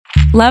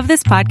Love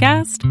this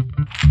podcast?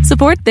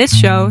 Support this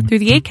show through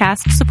the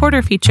Acast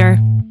supporter feature.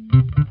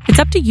 It's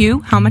up to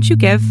you how much you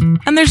give,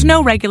 and there's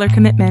no regular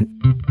commitment.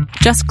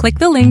 Just click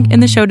the link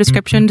in the show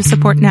description to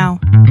support now.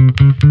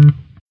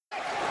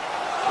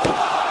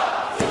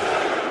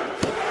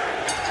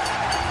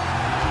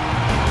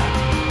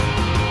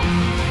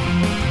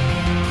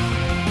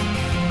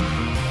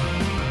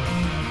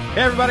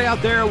 Hey everybody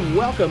out there,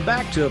 welcome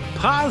back to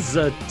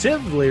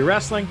Positively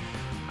Wrestling.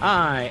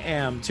 I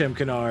am Tim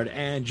Kennard,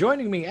 and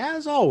joining me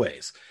as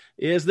always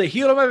is the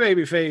heel of my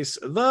babyface,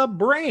 the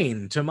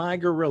brain to my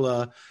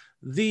gorilla,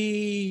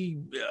 the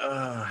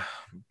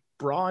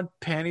broad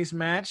panties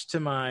match to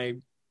my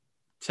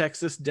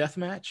Texas death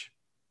match,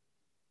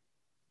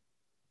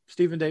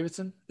 Steven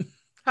Davidson.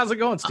 How's it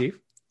going, Steve?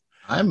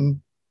 I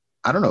don't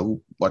know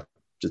what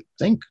to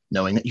think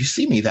knowing that you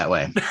see me that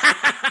way.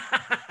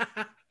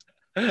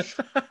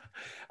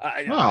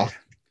 Wow.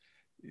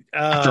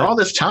 After all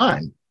this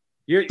time,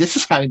 this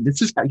is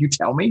how you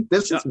tell me.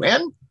 This is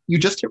when you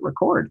just hit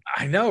record.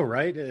 I know,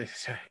 right?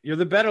 You're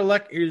the better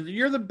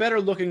you're the better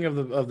looking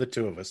of the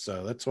two of us,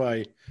 so that's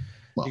why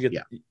you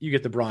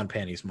get the brawn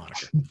panties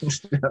moniker.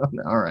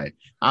 All right,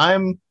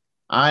 I'm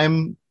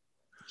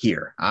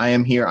here. I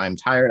am here. I'm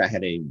tired. I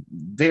had a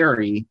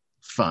very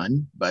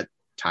fun but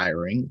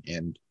tiring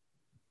and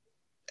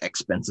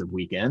expensive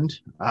weekend.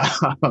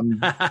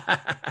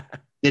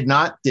 Did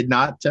not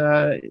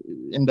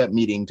end up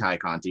meeting Ty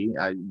Conti.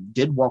 I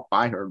did walk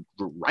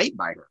right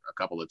by her a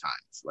couple of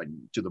times, like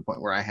to the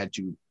point where I had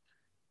to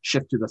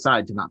shift to the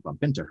side to not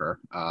bump into her.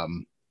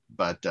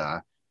 But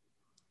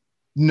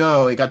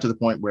no, it got to the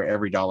point where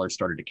every dollar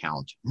started to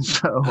count.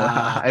 So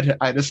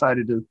I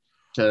decided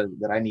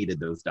that I needed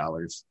those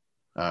dollars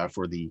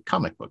for the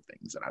comic book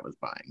things that I was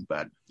buying.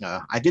 But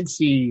I did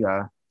see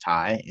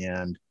Ty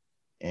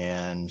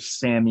and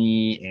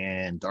Sammy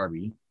and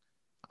Darby.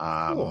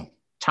 Cool.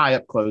 Tie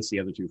up close, the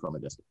other two from a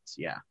distance.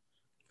 Yeah.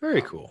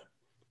 Very cool.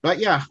 But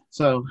yeah,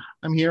 so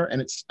I'm here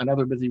and it's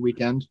another busy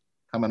weekend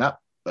coming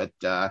up. But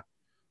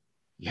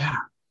yeah,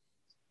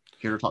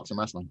 here to talk some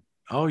wrestling.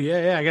 Oh,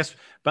 yeah. I guess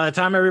by the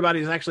time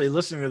everybody's actually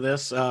listening to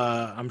this,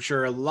 I'm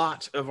sure a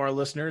lot of our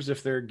listeners,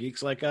 if they're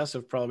geeks like us,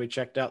 have probably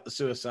checked out the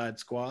Suicide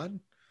Squad.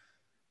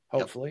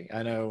 Hopefully. Yep.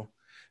 I know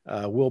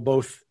we'll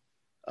both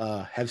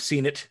have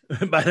seen it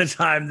by the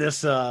time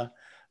this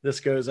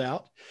goes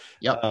out.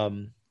 Yep.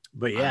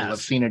 But yeah, I've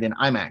seen it in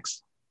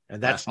IMAX,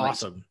 and that's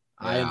awesome.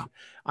 Yeah.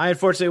 I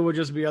unfortunately will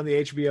just be on the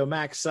HBO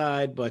Max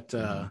side, but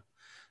I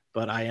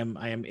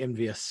am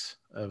envious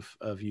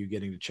of you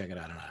getting to check it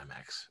out on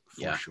IMAX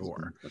for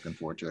sure. Looking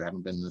forward to it. I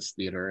haven't been in this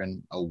theater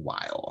in a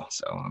while,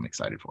 so I'm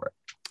excited for it.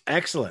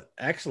 Excellent.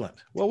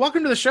 Well,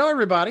 welcome to the show,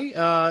 everybody.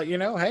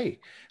 Hey,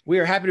 we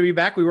are happy to be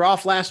back. We were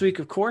off last week,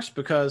 of course,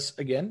 because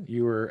again,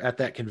 you were at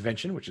that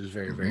convention, which is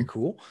very, very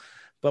cool.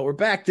 But we're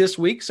back this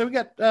week, so we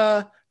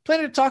got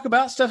plenty to talk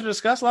about, stuff to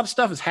discuss. A lot of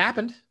stuff has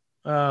happened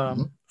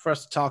for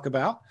us to talk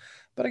about.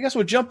 But I guess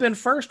we'll jump in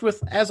first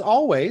with, as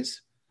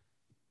always,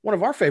 one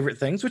of our favorite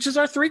things, which is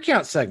our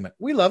 3-count segment.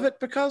 We love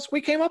it because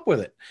we came up with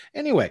it.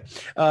 Anyway,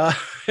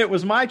 it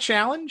was my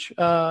challenge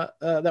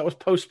that was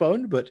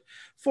postponed, but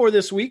for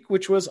this week,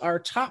 which was our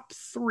top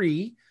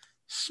 3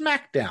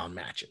 SmackDown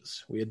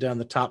matches. We had done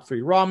the top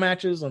 3 Raw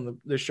matches on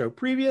the show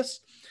previous.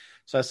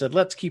 So I said,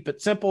 let's keep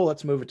it simple.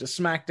 Let's move it to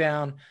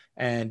SmackDown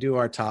and do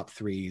our top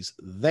 3s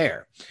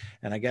there.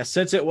 And I guess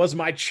since it was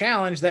my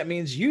challenge, that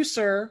means you,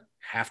 sir,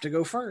 have to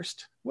go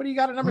first. What do you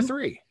got at number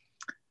 3?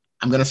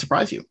 I'm going to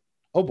surprise you.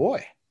 Oh,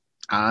 boy.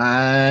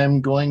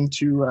 I'm going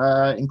to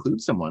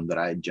include someone that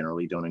I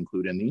generally don't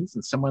include in these,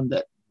 and someone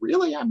that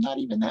really I'm not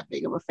even that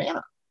big of a fan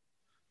of.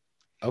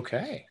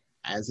 Okay.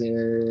 As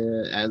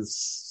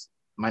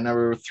my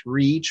number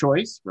 3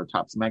 choice for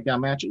top SmackDown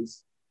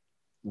matches,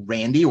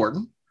 Randy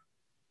Orton.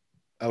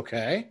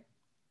 Okay.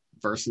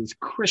 Versus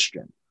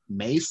Christian,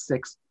 May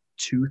 6th,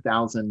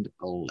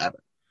 2011.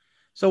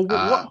 So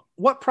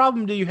what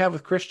problem do you have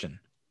with Christian?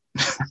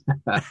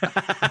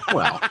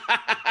 Well,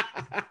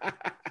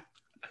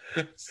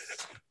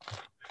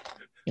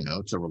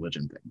 it's a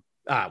religion thing.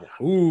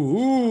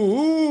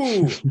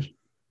 Ooh.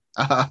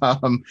 I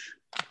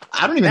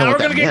don't even know what that meant. Now we're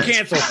going to get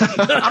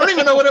canceled. I don't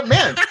even know what it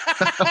meant.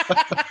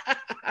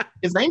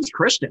 His name's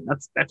Christian.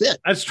 That's it.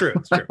 That's true.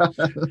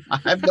 I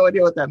have no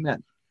idea what that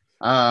meant.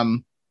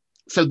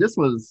 So this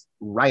was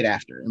right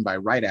after, and by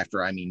right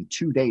after, I mean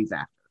 2 days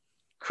after,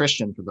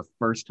 Christian for the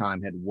first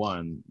time had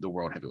won the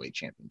World Heavyweight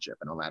Championship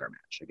in a ladder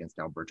match against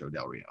Alberto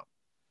Del Rio.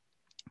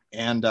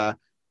 And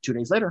 2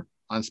 days later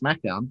on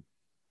SmackDown,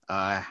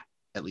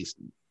 at least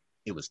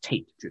it was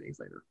taped 2 days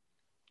later,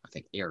 I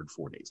think aired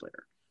 4 days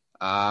later,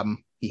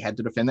 he had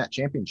to defend that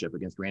championship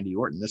against Randy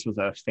Orton. This was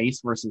a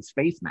face versus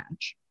face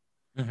match.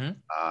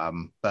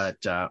 But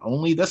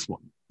only this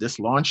one. This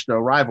launched a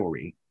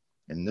rivalry.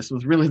 And this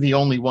was really the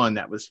only one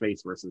that was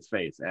face versus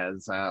face,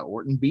 as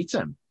Orton beats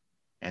him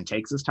and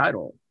takes his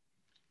title.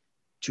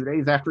 2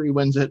 days after he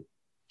wins it,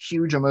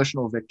 huge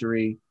emotional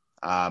victory.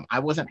 I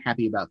wasn't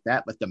happy about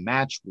that, but the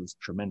match was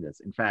tremendous.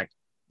 In fact,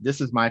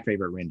 this is my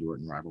favorite Randy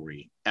Orton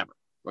rivalry ever.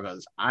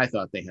 because I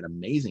thought they had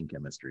amazing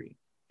chemistry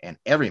and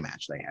every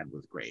match they had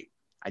was great.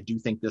 I do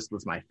think this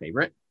was my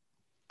favorite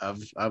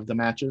of the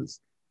matches.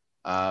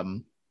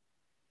 I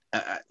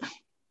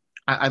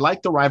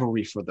like the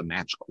rivalry for the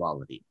match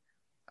quality.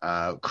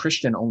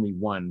 Christian only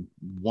won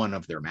one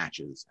of their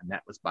matches, and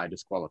that was by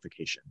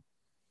disqualification.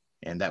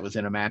 And that was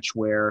in a match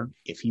where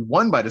if he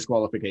won by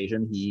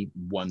disqualification, he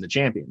won the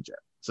championship.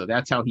 So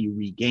that's how he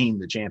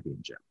regained the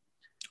championship.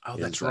 Oh,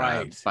 that's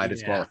right. By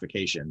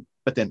disqualification.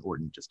 But then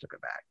Orton just took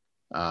it back.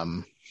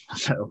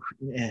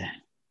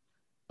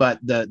 But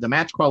the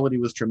match quality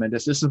was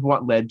tremendous. This is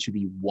what led to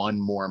the one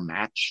more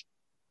match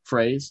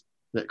phrase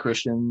that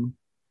Christian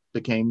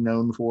became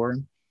known for.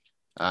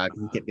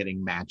 He kept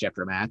getting match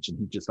after match, and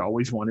he just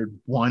always wanted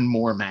one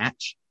more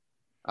match.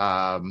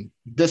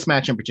 This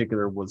match in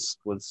particular was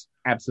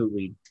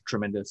absolutely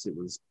tremendous. It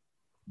was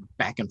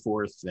back and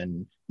forth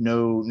and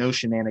no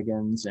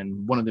shenanigans,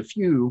 and one of the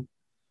few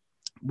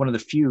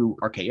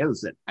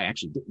RKOs that I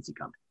actually didn't see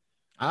coming.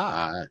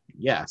 I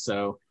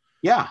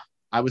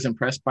was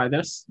impressed by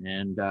this,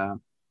 and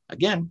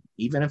again,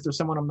 even if there's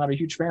someone I'm not a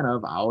huge fan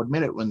of, I'll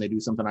admit it when they do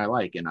something I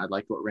like, and I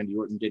liked what Randy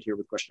Orton did here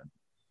with Christian.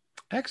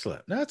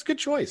 Excellent. No, that's a good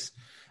choice.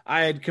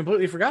 I had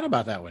completely forgot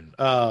about that one.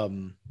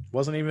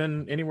 Wasn't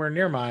even anywhere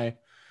near my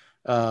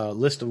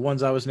list of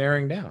ones I was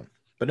narrowing down.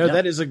 But no,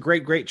 that is a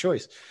great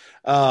choice.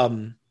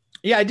 I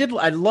did.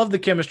 I love the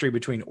chemistry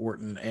between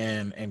Orton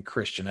and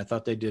Christian. I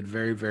thought they did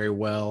very, very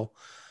well.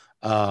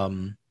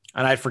 And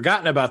I'd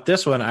forgotten about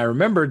this one. I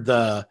remembered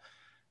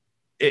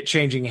it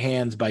changing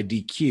hands by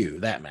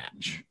DQ, that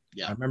match.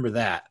 Yeah. I remember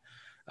that.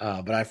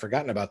 But I'd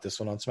forgotten about this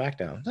one on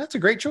SmackDown. That's a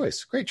great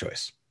choice. Great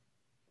choice.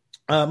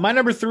 My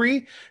number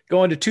 3,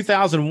 going to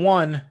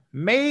 2001,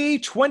 May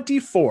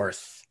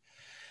 24th.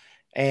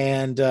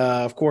 And,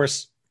 of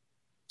course,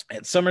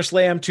 at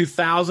SummerSlam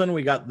 2000,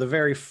 we got the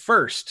very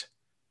first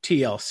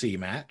TLC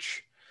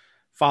match,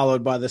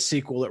 followed by the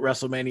sequel at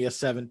WrestleMania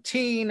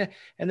 17.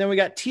 And then we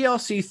got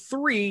TLC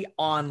 3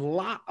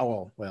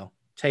 on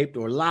taped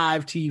or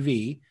live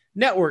TV,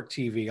 network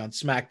TV on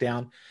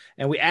SmackDown.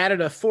 And we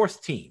added a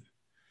fourth team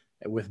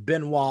with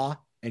Benoit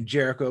and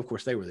Jericho. Of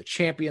course, they were the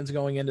champions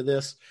going into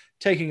this,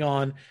 taking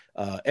on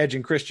Edge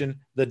and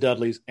Christian, the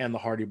Dudleys, and the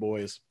Hardy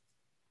Boys.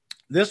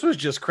 This was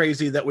just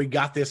crazy that we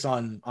got this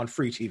on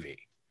free TV.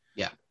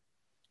 Yeah.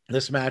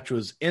 This match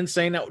was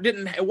insane. Now,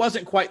 it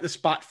wasn't quite the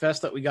spot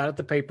fest that we got at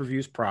the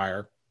pay-per-views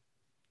prior,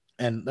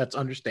 and that's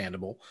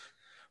understandable.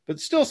 But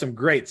still some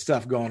great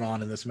stuff going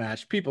on in this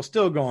match. People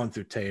still going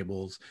through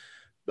tables.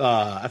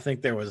 I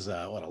think there was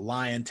a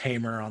lion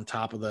tamer on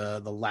top of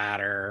the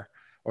ladder,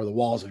 or the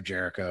walls of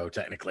Jericho,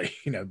 technically,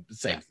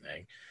 same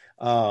thing.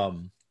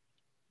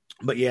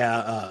 But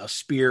a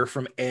spear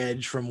from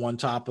Edge from one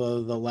top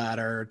of the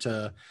ladder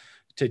to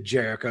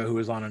Jericho, who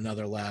was on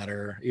another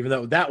ladder. Even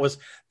though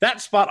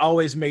that spot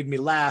always made me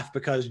laugh,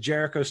 because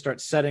Jericho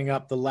starts setting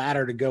up the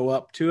ladder to go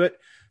up to it,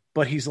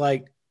 but he's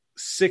like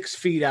 6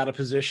 feet out of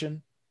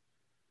position.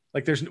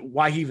 Like, there's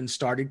why he even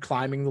started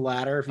climbing the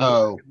ladder. If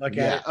you look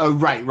at it. Oh,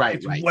 right.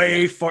 It's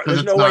way far.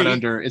 There's no way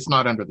it's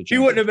not under the. He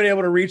wouldn't have been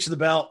able to reach the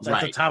belt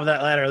at the top of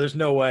that ladder. There's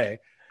no way.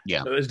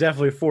 Yeah, so it was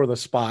definitely for the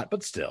spot,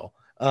 but still,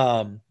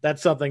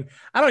 that's something.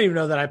 I don't even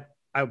know that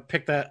I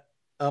picked that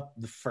up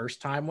the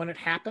first time when it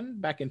happened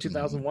back in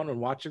 2001 when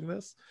watching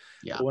this.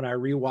 Yeah, but when I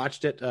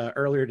rewatched it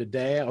earlier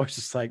today, I was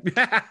just like,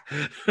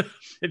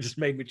 it just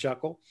made me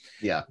chuckle.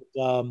 Yeah.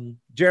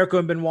 Jericho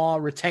and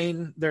Benoit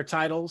retain their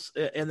titles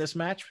in this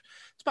match.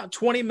 It's about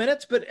 20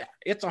 minutes, but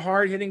it's a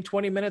hard-hitting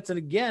 20 minutes. And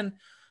again,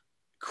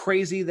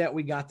 crazy that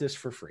we got this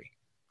for free.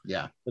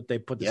 Yeah. That they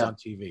put this on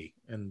TV.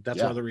 And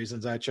that's one of the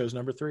reasons I chose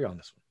number 3 on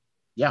this one.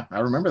 Yeah, I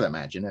remember that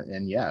match.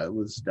 And yeah, it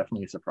was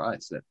definitely a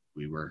surprise that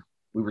we were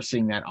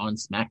seeing that on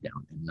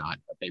SmackDown and not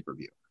a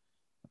pay-per-view.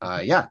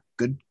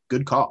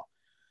 Good call.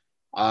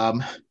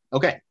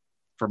 Okay.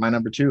 For my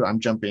number 2,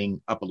 I'm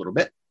jumping up a little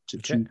bit to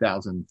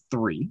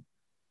 2003.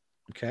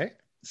 Okay.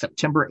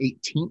 September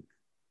 18th,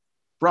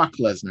 Brock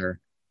Lesnar,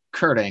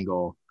 Kurt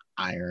Angle,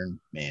 Iron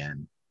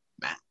Man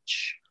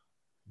match.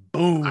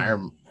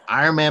 Boom.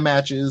 Iron Man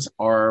matches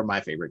are my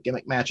favorite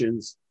gimmick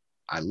matches.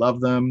 I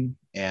love them.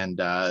 And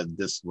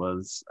this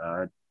was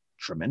a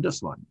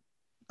tremendous one.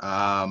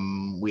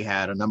 We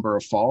had a number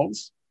of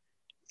falls,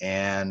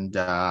 and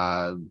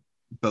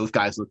both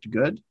guys looked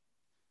good.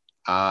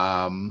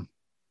 Lesnar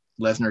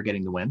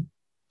getting the win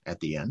at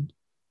the end.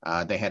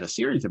 They had a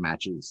series of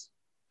matches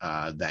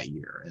that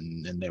year,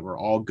 and they were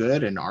all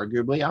good, and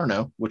arguably, I don't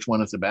know which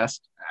one is the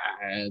best.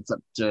 It's up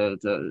to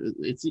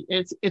it's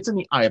in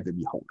the eye of the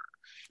beholder.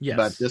 Yes.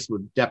 But this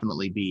would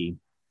definitely be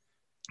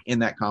in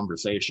that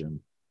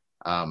conversation.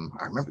 I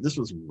remember this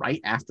was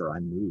right after I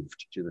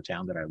moved to the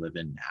town that I live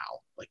in now,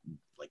 like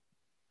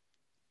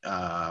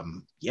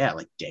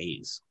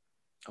days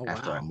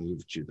after I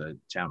moved to the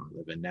town I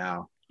live in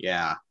now.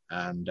 Yeah.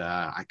 And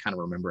I kind of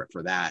remember it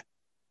for that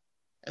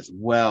as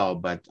well.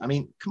 But I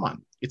mean, come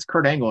on, it's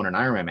Kurt Angle in an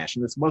Iron Man match.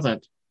 And this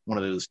wasn't one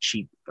of those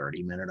cheap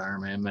 30-minute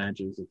Iron Man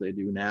matches that they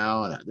do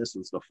now. This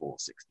was the full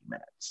 60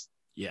 minutes.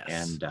 Yes.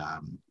 And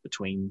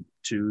between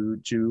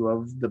two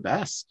of the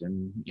best.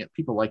 And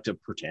people like to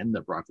pretend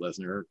that Brock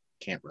Lesnar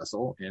can't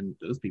wrestle, and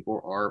those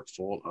people are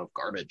full of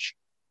garbage,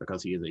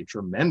 because he is a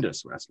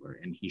tremendous wrestler,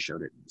 and he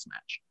showed it in this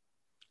match.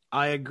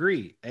 I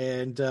agree.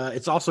 And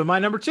it's also my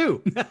number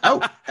 2.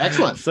 Oh,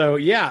 excellent. So,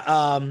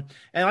 yeah.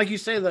 And like you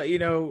say, that,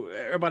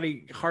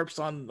 everybody harps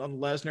on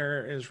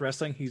Lesnar and his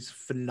wrestling. He's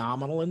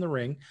phenomenal in the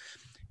ring.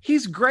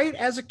 He's great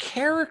as a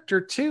character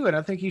too. And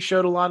I think he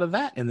showed a lot of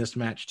that in this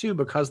match too,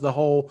 because the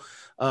whole,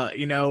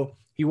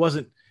 he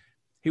wasn't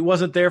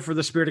there for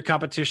the spirit of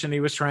competition. He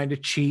was trying to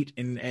cheat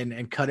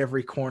and cut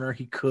every corner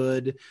he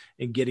could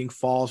and getting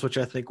falls, which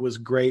I think was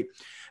great.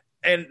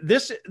 And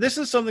this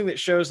is something that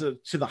shows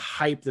to the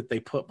hype that they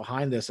put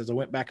behind this. As I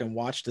went back and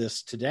watched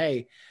this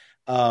today,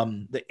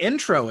 the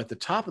intro at the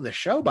top of the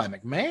show by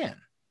McMahon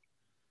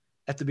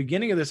at the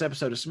beginning of this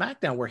episode of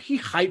SmackDown, where he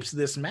hypes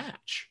this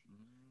match,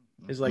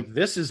 is like,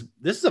 this is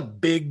a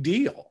big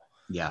deal.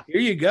 Yeah. Here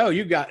you go.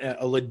 You got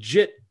a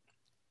legit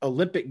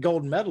Olympic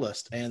gold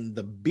medalist and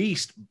the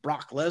beast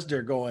Brock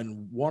Lesnar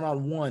going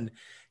one-on-one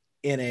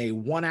in a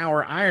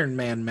 1-hour Iron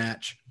Man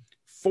match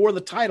for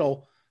the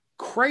title.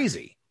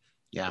 Crazy.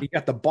 Yeah. You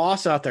got the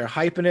boss out there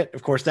hyping it.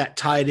 Of course, that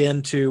tied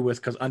into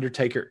because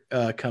Undertaker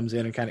comes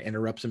in and kind of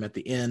interrupts him at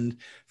the end,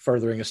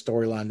 furthering a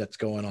storyline that's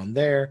going on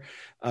there.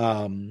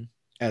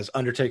 As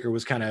Undertaker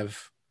was kind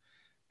of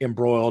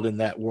embroiled in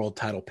that world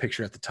title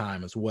picture at the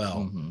time as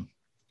well. Mm-hmm.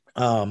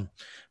 But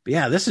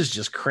yeah, this is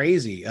just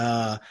crazy.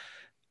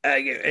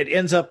 It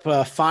ends up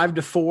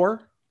 5-4.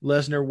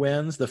 Lesnar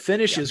wins. The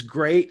finish is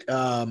great.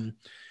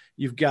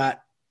 You've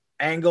got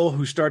Angle,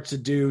 who starts to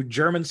do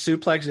German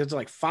suplex. It's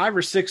like 5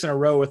 or 6 in a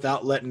row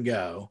without letting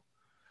go.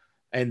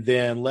 And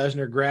then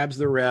Lesnar grabs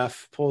the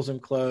ref, pulls him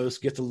close,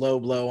 gets a low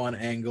blow on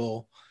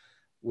Angle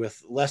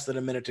with less than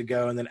a minute to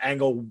go. And then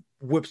Angle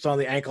whips on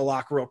the ankle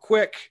lock real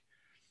quick,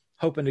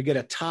 hoping to get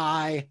a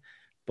tie,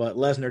 but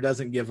Lesnar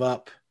doesn't give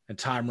up and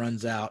time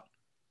runs out.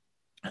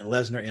 And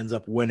Lesnar ends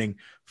up winning.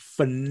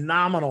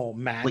 Phenomenal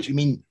match. Wait, you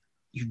mean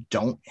you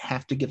don't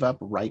have to give up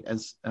right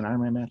as an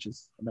Iron Man match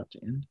is about to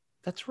end?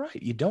 That's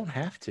right. You don't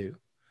have to.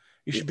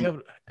 You should be able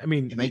to. I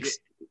mean,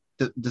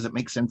 does it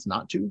make sense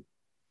not to?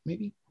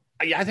 Maybe.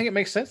 Yeah, I think it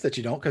makes sense that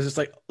you don't, because it's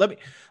like,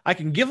 I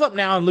can give up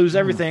now and lose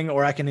everything,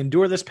 or I can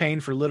endure this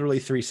pain for literally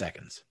 3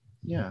 seconds.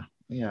 Yeah.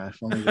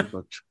 If only they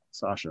booked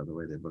Sasha the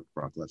way they booked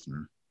Brock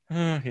Lesnar.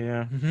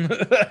 Yeah.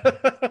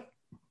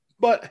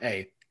 But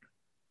hey,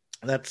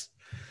 that's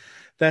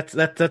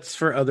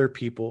for other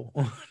people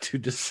to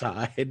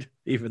decide,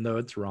 even though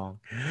it's wrong.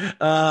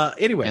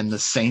 Anyway, and the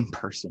same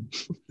person.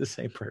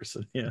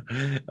 Yeah.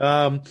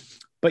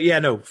 But yeah,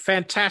 no,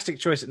 fantastic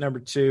choice at number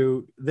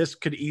 2. This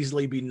could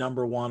easily be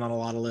number 1 on a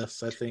lot of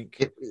lists, I think.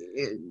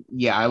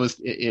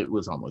 It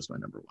was almost my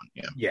number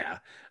 1. Yeah.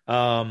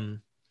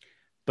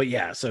 But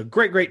yeah, so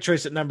great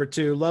choice at number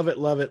 2. Love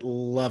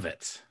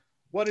it.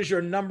 What is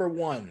your number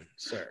 1,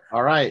 sir?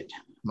 All right.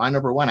 My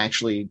number 1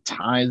 actually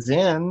ties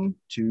in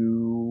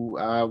to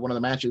one of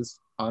the matches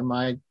on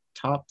my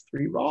top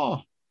 3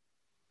 Raw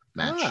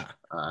match.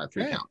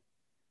 3 count.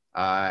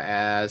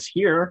 As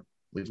here,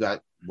 we've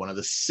got one of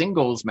the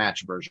singles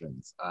match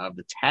versions of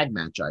the tag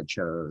match I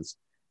chose.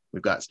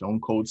 We've got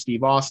Stone Cold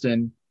Steve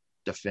Austin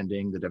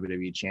defending the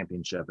WWE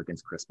Championship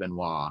against Chris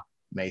Benoit,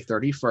 May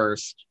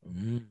 31st,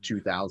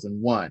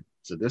 2001.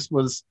 So this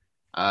was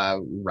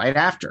right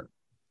after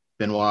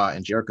Benoit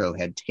and Jericho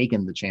had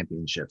taken the tag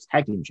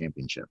team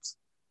championships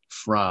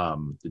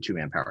from the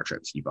 2-man power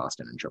trip, Steve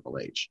Austin and Triple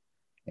H.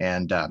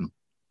 And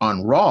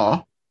on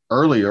Raw,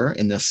 earlier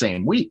in the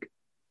same week,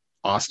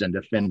 Austin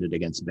defended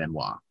against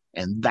Benoit.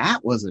 And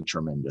that was a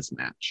tremendous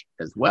match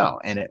as well.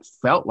 And it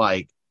felt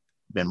like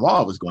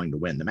Benoit was going to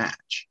win the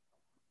match.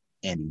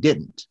 And he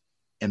didn't.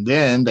 And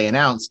then they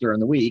announced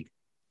during the week,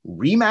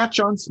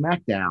 rematch on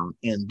SmackDown.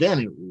 And then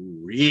it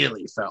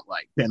really felt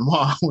like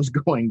Benoit was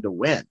going to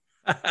win.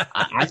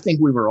 I think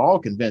we were all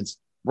convinced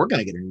we're going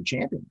to get a new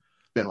champion.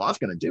 Benoit's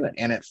going to do it.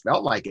 And it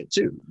felt like it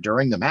too.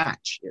 During the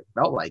match, it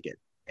felt like it.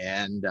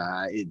 And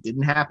it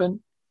didn't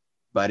happen,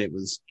 but it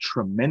was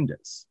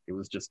tremendous. It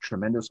was just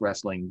tremendous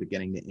wrestling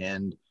beginning to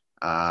end.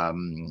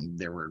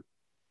 There were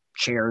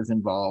chairs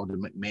involved,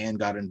 and McMahon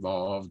got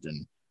involved,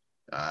 and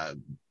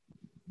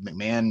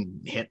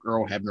McMahon hit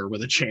Earl Hebner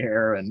with a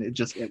chair, and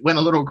it went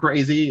a little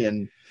crazy.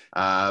 And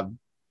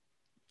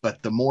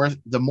but the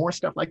more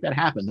stuff like that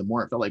happened, the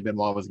more it felt like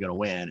Benoit was going to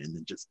win, and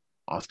then just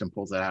Austin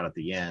pulls it out at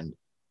the end.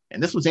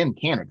 And this was in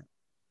Canada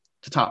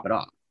to top it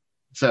off,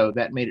 so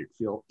that made it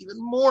feel even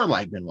more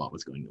like Benoit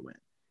was going to win.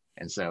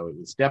 And so it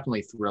was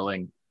definitely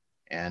thrilling.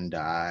 And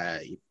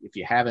if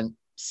you haven't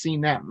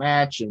seen that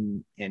match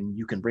and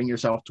you can bring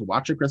yourself to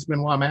watch a Chris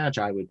Benoit match,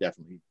 I would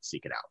definitely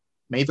seek it out.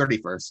 May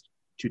 31st,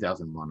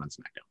 2001 on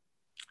SmackDown.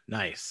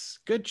 Nice.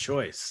 Good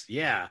choice.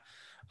 Yeah.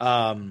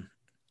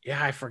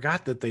 I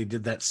forgot that they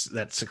did that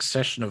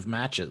succession of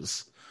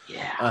matches.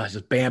 Yeah.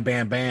 Just bam,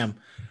 bam, bam.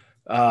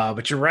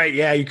 But you're right.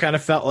 Yeah. You kind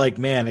of felt like,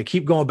 man, I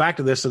keep going back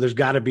to this, so there's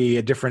got to be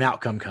a different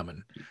outcome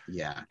coming.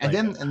 Yeah. And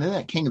then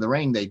at King of the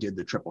Ring, they did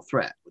the triple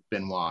threat with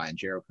Benoit and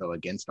Jericho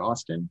against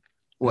Austin.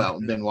 Well,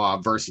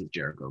 Benoit versus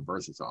Jericho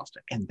versus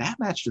Austin. And that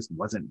match just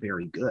wasn't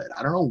very good.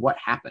 I don't know what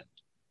happened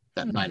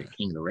that night at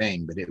King of the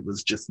Ring, but it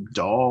was just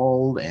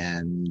dull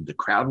and the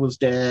crowd was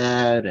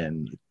dead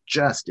and it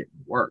just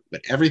didn't work.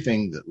 But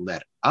everything that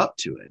led up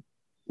to it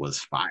was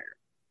fire.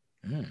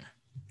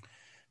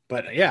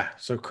 But yeah,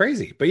 so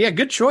crazy. But yeah,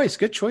 good choice.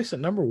 Good choice at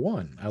number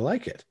one. I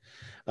like it.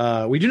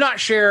 We do not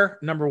share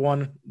number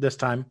one this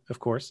time, of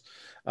course.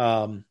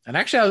 And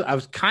actually, I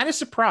was kind of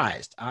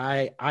surprised.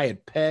 I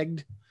had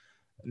pegged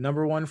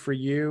number one for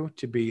you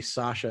to be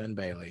Sasha and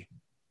Bayley.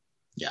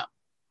 Yeah,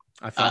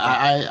 I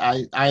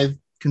thought I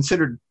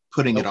considered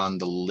putting it on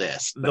the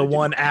list. The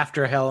one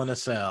after Hell in a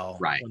Cell,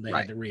 right? When they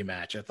had the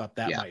rematch, I thought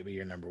that might be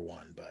your number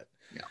one. But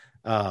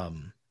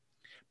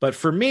but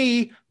for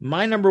me,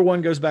 my number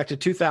one goes back to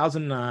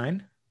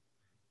 2009,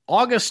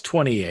 August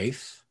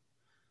 28th.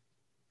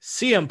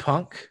 CM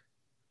Punk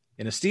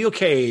in a steel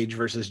cage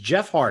versus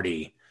Jeff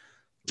Hardy.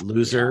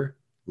 Loser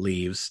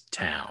leaves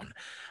town.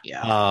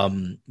 Yeah.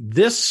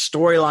 This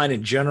storyline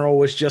in general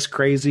was just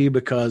crazy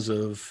because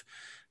of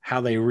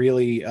how they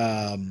really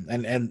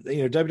and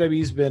you know,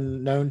 WWE's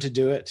been known to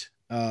do it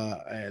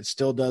and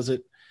still does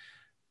it,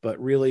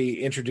 but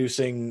really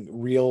introducing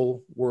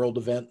real world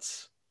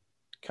events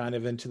kind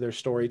of into their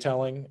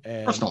storytelling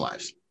and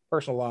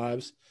personal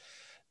lives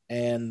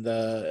and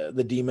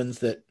the demons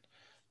that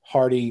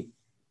Hardy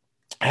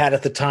had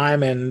at the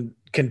time and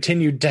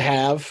continued to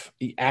have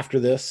after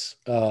this.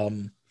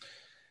 It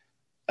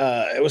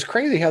was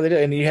crazy how they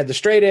did. And you had the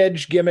straight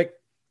edge gimmick.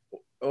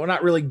 Well,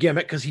 not really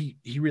gimmick, because he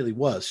really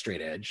was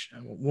straight edge.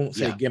 I won't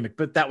say gimmick,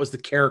 but that was the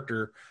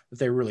character that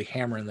they were really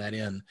hammering that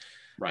in.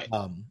 Right.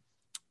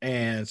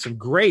 And some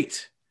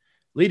great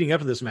leading up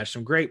to this match,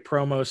 some great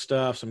promo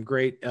stuff, some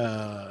great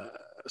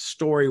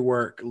story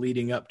work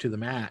leading up to the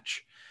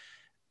match.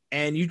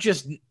 And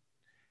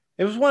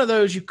it was one of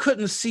those, you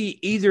couldn't see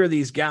either of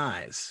these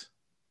guys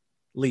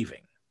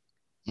leaving.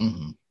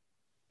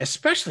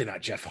 Especially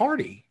not Jeff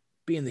Hardy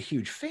being the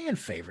huge fan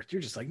favorite.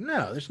 You're just like,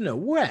 no, there's no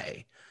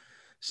way.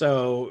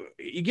 So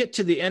you get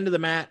to the end of the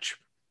match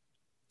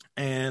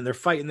and they're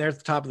fighting there at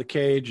the top of the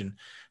cage, and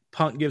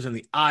Punk gives him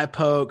the eye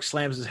poke,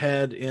 slams his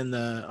head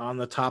on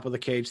the top of the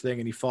cage thing,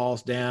 and he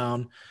falls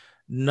down.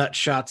 Nut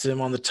shots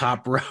him on the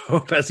top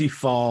rope as he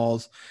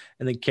falls,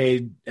 and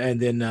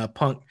then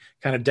Punk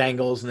kind of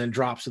dangles and then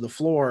drops to the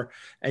floor,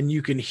 and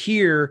you can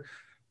hear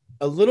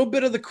a little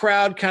bit of the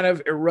crowd kind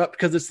of erupt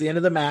because it's the end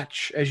of the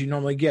match, as you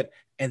normally get,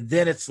 and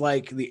then it's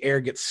like the air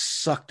gets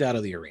sucked out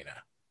of the arena,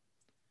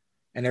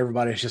 and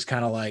everybody's just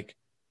kind of like,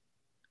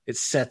 it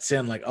sets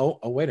in like, oh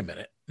wait a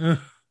minute,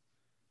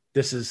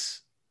 this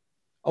is,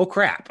 oh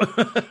crap,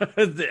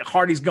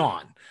 Hardy's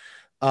gone,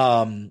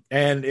 and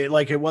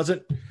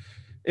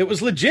it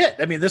was legit.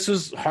 I mean, this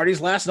was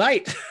Hardy's last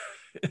night.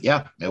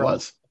 Yeah, it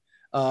was.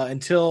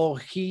 Until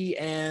he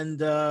and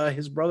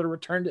his brother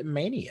returned at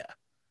Mania.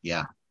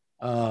 Yeah.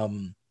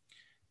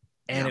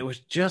 It was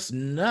just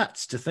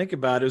nuts to think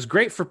about. It was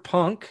great for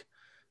Punk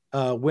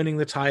winning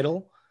the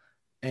title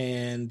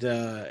and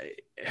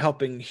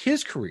helping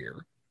his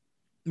career,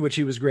 which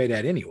he was great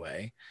at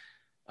anyway.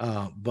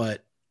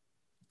 But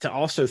to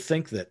also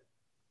think that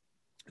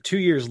 2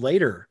 years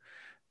later,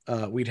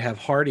 we'd have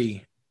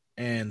Hardy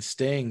and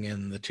Sting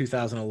in the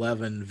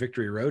 2011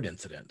 Victory Road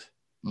incident.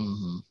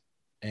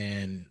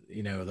 And,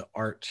 you know, the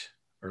art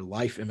or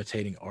life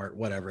imitating art,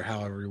 whatever,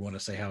 however you want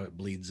to say, how it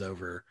bleeds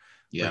over.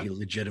 Yeah. Where he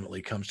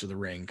legitimately comes to the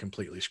ring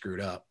completely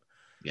screwed up.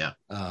 Yeah.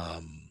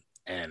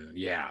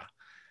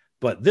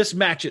 But this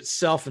match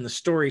itself and the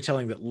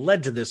storytelling that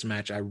led to this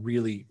match, I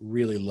really,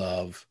 really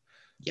love.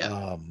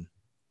 Yeah.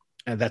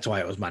 And that's why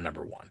it was my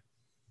number one.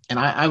 And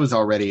I was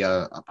already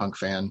a Punk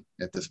fan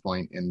at this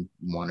point and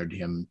wanted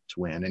him to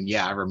win. And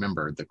yeah, I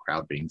remember the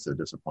crowd being so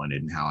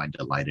disappointed and how I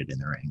delighted in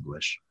their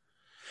anguish.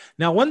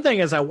 Now, one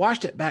thing as I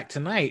watched it back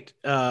tonight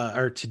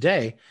or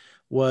today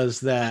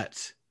was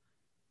that,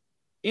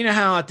 you know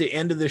how at the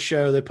end of the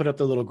show, they put up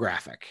the little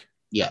graphic.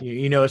 Yeah.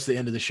 You know, it's the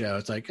end of the show.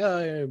 It's like,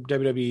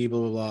 WWE, blah,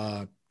 blah,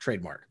 blah,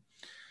 trademark.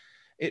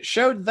 It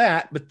showed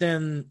that, but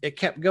then it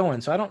kept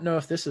going. So I don't know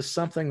if this is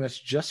something that's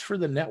just for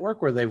the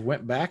network where they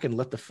went back and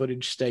let the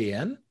footage stay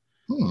in.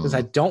 Because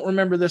I don't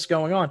remember this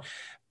going on.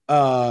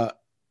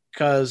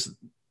 Because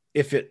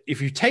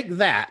if you take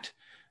that,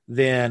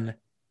 then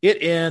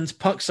it ends,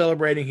 Punk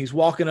celebrating. He's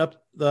walking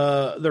up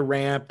the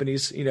ramp and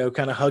he's, you know,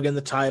 kind of hugging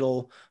the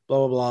title,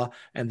 blah, blah, blah.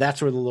 And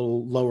that's where the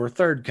little lower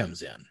third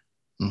comes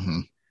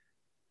in.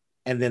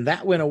 And then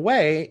that went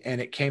away and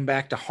it came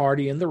back to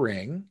Hardy in the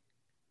ring.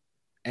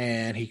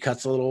 And he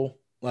cuts a little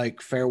like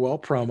farewell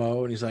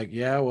promo. And he's like,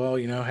 yeah, well,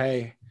 you know,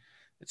 hey,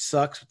 it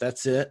sucks, but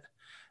that's it.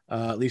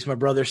 At least my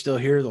brother's still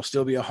here. There'll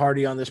still be a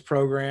Hardy on this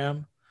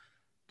program,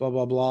 blah,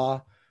 blah,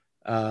 blah.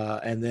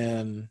 And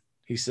then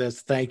he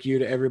says, thank you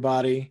to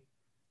everybody,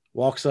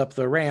 walks up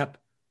the ramp,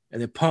 and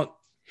then Punk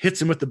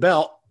hits him with the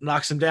belt,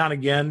 knocks him down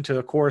again to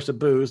a chorus of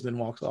boos, then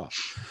walks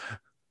off.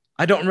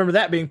 I don't remember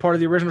that being part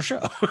of the original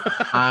show.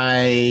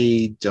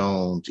 I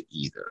don't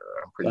either.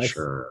 I'm pretty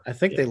sure. I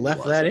think they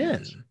left that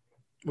in,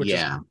 which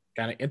is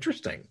kind of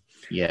interesting.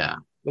 Yeah.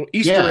 Little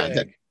Easter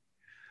egg.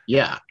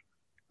 Yeah.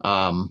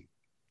 And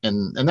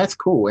that's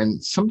cool.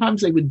 And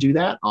sometimes they would do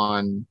that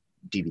on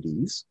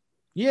DVDs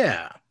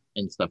Yeah.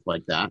 and stuff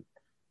like that.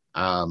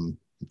 In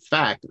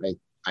fact,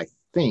 I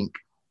think,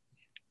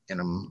 and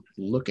I'm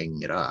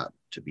looking it up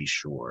to be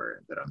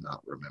sure that I'm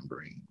not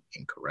remembering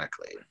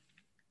incorrectly,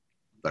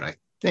 but I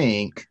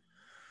think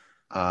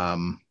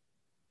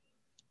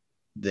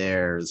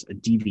there's a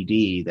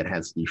DVD that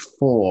has the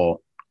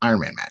full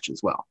Iron Man match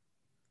as well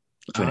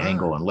between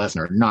Angle and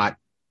Lesnar, not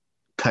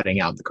cutting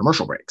out the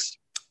commercial breaks.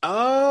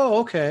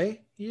 Oh,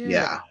 okay.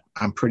 Yeah.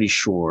 I'm pretty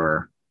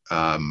sure.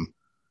 But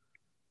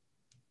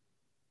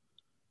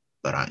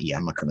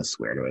I'm not going to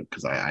swear to it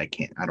because I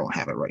can't. I don't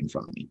have it right in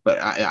front of me. But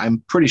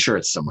I'm pretty sure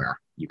it's somewhere.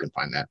 You can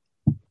find that.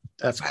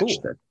 That's cool.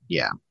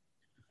 Yeah.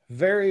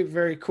 Very,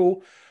 very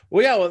cool.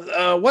 Well,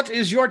 yeah. What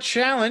is your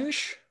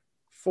challenge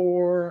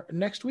for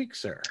next week,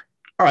 sir?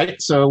 All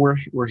right. So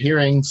we're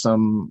hearing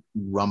some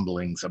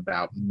rumblings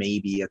about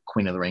maybe a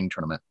Queen of the Ring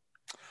tournament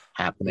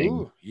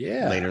happening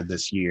later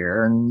this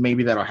year, and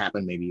maybe that'll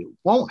happen. Maybe it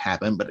won't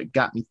happen. But it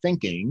got me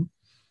thinking: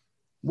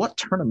 what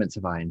tournaments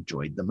have I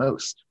enjoyed the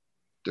most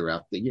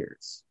throughout the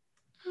years?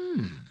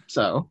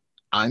 So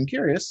I'm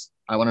curious.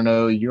 I want to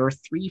know your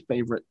 3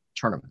 favorite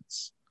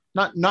tournaments.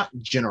 Not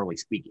generally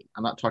speaking.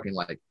 I'm not talking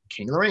like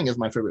King of the Ring is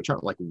my favorite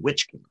tournament. Like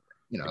which King of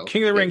the Ring?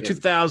 King of the Ring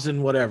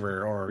 2000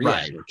 whatever, or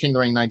right, or King of the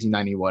Ring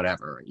 1990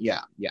 whatever.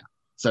 Yeah.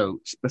 So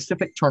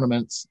specific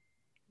tournaments.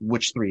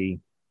 Which 3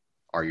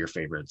 are your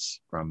favorites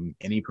from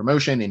any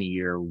promotion, any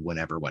year,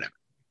 whenever, whatever?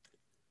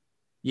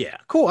 Yeah,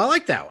 cool. I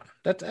like that one.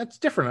 That's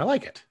different. I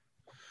like it.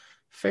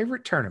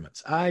 Favorite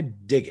tournaments. I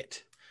dig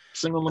it.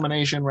 Single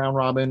elimination, round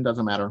robin,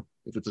 doesn't matter.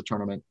 If it's a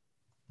tournament,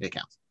 it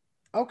counts.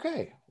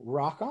 Okay,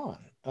 rock on.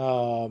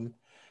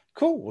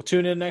 Cool. We'll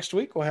tune in next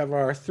week. We'll have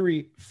our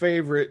 3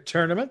 favorite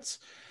tournaments.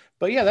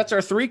 But yeah, that's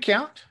our 3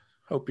 count.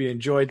 Hope you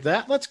enjoyed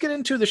that. Let's get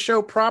into the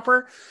show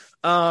proper.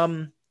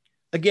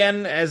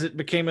 Again, as it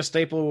became a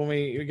staple when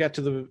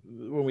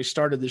we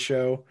started the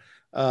show,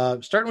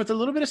 starting with a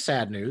little bit of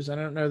sad news. I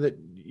don't know that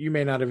you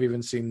may not have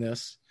even seen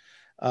this.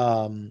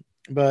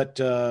 But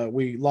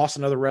we lost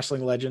another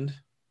wrestling legend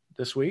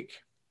this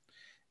week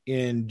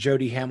in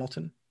Jody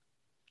Hamilton.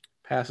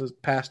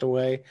 Passed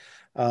away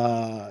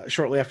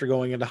shortly after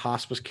going into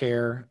hospice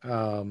care.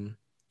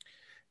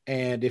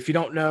 And if you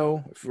don't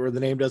know, or the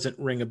name doesn't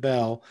ring a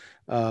bell,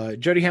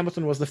 Jody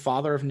Hamilton was the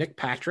father of Nick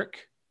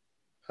Patrick,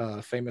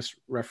 famous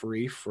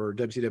referee for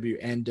WCW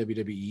and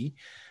WWE.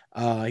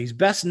 He's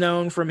best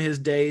known from his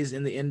days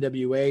in the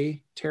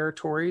NWA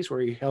territories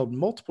where he held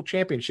multiple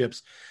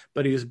championships,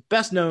 but he was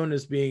best known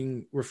as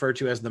being referred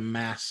to as the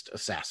Masked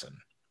Assassin.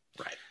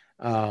 Right.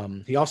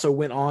 He also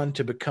went on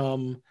to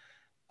become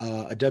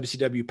a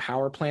WCW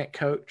power plant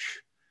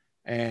coach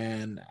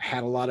and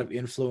had a lot of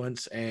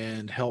influence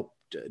and helped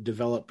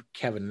develop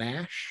Kevin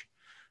Nash,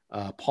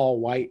 Paul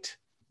White,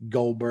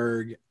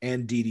 Goldberg,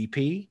 and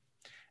DDP.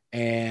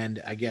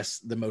 And I guess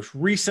the most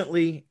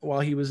recently,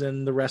 while he was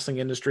in the wrestling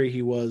industry,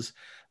 he ran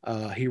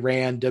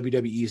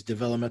WWE's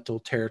developmental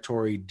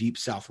territory, Deep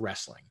South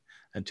Wrestling,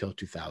 until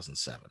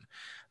 2007.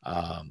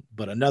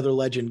 But another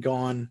legend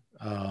gone.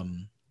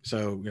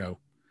 So,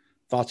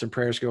 thoughts and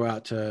prayers go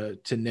out to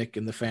Nick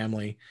and the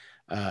family.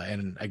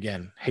 And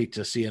again, hate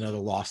to see another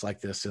loss like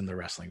this in the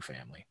wrestling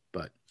family.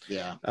 But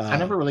yeah, I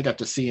never really got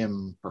to see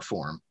him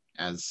perform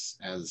as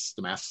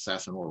the Masked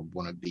Assassin or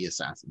one of the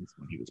assassins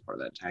when he was part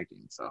of that tag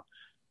team. So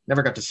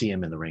never got to see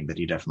him in the ring, but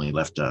he definitely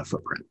left a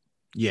footprint.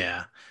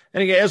 Yeah.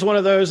 And again, it's one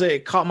of those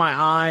that caught my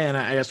eye, and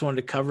I just wanted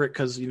to cover it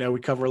because, we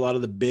cover a lot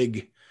of the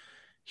big,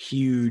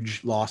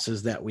 huge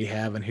losses that we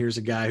have. And here's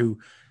a guy who,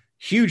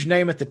 huge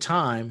name at the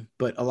time,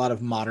 but a lot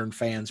of modern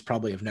fans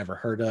probably have never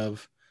heard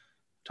of,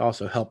 to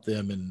also help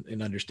them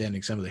in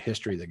understanding some of the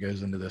history that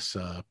goes into this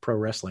pro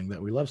wrestling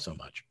that we love so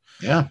much.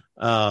 Yeah.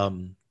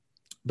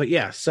 But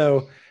yeah,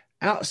 so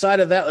outside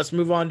of that, let's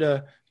move on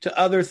to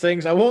other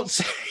things. I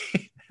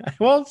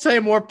won't say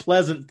more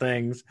pleasant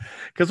things,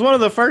 because one of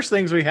the first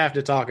things we have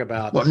to talk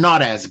about. Well,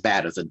 not as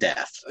bad as a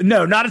death.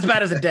 No, not as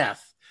bad as a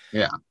death.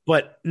 Yeah.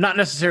 But not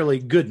necessarily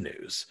good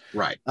news.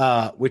 Right.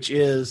 Which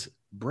is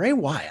Bray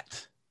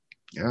Wyatt.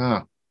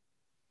 Yeah.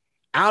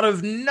 Out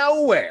of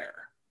nowhere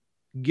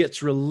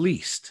gets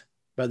released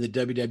by the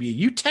WWE.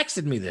 You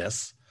texted me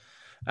this,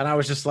 and I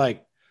was just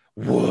like,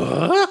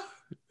 what?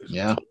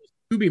 Yeah.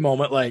 Scooby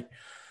moment, like,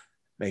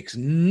 makes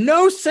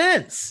no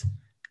sense.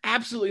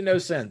 Absolutely no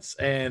sense.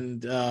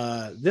 And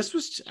this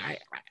was,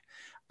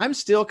 I'm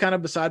still kind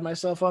of beside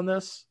myself on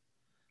this.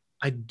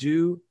 I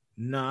do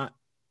not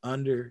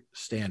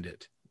understand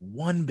it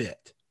one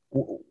bit.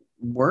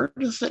 Word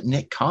is that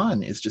Nick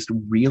Khan is just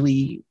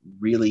really,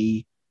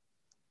 really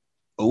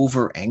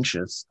over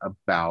anxious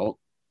about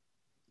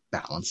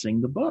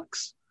balancing the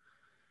books.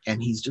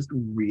 And he's just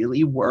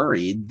really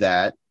worried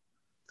that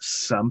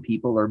some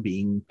people are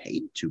being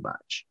paid too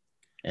much.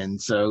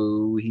 And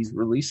so he's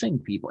releasing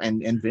people,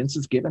 and Vince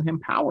has given him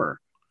power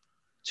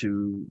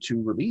to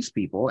release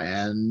people,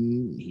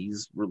 and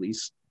he's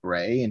released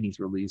Bray and he's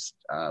released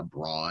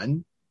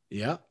Braun.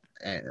 Yeah.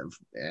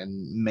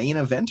 and main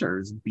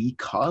eventers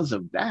because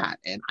of that.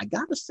 And I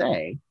gotta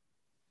say,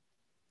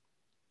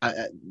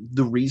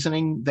 the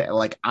reasoning that,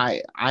 like,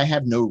 I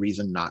have no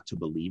reason not to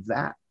believe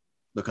that,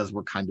 because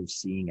we're kind of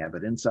seeing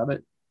evidence of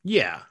it.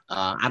 Yeah.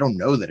 I don't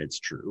know that it's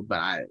true, but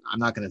I'm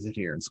not going to sit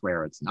here and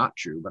swear it's not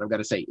true. But I've got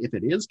to say, if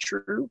it is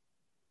true,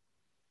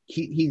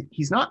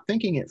 he's not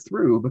thinking it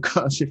through,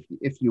 because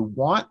if you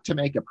want to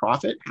make a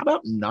profit, how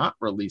about not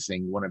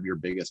releasing one of your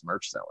biggest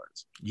merch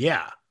sellers?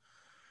 Yeah.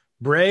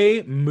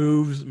 Bray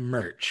moves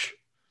merch.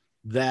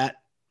 That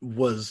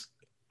was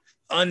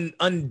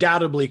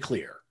undoubtedly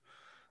clear.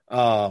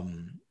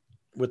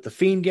 With the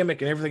Fiend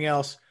gimmick and everything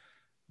else,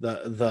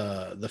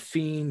 the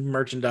Fiend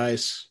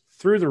merchandise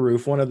through the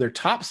roof, one of their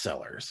top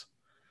sellers.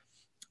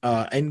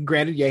 And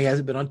granted, he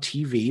hasn't been on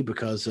TV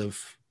because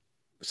of,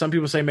 some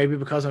people say maybe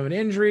because of an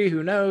injury,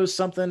 who knows,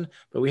 something,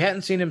 but we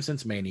hadn't seen him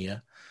since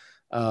Mania.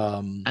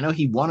 I know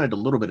he wanted a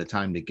little bit of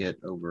time to get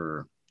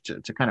over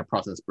to kind of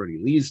process Brody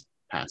Lee's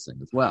passing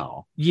as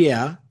well.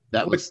 Yeah.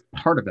 That was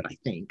part of it, I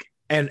think.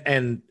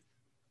 And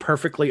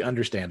perfectly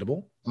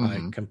understandable.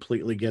 Mm-hmm. I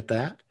completely get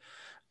that.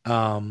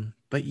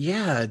 But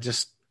yeah,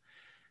 just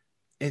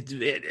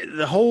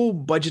the whole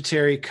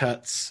budgetary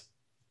cuts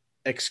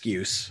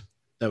excuse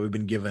that we've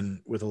been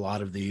given with a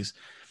lot of these.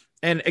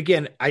 And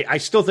again, I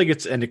still think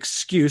it's an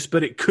excuse,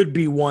 but it could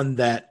be one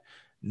that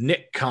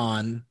Nick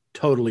Khan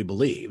totally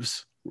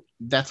believes.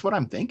 That's what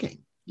I'm thinking.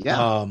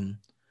 Yeah.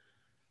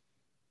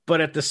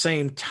 But at the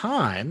same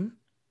time,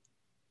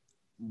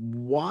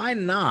 why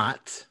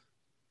not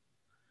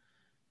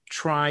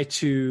try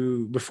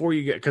to, before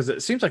you get, because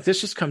it seems like this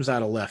just comes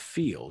out of left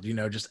field,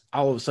 just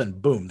all of a sudden,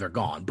 boom, they're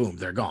gone. Boom,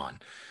 they're gone.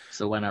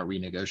 So why not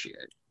renegotiate?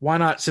 Why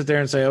not sit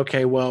there and say,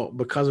 okay, well,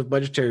 because of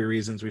budgetary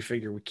reasons, we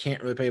figure we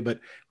can't really pay, but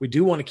we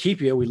do want to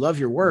keep you. We love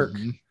your work.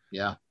 Mm-hmm.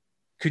 Yeah.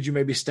 Could you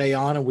maybe stay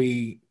on and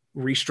we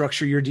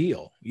restructure your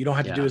deal? You don't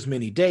have to do as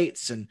many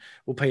dates, and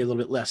we'll pay you a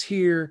little bit less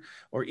here,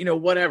 or,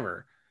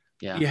 whatever.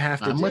 Yeah. You have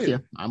to I'm with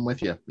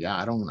you. Yeah.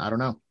 I don't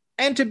know.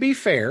 And to be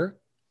fair,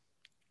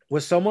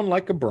 with someone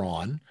like a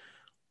Braun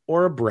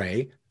or a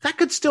Bray, that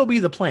could still be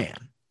the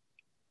plan.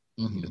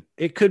 Mm-hmm.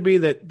 It could be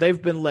that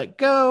they've been let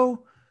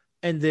go,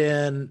 and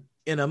then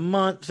in a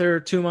month or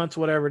 2 months,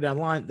 whatever down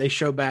the line, they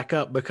show back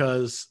up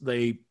because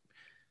they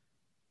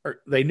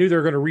knew they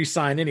were going to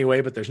re-sign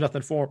anyway, but there's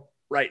nothing for them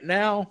right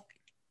now.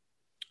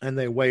 And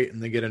they wait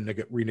and they get a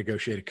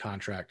renegotiated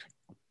contract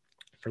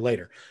for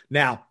later.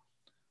 Now,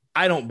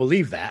 I don't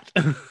believe that.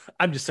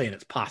 I'm just saying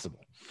it's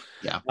possible.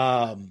 Yeah.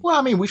 Well,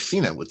 I mean, we've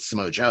seen it with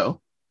Samoa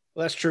Joe.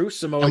 Well, that's true.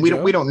 Samoa and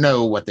Joe. We don't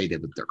know what they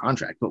did with their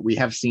contract, but we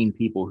have seen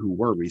people who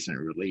were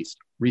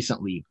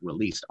recently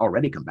released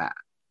already come back.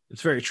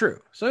 It's very true.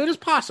 So it is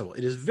possible.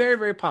 It is very,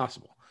 very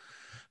possible.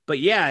 But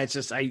yeah, it's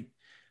just,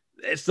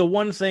 it's the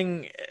one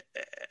thing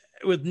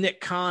with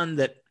Nick Khan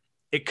that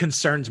it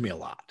concerns me a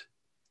lot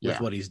with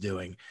what he's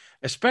doing,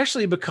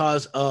 especially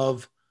because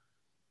of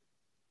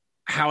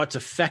how it's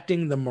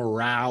affecting the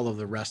morale of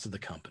the rest of the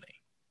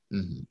company.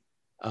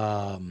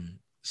 Mm-hmm.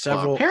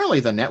 Several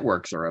apparently the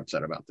networks are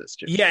upset about this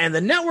too. Yeah, and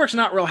the network's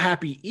not real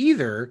happy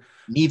either.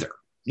 Neither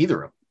of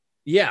them.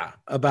 Yeah,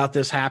 about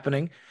this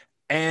happening.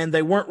 And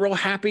they weren't real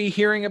happy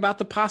hearing about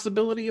the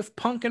possibility of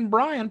Punk and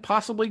Bryan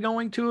possibly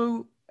going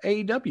to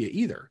AEW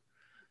either.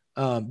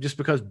 Just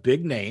because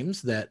big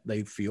names that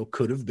they feel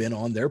could have been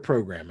on their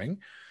programming,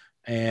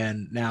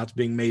 and now it's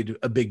being made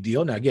a big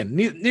deal. Now, again,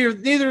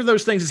 neither of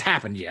those things has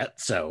happened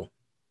yet. So,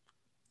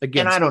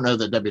 again, and I don't know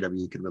that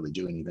WWE could really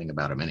do anything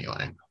about them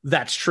anyway.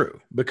 That's true,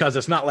 because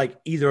it's not like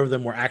either of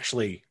them were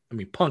actually, I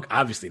mean, Punk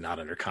obviously not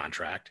under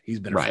contract. He's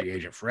been a free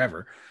agent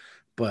forever,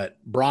 but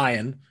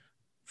Bryan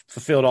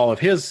fulfilled all of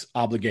his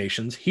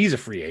obligations. He's a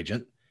free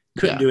agent.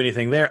 Couldn't do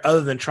anything there other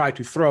than try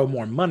to throw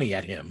more money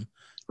at him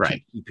to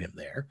keep him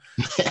there.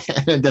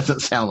 It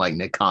doesn't sound like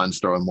Nick Khan's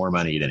throwing more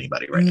money at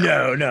anybody right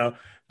now. No.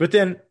 But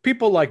then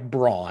people like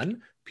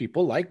Braun,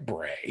 people like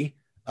Bray,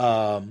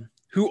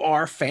 who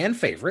are fan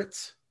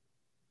favorites,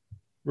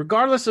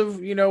 regardless of,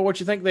 what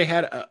you think, they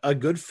had a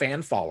good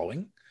fan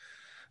following.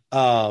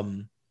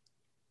 But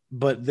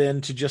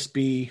then to just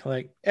be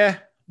like,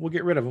 we'll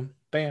get rid of them.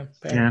 Bam,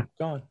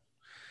 gone.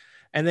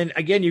 And then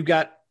again, you've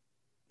got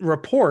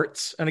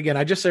reports. And again,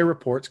 I just say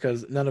reports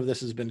because none of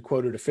this has been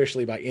quoted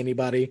officially by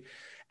anybody.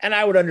 And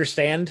I would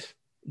understand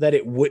that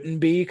it wouldn't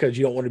be, because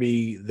you don't want to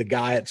be the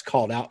guy that's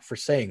called out for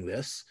saying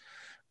this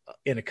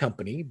in a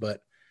company.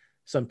 But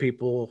some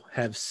people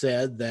have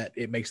said that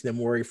it makes them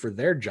worry for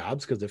their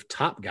jobs, because if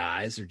top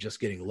guys are just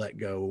getting let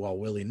go all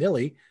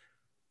willy-nilly,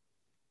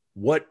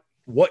 what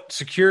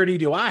security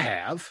do I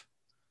have?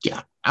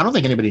 Yeah, I don't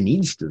think anybody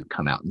needs to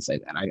come out and say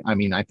that. I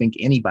mean, I think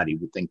anybody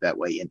would think that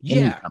way in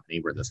any company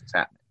where this is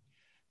happening.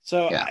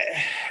 So,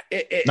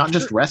 not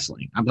just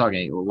wrestling. I'm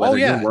talking whether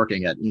you're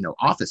working at,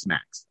 Office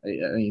Max. I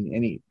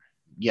mean,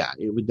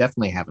 it would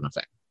definitely have an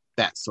effect.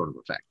 That sort of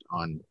effect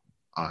on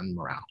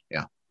morale.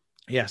 Yeah.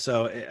 Yeah.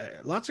 So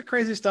lots of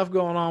crazy stuff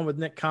going on with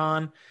Nick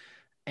Khan,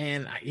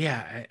 and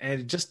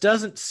and it just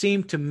doesn't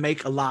seem to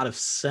make a lot of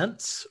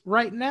sense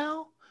right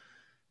now.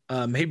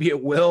 Maybe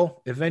it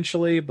will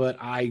eventually, but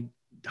I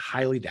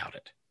highly doubt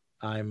it.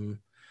 I'm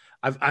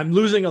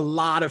losing a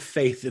lot of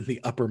faith in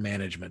the upper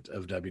management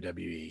of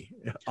WWE.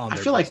 I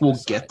feel like we'll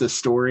get the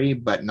story,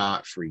 but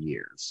not for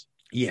years.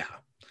 Yeah.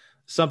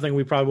 Something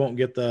we probably won't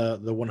get the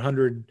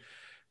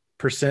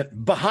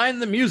 100%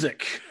 behind the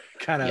music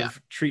kind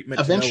of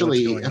treatment.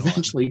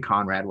 Eventually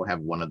Conrad will have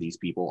one of these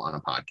people on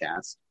a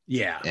podcast.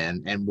 Yeah.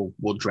 And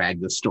we'll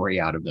drag the story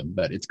out of them,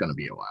 but it's going to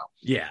be a while.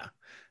 Yeah.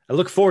 I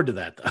look forward to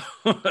that though.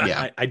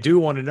 Yeah. I do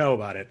want to know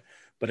about it,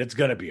 but it's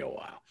going to be a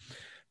while.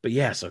 But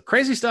yeah, so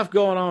crazy stuff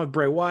going on with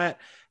Bray Wyatt.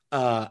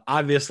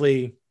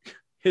 Obviously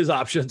his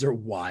options are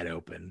wide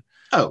open.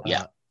 Oh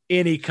yeah.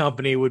 Any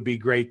company would be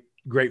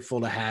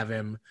grateful to have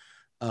him.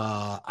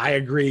 I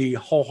agree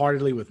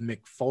wholeheartedly with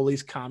Mick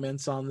Foley's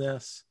comments on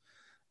this,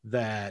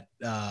 that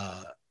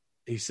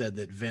he said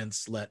that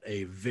Vince let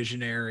a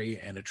visionary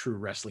and a true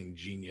wrestling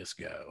genius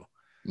go.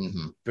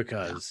 Mm-hmm.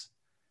 Because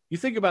you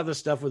think about this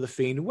stuff with The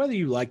Fiend, whether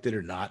you liked it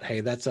or not, hey,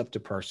 that's up to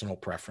personal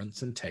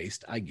preference and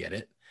taste. I get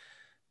it.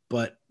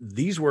 But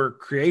these were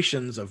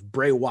creations of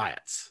Bray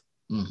Wyatt's.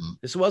 Mm-hmm.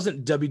 This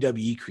wasn't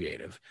WWE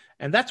creative.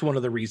 And that's one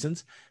of the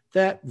reasons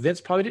that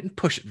Vince probably didn't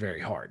push it very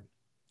hard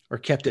or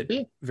kept it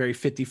very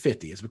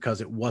 50-50, is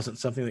because it wasn't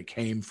something that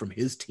came from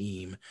his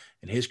team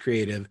and his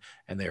creative.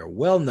 And they are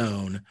well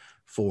known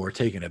for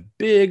taking a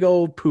big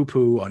old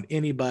poo-poo on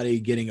anybody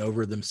getting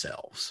over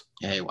themselves.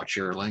 Hey, watch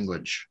your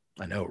language.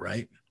 I know,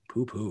 right?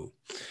 Poo-poo.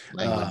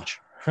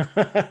 Language.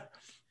 But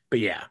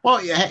yeah.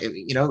 Well, yeah,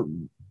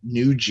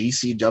 new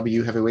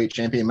GCW heavyweight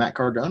champion Matt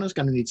Cardona is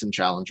going to need some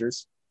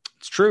challengers.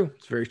 It's true.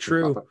 It's very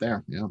true. Up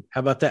there. Yeah.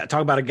 How about that?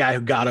 Talk about a guy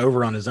who got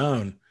over on his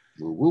own.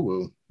 Woo, woo,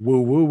 woo.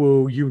 Woo, woo,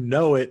 woo. You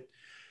know it.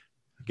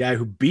 A guy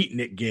who beat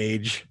Nick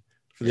Gage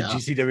for the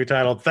GCW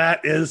title.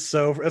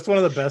 That's one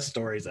of the best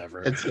stories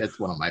ever. It's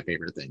one of my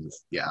favorite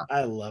things. Yeah.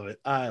 I love it.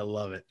 I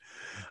love it.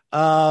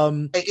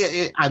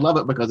 I love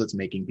it because it's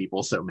making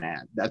people so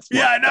mad. That's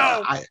what, I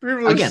know.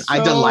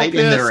 I delight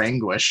in their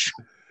anguish.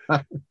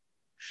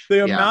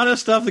 The amount of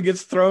stuff that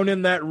gets thrown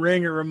in that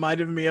ring, it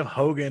reminded me of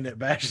Hogan at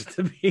Bash at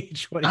the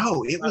Beach. But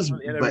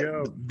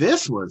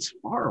this was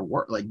far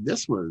worse. Like,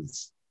 this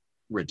was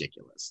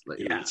ridiculous.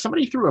 Like,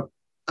 somebody threw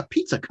a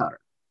pizza cutter.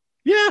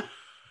 Yeah.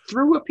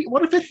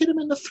 What if it hit him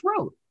in the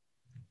throat?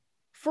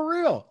 For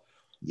real.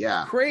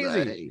 Yeah.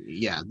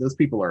 Crazy. Those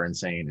people are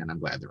insane, and I'm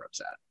glad they're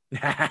upset.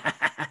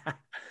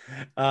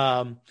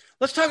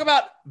 Let's talk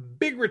about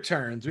big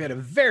returns. We had a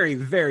very,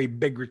 very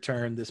big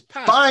return this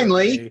past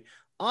Friday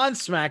on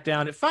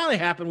SmackDown. It finally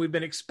happened. We've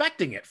been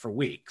expecting it for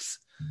weeks.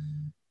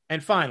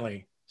 And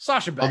finally,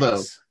 Sasha Banks.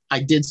 Although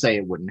I did say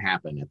it wouldn't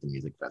happen at the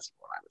music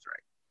festival. I was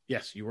right.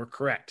 Yes, you were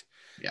correct.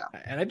 Yeah.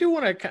 And I do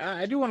want to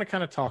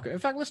kind of talk. In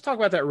fact, let's talk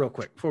about that real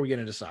quick before we get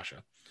into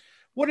Sasha.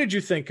 What did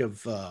you think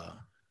of the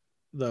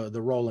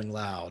Rolling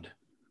Loud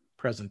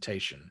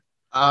presentation?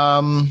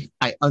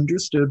 I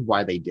understood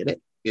why they did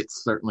it. It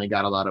certainly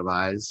got a lot of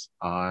eyes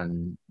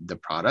on the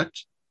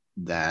product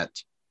that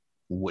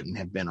wouldn't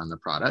have been on the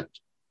product.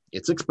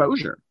 It's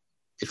exposure.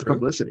 It's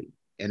publicity.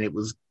 And it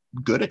was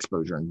good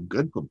exposure and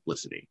good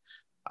publicity.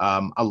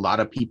 A lot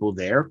of people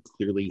there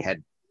clearly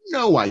had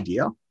no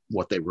idea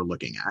what they were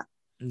looking at.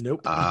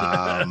 Nope.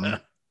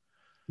 But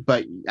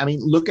I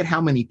mean, look at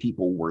how many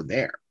people were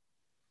there,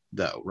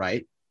 though,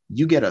 right?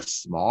 You get a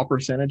small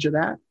percentage of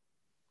that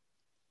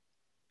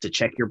to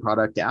check your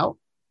product out.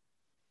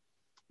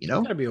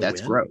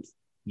 That's growth.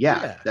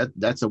 Yeah.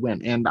 That's a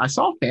win. And I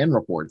saw fan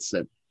reports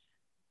that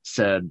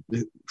said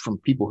from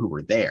people who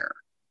were there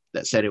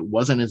that said it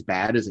wasn't as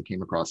bad as it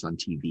came across on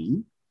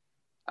TV,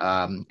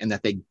 and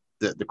that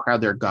the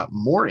crowd there got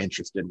more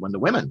interested when the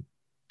women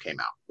came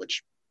out,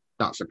 which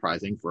not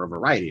surprising for a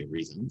variety of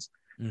reasons.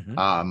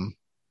 Mm-hmm.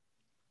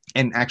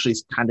 And actually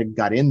kind of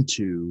got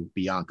into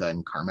Bianca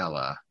and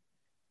Carmella.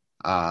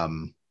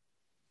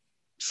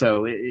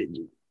 So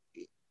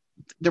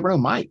there were no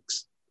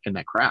mics in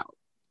that crowd.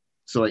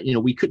 So,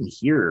 we couldn't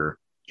hear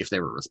if they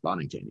were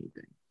responding to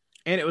anything.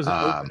 And it was an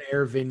open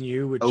air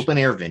venue, which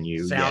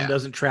sound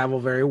doesn't travel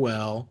very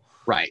well.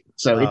 Right.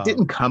 So it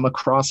didn't come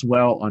across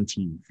well on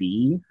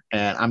TV.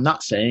 And I'm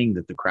not saying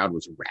that the crowd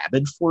was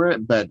rabid for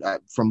it, but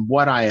from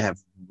what I have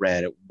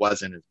read, it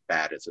wasn't as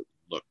bad as it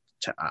looked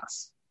to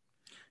us.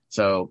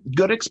 So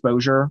good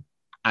exposure.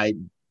 I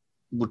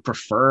would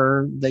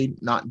prefer they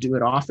not do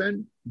it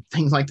often,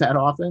 things like that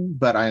often,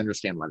 but I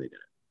understand why they did it.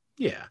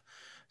 Yeah.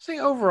 So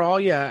overall,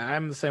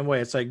 I'm the same way.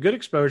 It's like good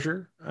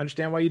exposure. I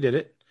understand why you did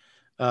it.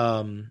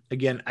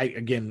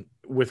 Again,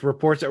 with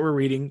reports that we're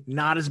reading,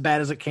 not as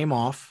bad as it came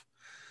off.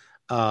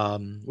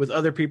 With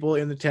other people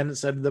in attendance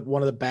said that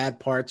one of the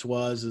bad parts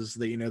is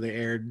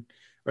that,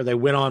 they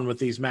went on with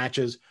these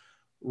matches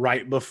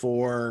right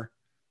before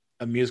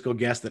a musical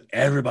guest that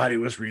everybody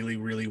was really,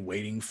 really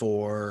waiting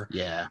for.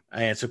 Yeah.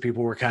 And so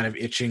people were kind of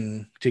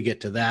itching to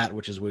get to that,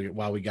 which is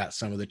why we got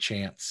some of the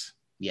chants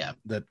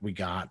that we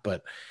got.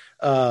 But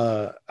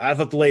I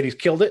thought the ladies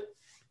killed it.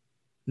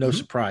 No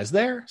surprise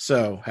there.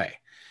 So, hey.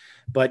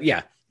 But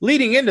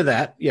leading into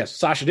that, yes,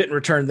 Sasha didn't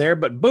return there,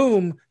 but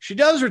boom, she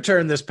does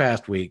return this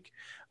past week.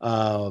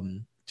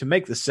 to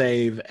make the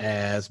save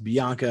as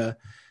Bianca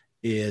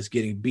is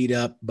getting beat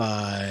up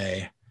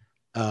by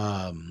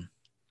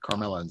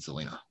Carmella and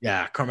Zelina.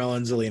 Yeah, Carmella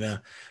and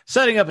Zelina,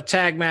 setting up a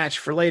tag match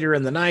for later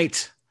in the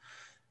night.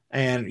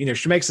 And, you know,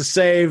 she makes a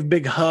save,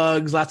 big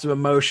hugs, lots of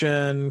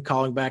emotion,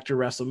 calling back to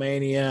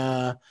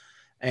WrestleMania.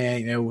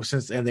 And, you know,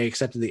 and they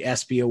accepted the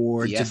ESPY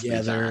award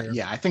together.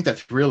 Yeah, I think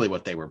that's really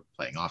what they were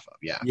playing off of.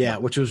 Yeah. Yeah,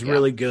 which was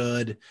really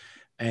good.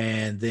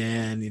 And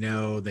then, you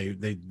know, they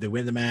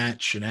win the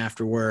match. And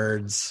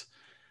afterwards,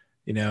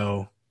 you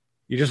know,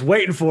 you're just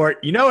waiting for it.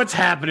 You know it's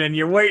happening.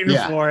 You're waiting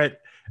for it.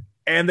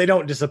 And they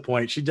don't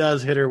disappoint. She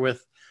does hit her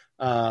with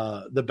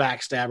the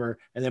backstabber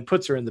and then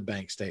puts her in the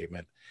bank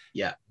statement.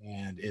 Yeah.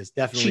 And is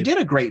definitely. She did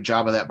a great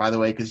job of that, by the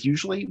way, because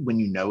usually when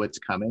you know it's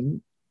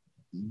coming,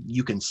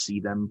 you can see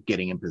them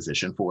getting in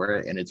position for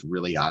it and it's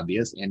really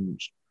obvious.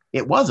 And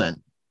it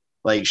wasn't.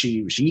 Like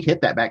she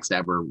hit that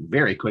backstabber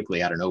very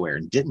quickly out of nowhere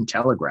and didn't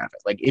telegraph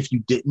it. Like if you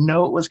didn't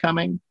know it was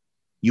coming,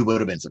 you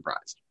would have been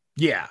surprised.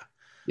 Yeah.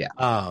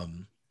 Yeah.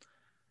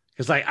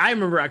 Because like I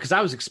remember, because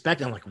I was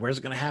expecting, I'm like, where's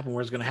it going to happen?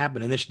 Where's it going to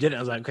happen? And then she did it. I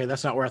was like, okay,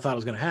 that's not where I thought it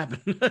was going to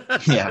happen.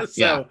 Yeah.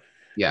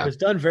 It was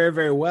done very,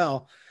 very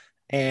well.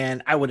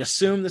 And I would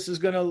assume this is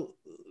going to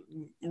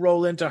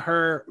roll into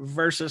her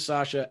versus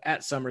Sasha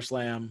at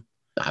SummerSlam.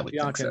 I would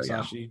Bianca think so,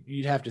 and Sasha.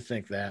 You'd have to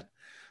think that.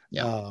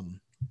 Yeah.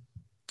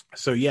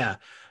 So yeah,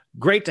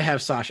 great to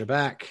have Sasha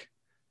back.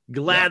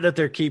 Glad that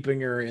they're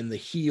keeping her in the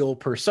heel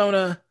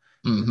persona.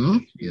 Mm-hmm.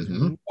 She is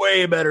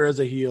way better as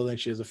a heel than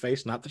she is a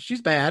face. Not that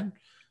she's bad,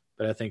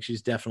 but I think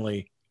she's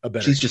definitely a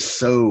better. She's just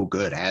so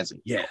good as a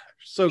heel. Yeah,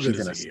 so good.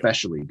 She's an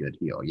especially good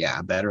heel.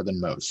 Yeah, better than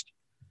most.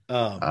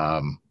 By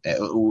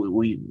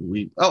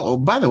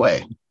the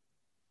way,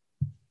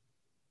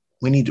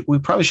 we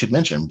probably should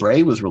mention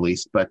Bray was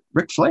released, but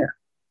Ric Flair.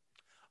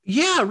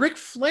 Yeah, Ric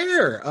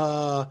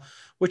Flair,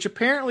 which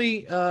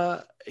apparently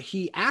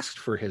he asked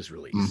for his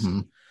release.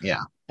 Mm-hmm.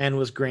 Yeah. And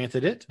was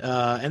granted it.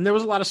 And there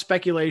was a lot of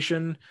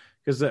speculation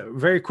because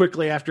very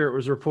quickly after it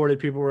was reported,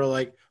 people were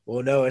like,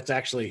 well, no, it's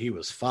actually he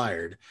was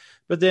fired.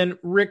 But then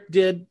Rick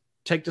did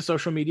take to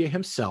social media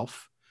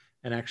himself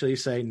and actually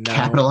say no.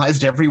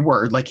 Capitalized every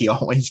word like he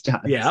always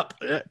does. Yep.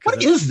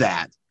 What is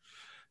that?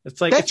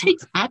 It's like that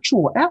takes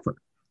actual effort.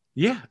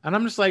 Yeah. And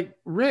I'm just like,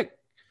 Rick,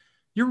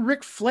 you're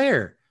Ric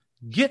Flair.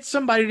 Get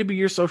somebody to be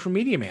your social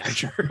media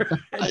manager.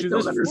 I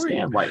don't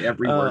understand why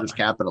every word is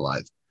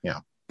capitalized.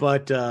 Yeah.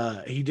 But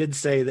he did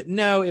say that,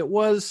 no, it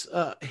was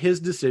his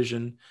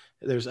decision.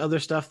 There's other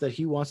stuff that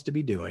he wants to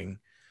be doing.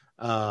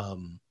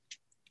 And,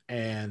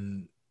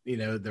 you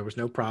know, there was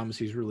no problems.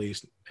 He's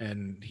released.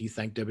 And he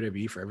thanked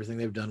WWE for everything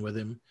they've done with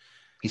him.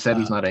 He said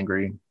he's not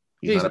angry.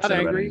 He's not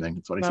upset about anything.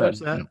 That's what he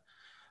said.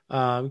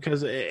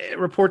 Because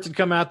reports had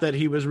come out that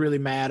he was really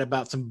mad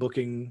about some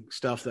booking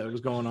stuff that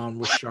was going on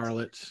with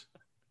Charlotte.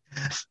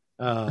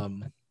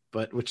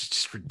 But which is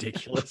just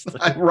ridiculous.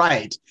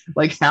 Right.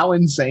 Like how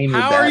insane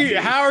how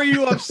are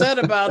you upset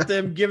about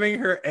them giving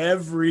her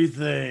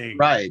everything?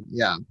 Right.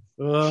 Yeah.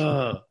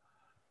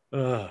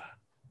 And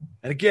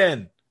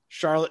again,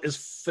 Charlotte is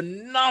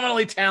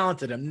phenomenally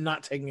talented. I'm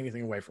not taking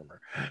anything away from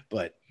her,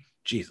 but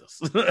Jesus,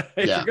 if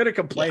you're going to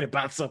complain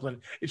about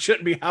something, it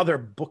shouldn't be how they're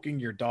booking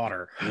your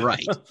daughter.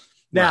 Right.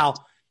 Now,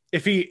 I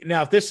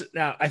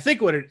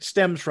think what it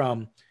stems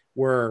from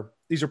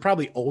these are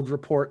probably old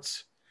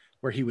reports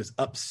where he was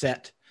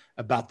upset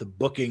about the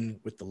booking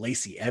with the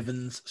Lacey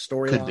Evans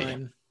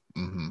storyline.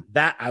 Mm-hmm.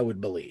 That I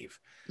would believe,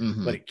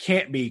 but it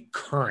can't be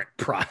current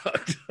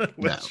product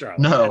with Charlotte.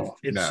 No,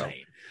 that's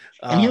insane.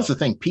 And here's the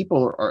thing: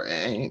 people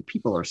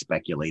are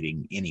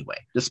speculating anyway,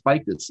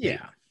 despite this.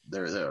 Yeah,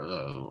 they're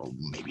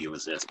maybe it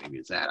was this, maybe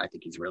it's that. I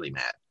think he's really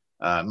mad.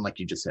 Like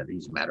you just said,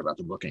 he's mad about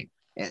the booking,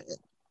 and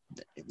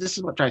this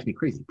is what drives me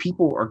crazy.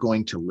 People are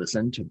going to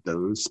listen to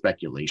those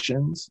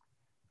speculations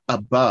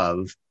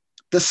above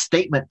the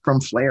statement from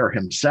Flair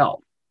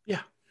himself.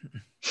 Yeah.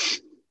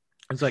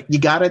 It's like you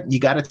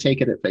gotta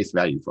take it at face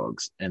value,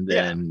 folks. And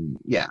then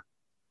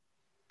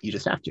you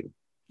just have to.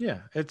 Yeah.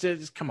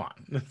 It's come on.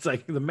 It's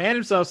like the man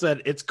himself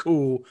said it's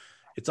cool,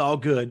 it's all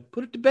good.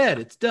 Put it to bed.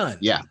 It's done.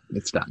 Yeah,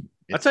 it's done.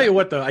 I'll tell you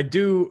what though, I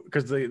do,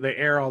 because they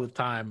air all the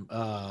time.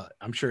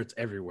 I'm sure it's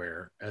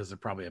everywhere as they're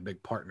probably a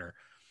big partner.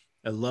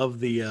 I love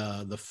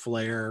the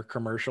Flair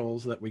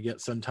commercials that we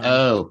get sometimes.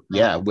 Oh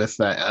yeah, with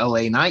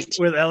LA Knight.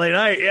 With LA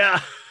Knight,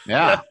 yeah.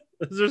 Yeah.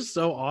 Those are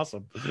so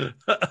awesome.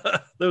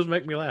 Those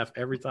make me laugh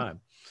every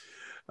time.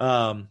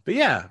 But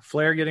yeah,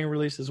 Flair getting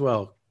released as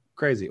well.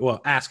 Crazy.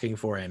 Well, asking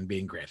for and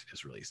being granted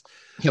his release.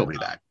 He'll be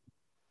back.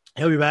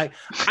 He'll be back.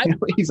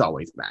 He's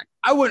always back.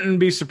 I wouldn't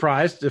be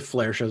surprised if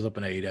Flair shows up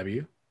in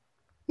AEW.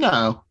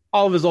 No.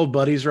 All of his old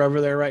buddies are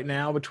over there right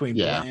now between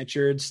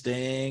Blanchard,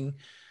 Sting.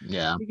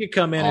 Yeah. He could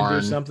come in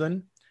and do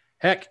something.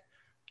 Heck,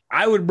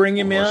 I would bring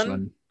him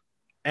in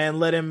and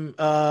let him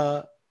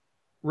run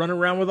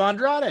around with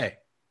Andrade. A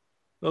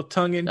little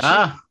tongue in cheek.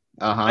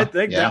 I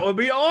think that would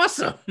be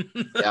awesome.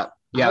 Yeah.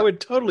 I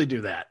would totally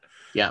do that.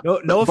 Yeah.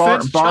 No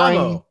offense,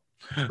 Chavo.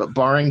 But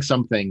barring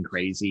something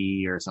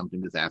crazy or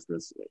something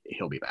disastrous,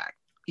 he'll be back.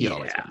 He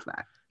always comes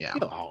back. Yeah.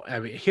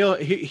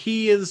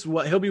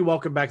 He'll be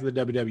welcome back to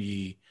the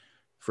WWE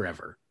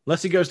forever,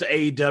 unless he goes to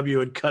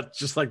AEW and cuts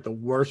just like the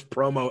worst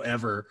promo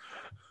ever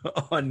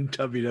on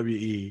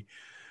WWE.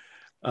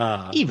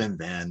 Even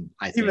then,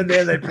 I think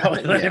they'd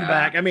probably let him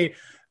back. I mean,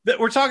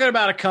 we're talking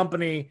about a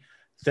company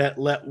that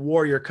let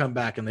Warrior come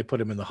back and they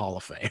put him in the Hall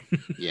of Fame.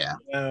 Yeah.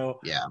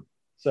 Yeah.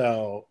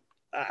 So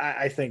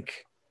I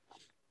think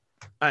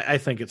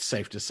it's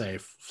safe to say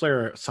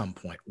Flair at some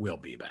point will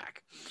be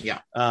back.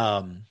 Yeah.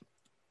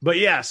 But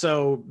yeah,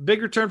 so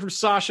big return from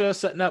Sasha,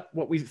 setting up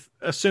what we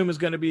assume is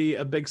going to be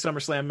a big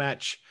SummerSlam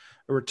match,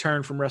 a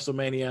return from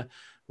WrestleMania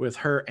with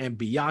her and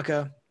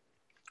Bianca.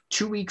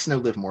 2 weeks, no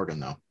Liv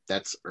Morgan, though.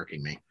 That's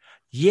irking me.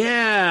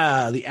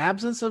 Yeah, the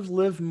absence of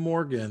Liv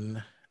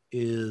Morgan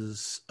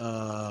is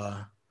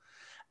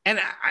and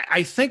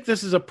I think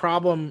this is a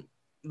problem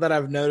that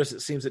I've noticed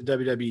it seems that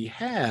WWE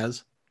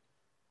has,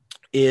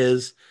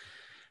 is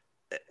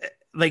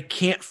they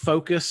can't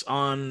focus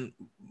on,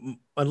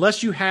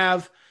 unless you're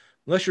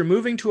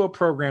moving to a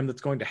program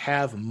that's going to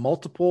have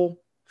multiple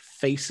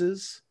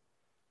faces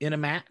in a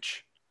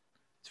match,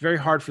 it's very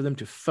hard for them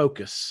to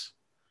focus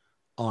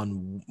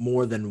on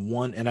more than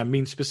one, and I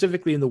mean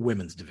specifically in the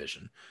women's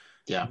division,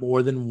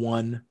 more than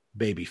one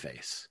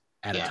babyface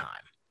at a time.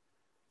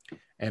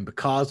 And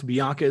because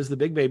Bianca is the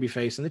big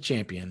babyface and the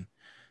champion,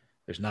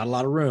 there's not a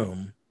lot of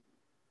room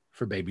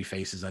for baby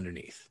faces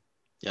underneath.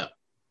 Yeah.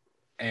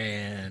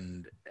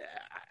 And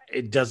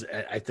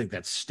I think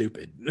that's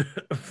stupid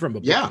from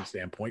a booking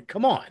standpoint.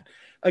 Come on.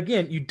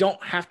 Again, you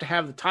don't have to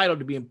have the title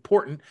to be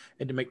important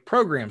and to make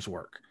programs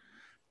work.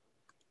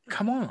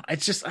 Come on.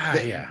 It's just,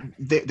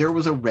 there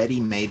was a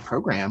ready-made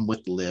program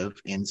with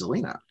Liv and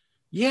Zelina.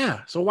 Yeah.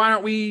 So why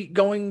aren't we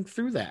going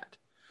through that?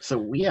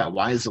 So, yeah,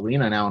 why is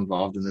Zelina now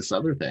involved in this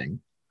other thing?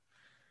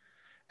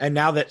 And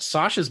now that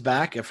Sasha's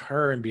back, if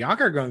her and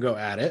Bianca are going to go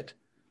at it,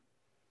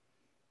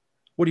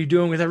 what are you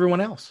doing with everyone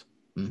else?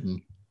 Mm-hmm.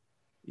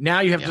 Now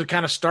you have to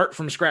kind of start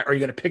from scratch. Are you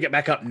going to pick it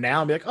back up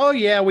now and be like, oh,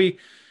 yeah, we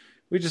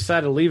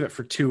decided to leave it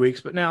for 2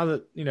 weeks, but now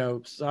that,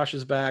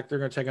 Sasha's back, they're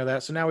going to take on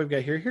that. So now we've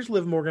got here's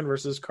Liv Morgan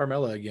versus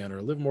Carmella again,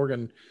 or Liv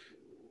Morgan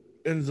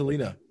and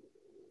Zelina,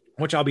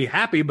 which I'll be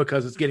happy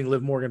because it's getting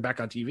Liv Morgan back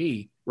on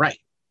TV. Right.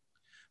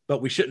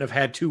 But we shouldn't have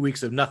had 2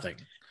 weeks of nothing.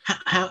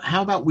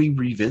 How about we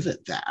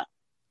revisit that?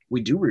 We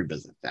do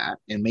revisit that,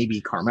 and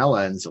maybe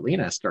Carmella and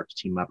Zelina start to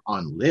team up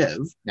on Liv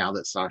now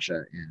that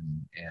Sasha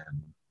and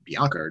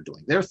Bianca are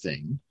doing their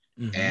thing,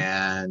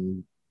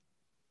 and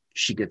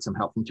she gets some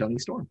help from Toni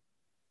Storm.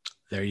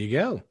 There you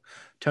go.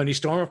 Toni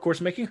Storm, of course,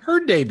 making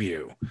her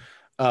debut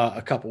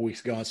a couple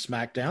weeks ago on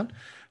SmackDown,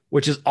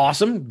 which is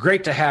awesome.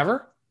 Great to have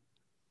her.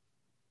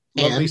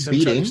 And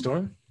beating Toni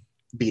Storm.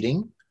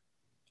 Zelina?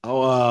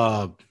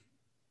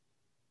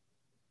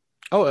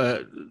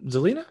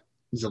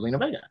 Zelina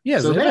Vega. Yeah,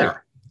 so Zelina.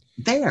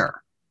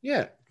 There.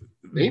 Yeah.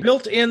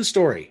 Built-in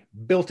story.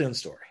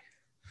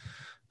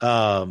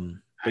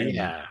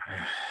 Yeah.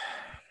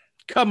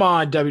 Come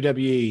on,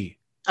 WWE.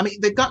 I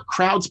mean, they've got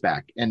crowds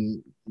back,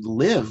 and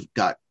Liv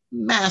got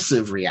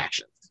massive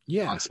reactions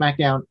on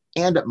SmackDown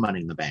and at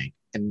Money in the Bank.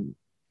 And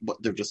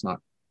they're just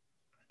not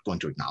going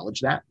to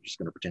acknowledge that. They're just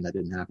going to pretend that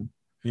didn't happen.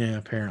 Yeah,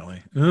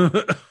 apparently.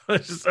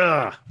 It's just,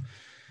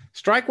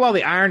 strike while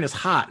the iron is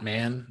hot,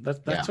 man.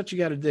 That's what you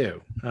got to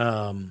do.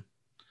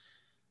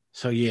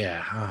 So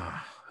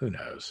yeah, who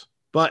knows?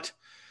 But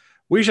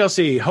we shall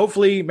see.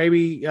 Hopefully,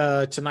 maybe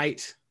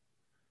tonight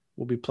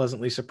we'll be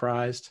pleasantly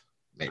surprised.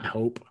 Maybe. I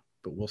hope,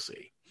 but we'll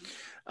see.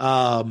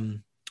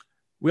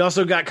 We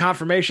also got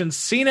confirmation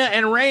Cena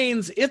and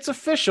Reigns. It's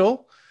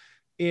official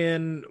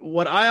in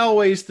what I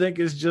always think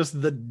is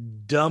just the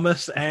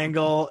dumbest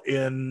angle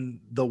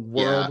in the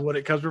world when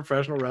it comes to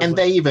professional wrestling. And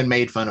they even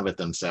made fun of it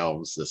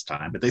themselves this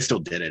time, but they still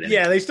did it.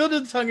 Yeah, they still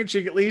did the tongue in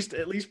cheek. At least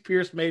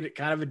Pierce made it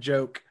kind of a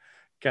joke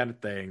kind of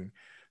thing.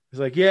 It's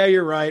like, yeah,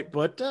 you're right,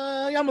 but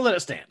I'm gonna let it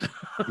stand.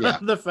 Yeah.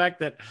 The fact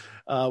that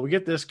we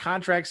get this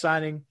contract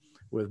signing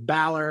with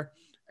Balor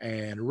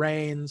and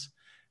Reigns,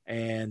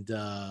 and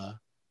and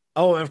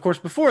of course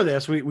before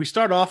this we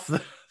start off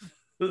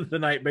the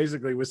night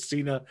basically with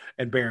Cena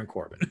and Baron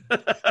Corbin.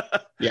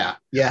 yeah,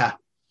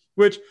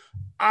 which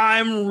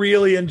I'm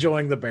really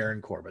enjoying the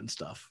Baron Corbin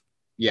stuff.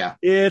 Yeah,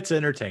 it's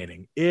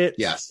entertaining.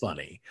 It's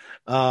funny.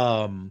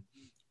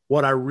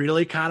 What I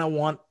really kind of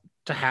want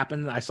to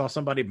happen, I saw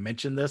somebody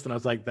mention this and I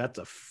was like, that's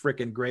a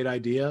freaking great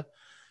idea,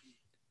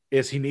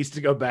 is he needs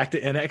to go back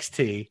to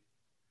NXT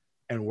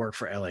and work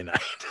for LA Knight.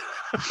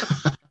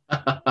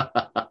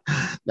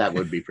 That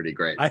would be pretty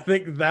great. I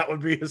think that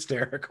would be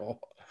hysterical.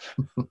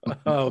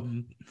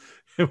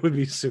 It would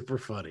be super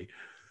funny.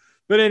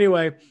 But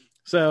anyway,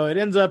 so it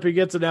ends up he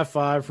gets an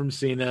F5 from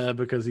Cena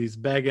because he's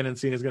begging and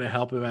Cena's going to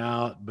help him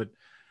out, but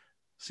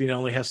Cena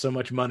only has so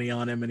much money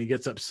on him and he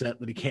gets upset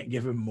that he can't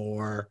give him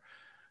more.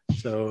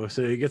 So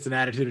he gets an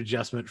attitude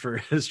adjustment for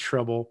his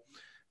trouble.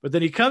 But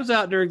then he comes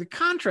out during the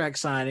contract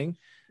signing.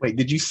 Wait,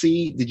 did you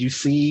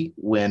see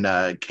when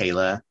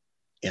Kayla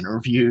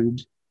interviewed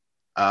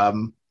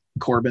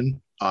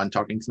Corbin on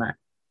Talking Smack?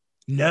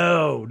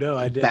 No,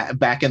 I didn't.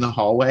 Back in the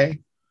hallway,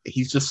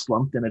 he's just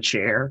slumped in a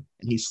chair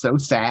and he's so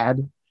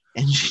sad.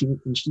 And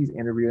she's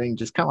interviewing,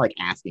 just kind of like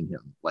asking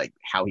him like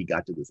how he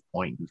got to this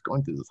point. He's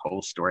going through this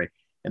whole story.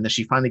 And then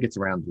she finally gets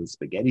around to the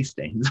spaghetti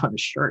stains on his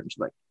shirt. And she's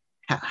like,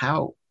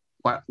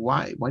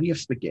 why do you have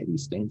spaghetti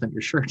stains on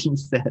your shirt? And he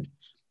said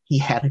he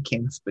had a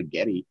can of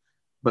spaghetti,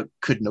 but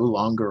could no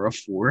longer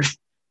afford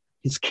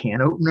his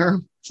can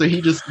opener. So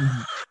he just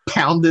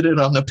pounded it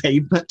on the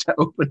pavement to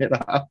open it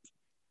up.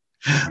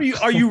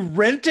 Are you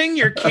renting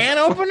your can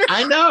opener?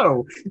 I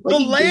know. The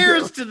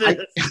layers to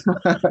this.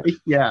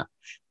 Yeah.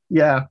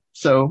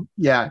 So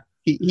yeah,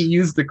 he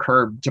used the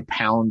curb to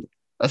pound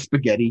a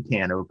spaghetti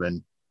can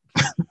open.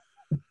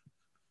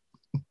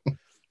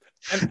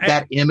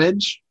 That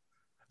image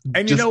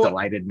just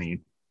delighted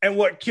me. And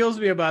what kills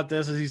me about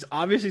this is he's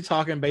obviously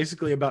talking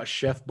basically about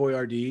Chef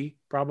Boyardee,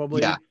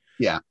 probably.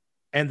 Yeah.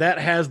 And that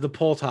has the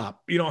pull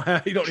top. You don't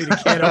need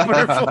a can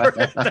opener for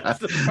it. That's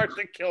the part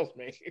that kills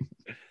me.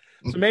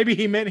 So maybe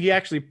he meant he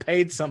actually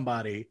paid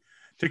somebody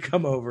to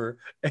come over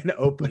and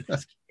open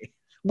his can.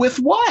 With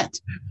what?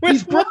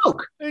 He's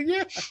broke.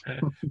 Yeah.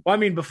 Well, I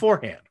mean,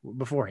 beforehand.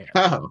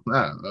 Oh.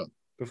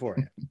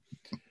 Beforehand.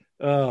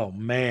 Oh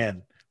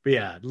man. But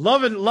yeah,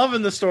 loving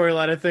the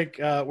storyline. I think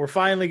we're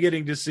finally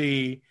getting to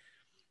see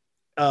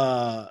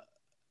Baron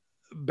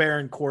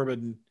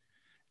Corbin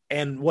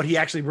and what he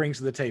actually brings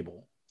to the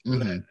table.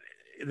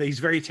 Mm-hmm. He's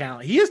very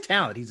talented. He is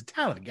talented. He's a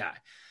talented guy.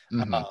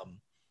 Mm-hmm.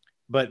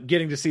 But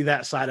getting to see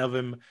that side of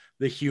him,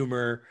 the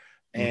humor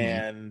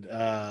and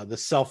the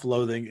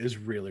self-loathing is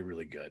really,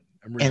 really good.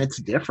 And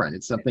it's different.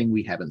 It's something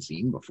we haven't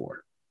seen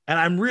before.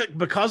 And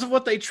because of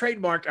what they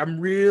trademarked, I'm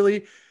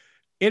really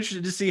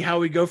interested to see how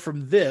we go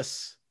from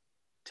this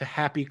to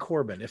Happy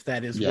Corbin, if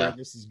that is where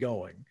this is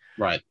going.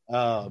 Right.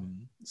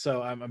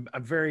 So I'm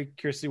very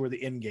curious to see where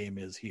the end game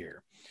is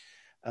here.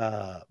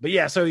 But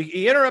yeah, so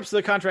he interrupts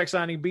the contract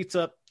signing, beats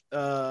up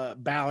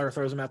Balor,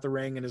 throws him out the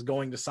ring, and is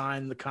going to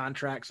sign the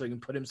contract so he can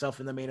put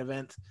himself in the main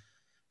event.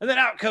 And then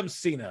out comes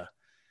Cena,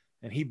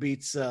 and he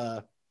beats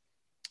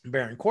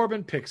Baron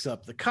Corbin, picks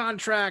up the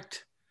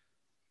contract,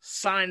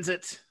 signs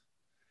it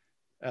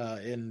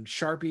in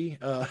Sharpie,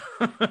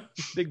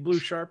 big blue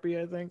Sharpie,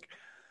 I think.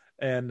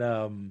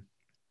 And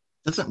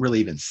doesn't really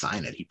even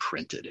sign it. He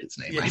printed his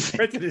name. Yeah, he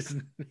printed his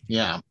name.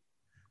 Yeah.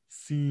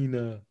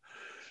 Cena.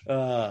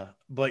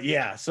 But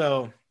yeah,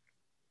 so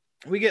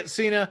we get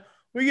Cena,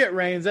 we get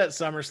Reigns at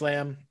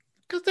SummerSlam,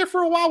 because there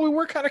for a while we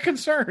were kind of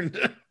concerned.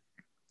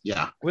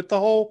 Yeah. With the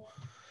whole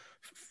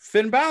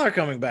Finn Balor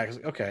coming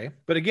back. Okay.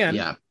 But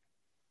again,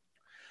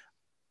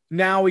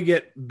 now we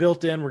get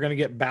built in, we're going to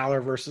get Balor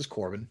versus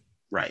Corbin.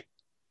 Right.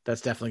 That's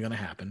definitely going to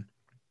happen.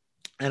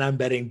 And I'm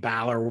betting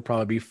Balor will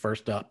probably be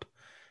first up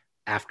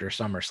after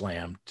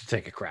SummerSlam to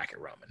take a crack at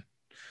Roman.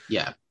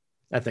 Yeah.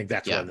 I think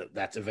that's where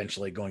that's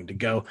eventually going to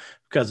go,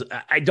 because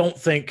I don't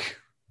think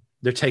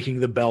they're taking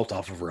the belt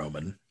off of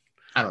Roman.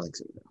 I don't think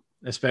so.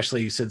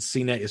 Especially since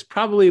Cena is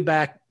probably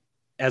back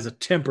as a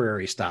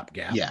temporary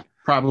stopgap. Yeah.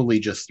 Probably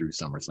just through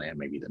SummerSlam,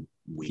 maybe the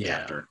week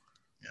after.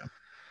 Yeah.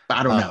 But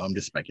I don't know. I'm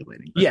just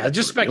speculating. Yeah.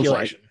 Just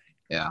speculation. Like.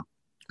 Yeah.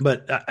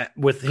 But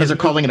with because they're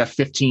calling it a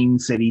 15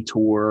 city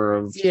tour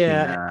of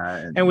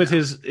and with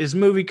his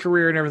movie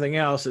career and everything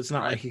else, it's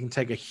not like he can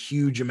take a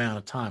huge amount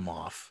of time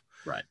off,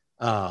 right?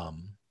 For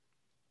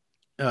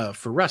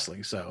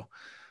wrestling. So,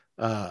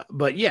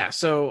 but yeah,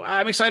 so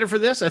I'm excited for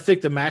this. I think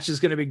the match is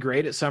going to be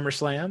great at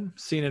SummerSlam.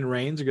 Cena and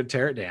Reigns are going to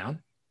tear it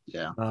down.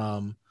 Yeah.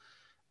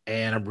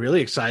 And I'm really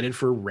excited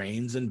for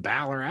Reigns and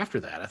Balor after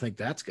that. I think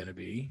that's going to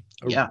be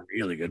a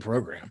really good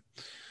program.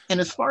 And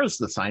as far as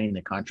the signing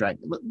the contract,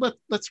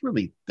 let's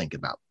really think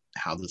about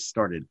how this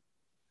started.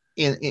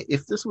 And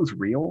if this was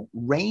real,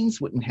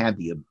 Reigns wouldn't have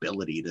the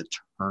ability to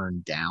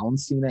turn down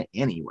Cena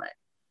anyway.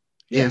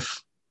 Yeah.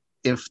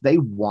 If they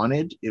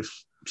wanted,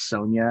 if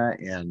Sonya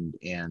and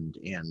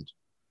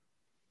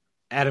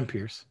Adam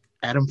Pearce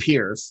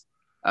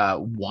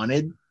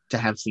wanted to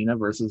have Cena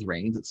versus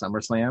Reigns at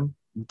SummerSlam,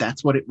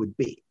 that's what it would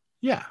be.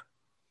 Yeah.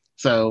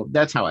 So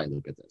that's how I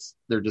look at this.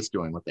 They're just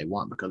doing what they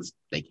want because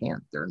they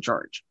can. They're in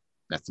charge.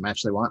 That's the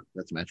match they want.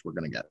 That's the match we're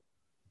going to get.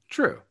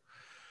 True.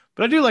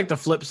 But I do like the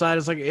flip side.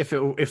 It's like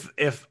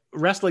if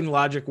wrestling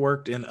logic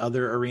worked in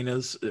other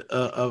arenas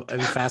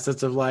and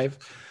facets of life,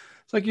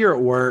 it's like you're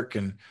at work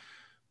and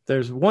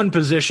there's one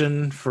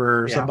position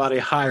for somebody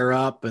higher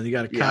up and you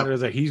got to counter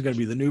that he's going to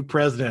be the new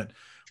president.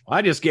 Well,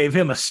 I just gave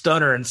him a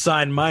stunner and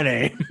signed my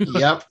name.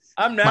 Yep.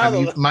 I'm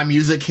now my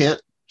music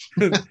hit.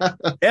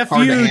 F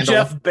you,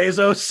 Jeff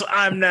Bezos.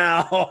 I'm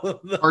now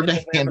hard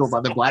to handle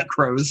by the Black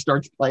Crows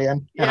starts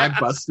playing and I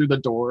bust through the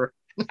door.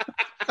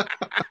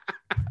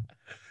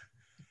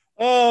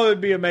 Oh,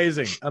 it'd be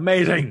amazing.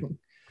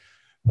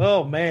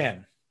 Oh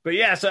man. But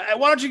yeah, so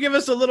why don't you give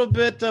us a little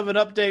bit of an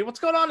update? What's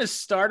going on in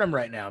Stardom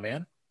right now,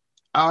 man?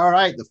 All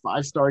right, the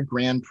 5-star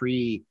Grand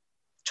Prix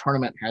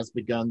tournament has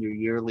begun, their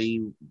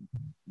yearly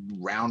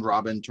round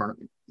robin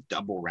tournament,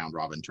 double round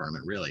robin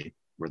tournament, really,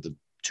 where the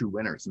two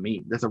winners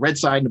meet. There's a red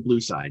side and a blue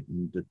side,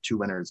 and the two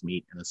winners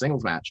meet in a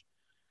singles match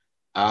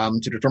to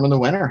determine the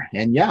winner.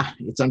 And yeah,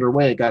 it's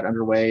underway. It got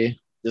underway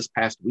this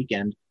past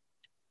weekend.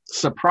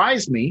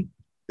 surprised me.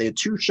 They had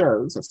 2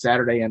 shows, a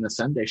Saturday and a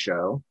Sunday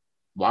show,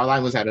 while I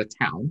was out of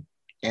town,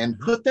 and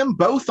put them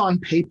both on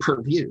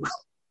pay-per-view.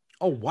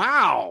 Oh,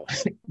 wow.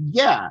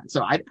 Yeah.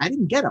 So I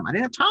didn't get them. I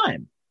didn't have time.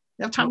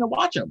 I didn't have time to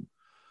watch them.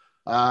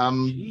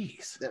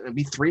 Jeez. It'd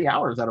be 3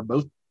 hours out of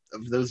both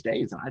of those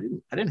days, and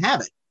I didn't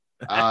have it.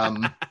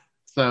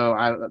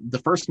 So the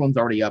first one's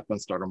already up on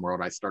Stardom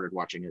World. I started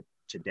watching it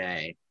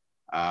today.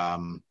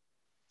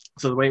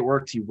 So the way it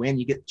works, you win,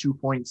 you get 2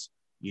 points.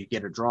 You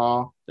get a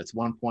draw, that's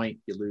 1 point.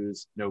 You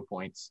lose, no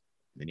points.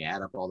 Then you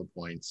add up all the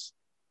points,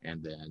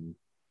 and then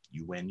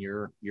you win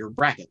your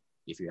bracket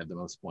if you have the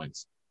most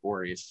points,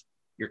 or if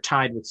you're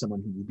tied with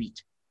someone who you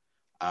beat,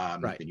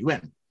 then you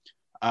win.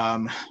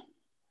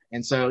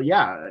 And so,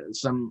 yeah,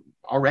 some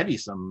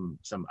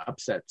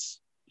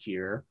upsets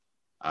here.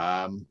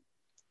 I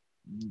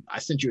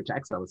sent you a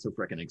text. I was so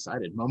freaking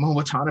excited. Momo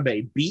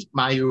Watanabe beat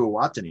Mayu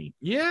Iwatani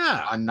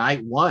on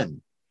night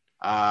 1,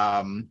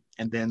 and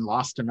then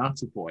lost to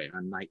Natsupoi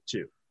on night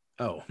 2.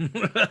 Oh.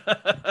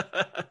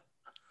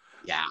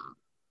 Yeah.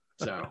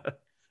 So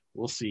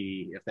we'll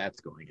see if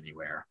that's going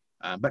anywhere.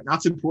 But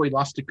Natsupoi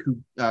lost to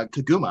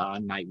Kaguma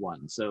on night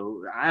 1.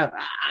 So I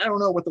don't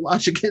know what the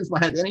logic is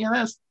behind any of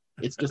this.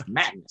 It's just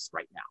madness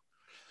right now.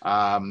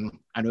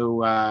 I know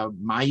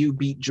Mayu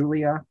beat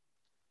Julia.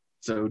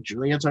 So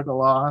Julia took a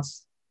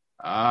loss.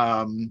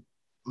 Maika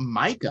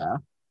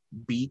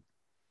beat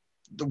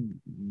the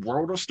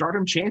World of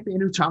Stardom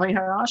champion Utami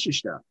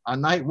Hayashishita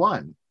on night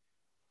 1.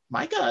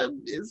 Maika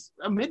is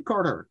a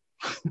mid-carder.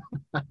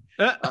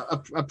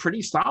 a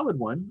pretty solid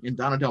one in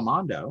Donna Del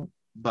Mondo.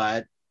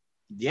 But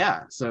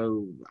yeah,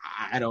 so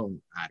I don't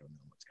know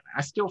what's gonna.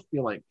 I still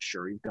feel like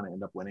Shuri's gonna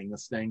end up winning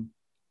this thing.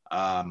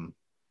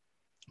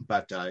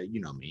 But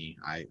you know me,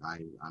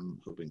 I'm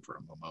hoping for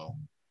a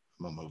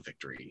Momo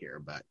victory here,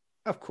 but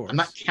of course I'm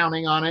not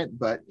counting on it.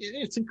 But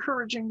it's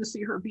encouraging to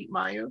see her beat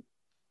Mayu.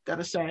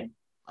 Gotta say,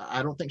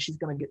 I don't think she's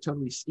gonna get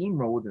totally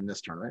steamrolled in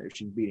this tournament if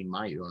she's beating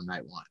Mayu on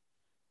night 1.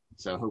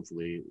 So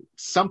hopefully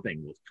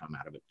something will come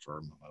out of it for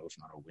Momo, if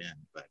not a win.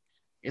 But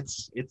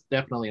it's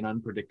definitely an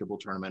unpredictable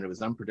tournament. It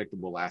was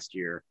unpredictable last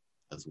year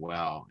as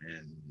well,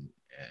 and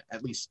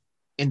at least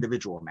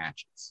individual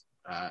matches.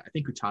 I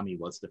think Utami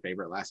was the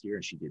favorite last year,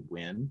 and she did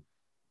win.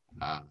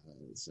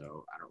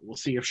 So we'll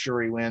see if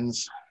Shuri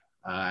wins.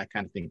 I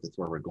kind of think that's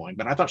where we're going.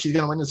 But I thought she's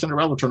going to win the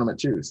Cinderella tournament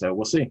too. So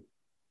we'll see.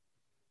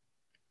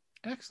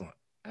 Excellent.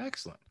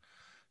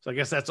 So I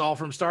guess that's all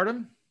from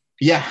Stardom?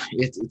 Yeah,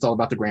 it's all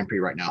about the Grand Prix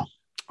right now.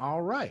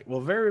 All right.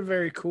 Well, very,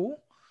 very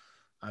cool.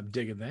 I'm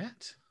digging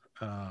that.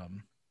 I'll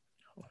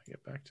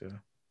get back to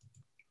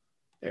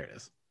there. It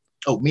is.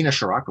 Oh, Mina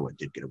Shirakawa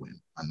did get a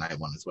win on night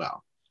 1 as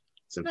well.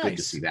 So nice. Good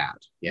to see that.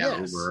 Yeah,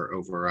 yes.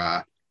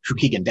 over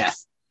Fukigen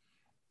Death.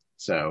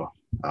 So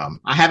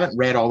I haven't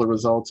read all the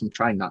results. I'm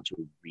trying not to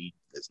read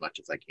as much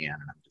as I can,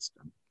 and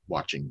I'm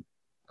watching.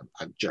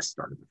 I've just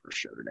started the first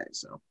show today,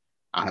 so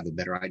I'll have a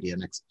better idea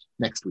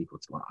next week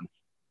what's going on.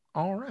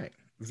 All right.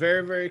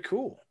 Very, very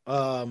cool.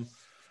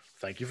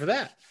 Thank you for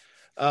that.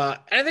 I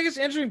think it's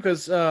interesting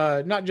because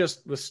not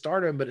just with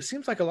Stardom, but it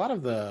seems like a lot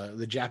of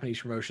the Japanese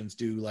promotions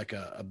do like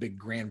a big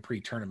Grand Prix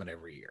tournament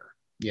every year.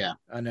 Yeah.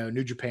 I know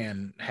New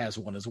Japan has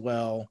one as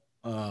well,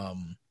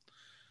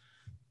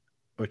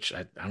 which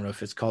I don't know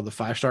if it's called the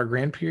 5-Star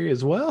Grand Prix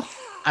as well.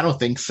 I don't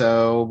think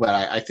so, but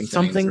I think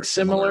something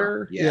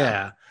similar.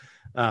 Yeah.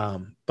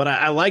 But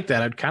I like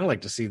that. I'd kind of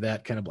like to see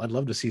that I'd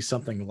love to see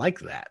something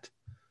like that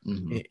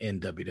in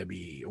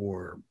WWE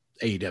or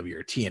AEW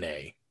or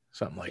TNA,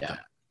 something like that.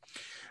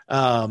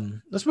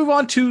 Let's move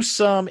on to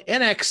some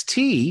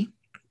NXT,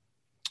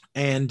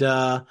 and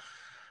got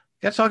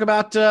to talk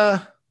about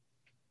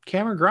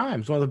Cameron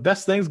Grimes, one of the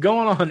best things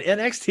going on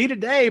NXT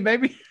today,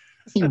 baby.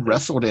 He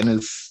wrestled in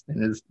his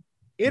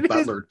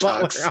butler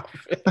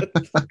outfit.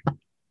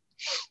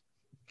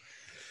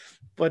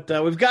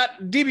 But we've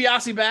got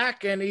DiBiase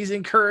back, and he's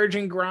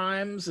encouraging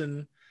Grimes,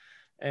 and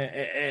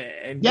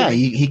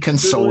he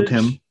consoled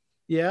him.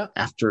 Yeah,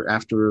 after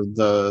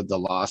the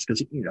loss, because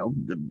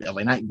the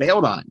LA Knight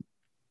bailed on him.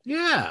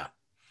 Yeah,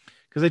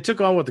 because they took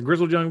on the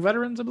Grizzled Young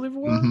Veterans, I believe it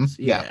was.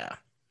 Mm-hmm. Yeah.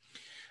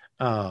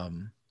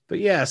 But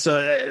yeah,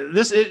 so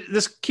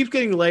this keeps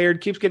getting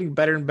layered, keeps getting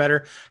better and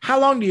better. How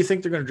long do you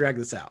think they're going to drag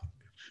this out?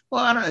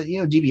 Well, I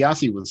don't.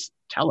 DiBiase was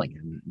telling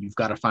him, "You've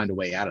got to find a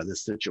way out of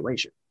this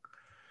situation."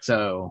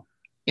 So,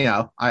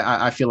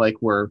 I feel like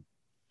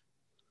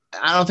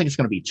I don't think it's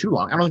going to be too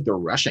long. I don't think they're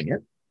rushing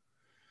it,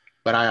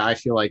 but I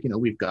feel like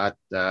we've got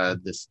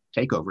this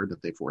takeover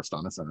that they forced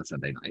on us on a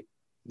Sunday night.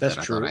 That's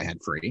that true. I thought I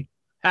had free.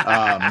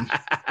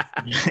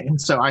 And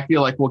so I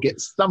feel like we'll get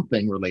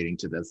something relating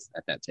to this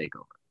at that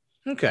takeover.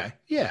 Okay.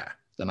 Yeah.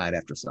 The night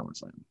after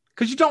SummerSlam.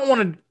 Because you don't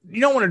want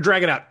to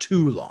drag it out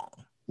too long.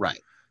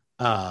 Right.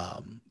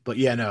 But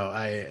yeah, no,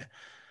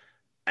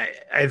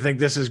 I think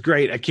this is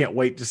great. I can't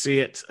wait to see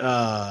it.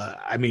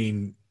 I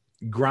mean,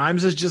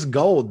 Grimes is just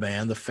gold,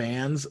 man. The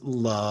fans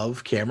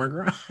love Cameron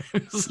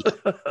Grimes.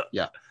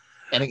 Yeah.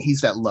 And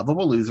he's that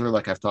lovable loser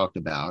like I've talked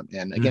about.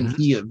 And again,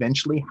 he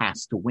eventually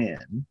has to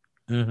win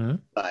Mm-hmm.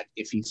 But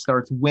if he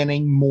starts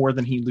winning more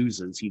than he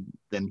loses,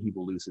 then he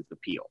will lose his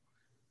appeal.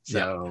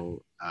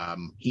 So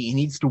he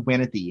needs to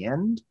win at the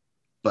end,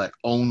 but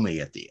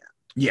only at the end.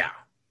 Yeah,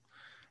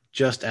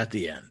 just at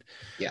the end.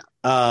 Yeah.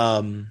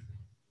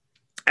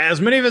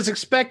 As many of us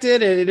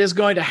expected, it is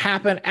going to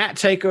happen at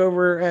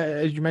TakeOver,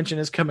 as you mentioned,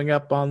 is coming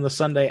up on the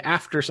Sunday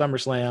after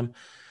SummerSlam.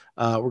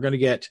 We're going to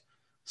get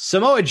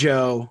Samoa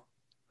Joe,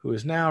 who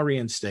is now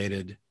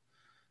reinstated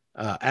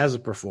as a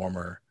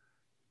performer,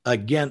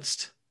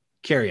 against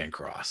Karrion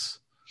Kross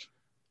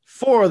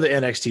for the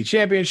NXT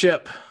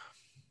Championship.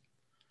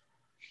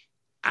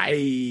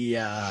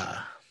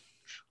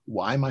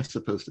 Why am I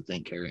supposed to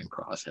think Karrion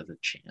Kross has a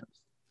chance?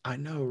 I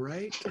know,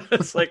 right?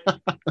 It's like,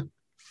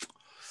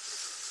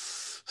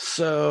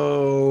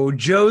 so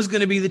Joe's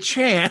going to be the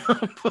champ,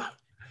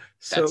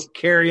 so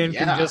Karrion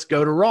can just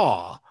go to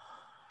Raw.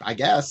 I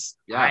guess.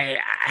 Yeah.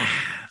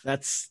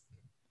 That's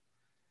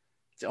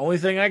the only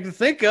thing I can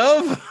think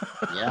of.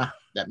 Yeah,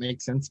 that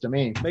makes sense to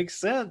me. Makes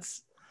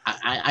sense.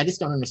 I just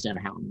don't understand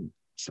how I'm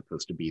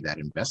supposed to be that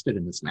invested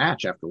in this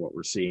match after what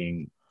we're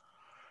seeing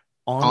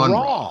on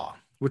Raw.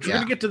 Which we're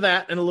going to get to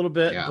that in a little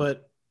bit,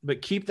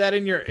 but keep that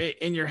in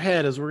your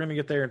head as we're going to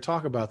get there and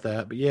talk about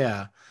that. But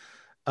yeah,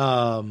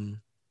 but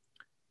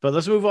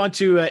let's move on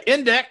to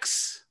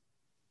Index,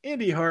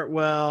 Indy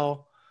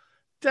Hartwell,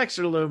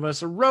 Dexter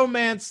Lumis, a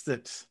romance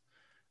that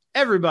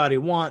everybody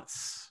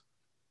wants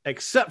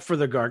except for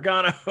the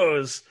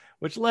Garganos,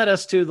 which led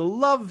us to the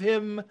love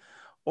him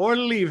or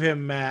leave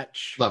him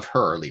match. Love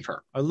her or leave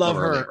her. I love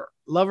her.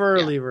 Love her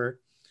or leave her.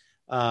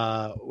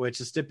 Which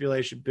the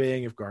stipulation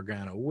being if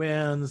Gargano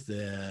wins,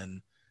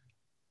 then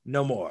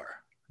no more.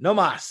 No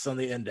mas on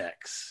the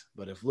Index.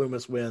 But if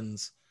Lumis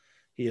wins,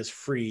 he is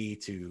free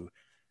to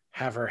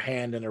have her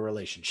hand in a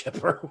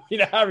relationship, or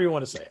however you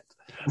want to say it.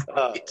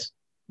 Right.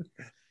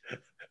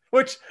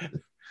 Which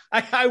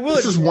I will.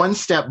 This is one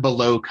step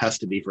below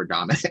custody for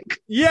Dominic.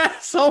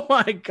 Yes. Oh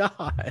my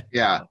God.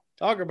 Yeah.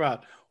 Talk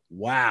about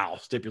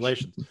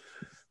stipulations.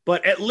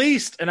 But at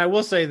least, and I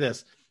will say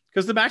this,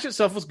 because the match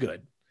itself was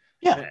good.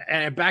 Yeah,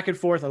 and back and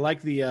forth. I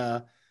like the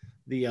what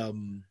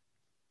am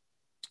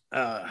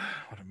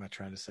I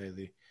trying to say?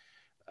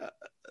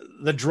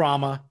 The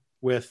drama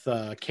with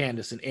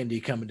Candice and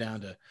Indy coming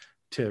down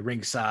to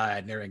ringside,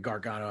 and they're in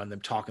Gargano and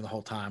them talking the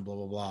whole time, blah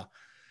blah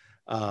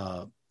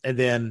blah. And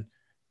then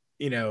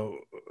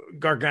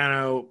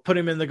Gargano put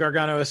him in the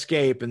Gargano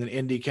escape, and then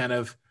Indy kind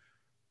of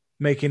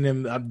making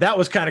him. That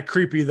was kind of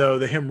creepy though.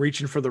 Him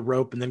reaching for the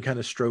rope and then kind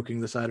of stroking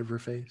the side of her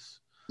face.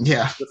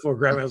 Yeah. Before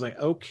grabbing, I was like,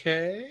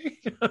 okay.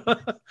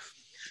 But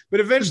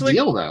eventually,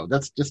 deal though.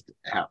 That's just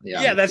how.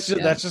 Yeah. That's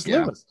just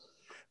Lumis.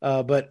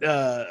 But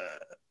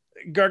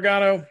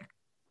Gargano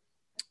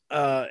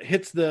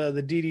hits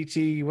the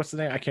DDT. What's the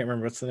name? I can't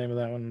remember. What's the name of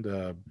that one?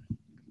 Finisher.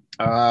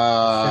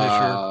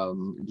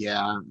 Yeah,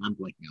 I'm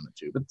blanking on it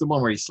too. But the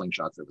one where he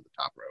slingshots over the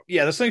top rope.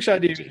 Yeah, the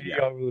slingshot DDT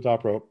over the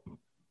top rope.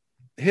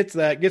 Hits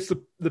that, gets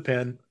the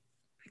pin.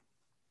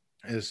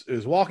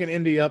 Is walking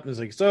Indy up and is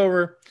like, it's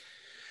over.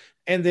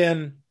 And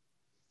then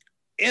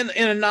in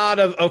a nod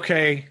of,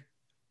 okay,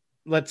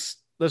 let's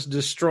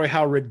destroy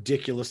how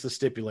ridiculous the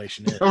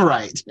stipulation is.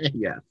 Right.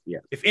 Yeah.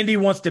 If Indy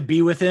wants to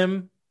be with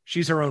him,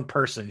 she's her own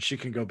person. She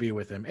can go be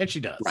with him. And she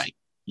does. Right.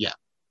 Yeah.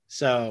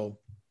 So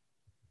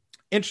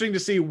interesting to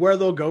see where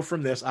they'll go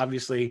from this.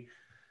 Obviously,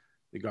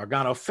 the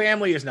Gargano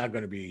family is now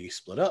going to be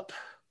split up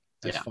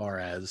as far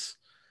as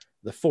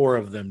the four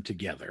of them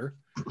together.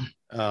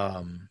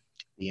 The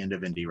end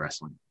of indie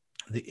wrestling.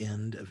 The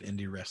end of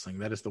indie wrestling.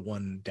 That is the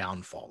one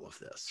downfall of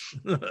this.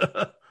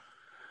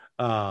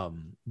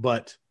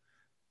 But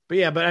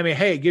I mean,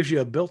 hey, it gives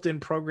you a built-in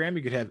program.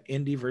 You could have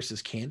Indy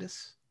versus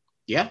Candice.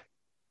 Yeah.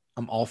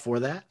 I'm all for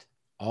that.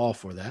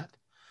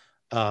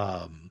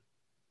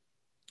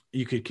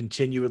 You could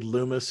continue with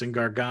Lumis and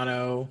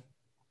Gargano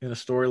in a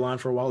storyline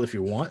for a while if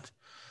you want.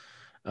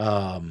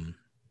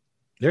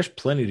 There's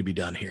plenty to be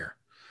done here.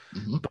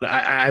 Mm-hmm. But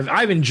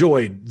I've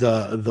enjoyed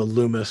the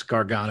Lumis,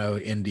 Gargano,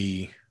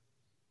 Indy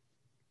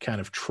kind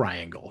of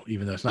triangle,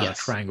 even though it's not a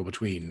triangle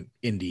between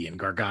Indy and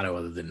Gargano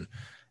other than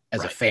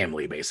as a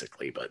family,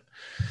 basically. But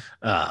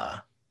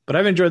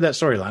I've enjoyed that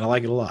storyline. I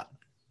like it a lot.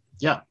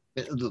 Yeah.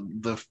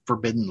 The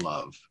forbidden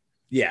love.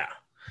 Yeah.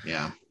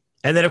 Yeah.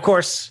 And then, of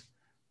course,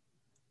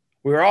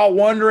 we were all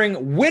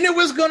wondering when it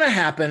was going to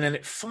happen, and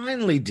it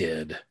finally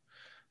did.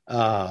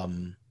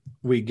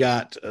 We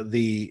got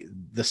the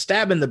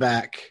stab in the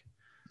back.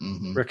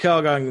 Mm-hmm.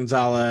 Raquel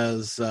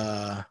Gonzalez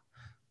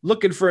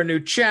looking for a new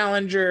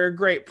challenger.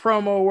 Great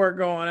promo work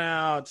going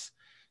out.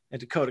 And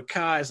Dakota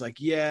Kai is like,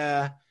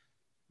 yeah,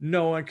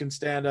 no one can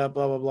stand up,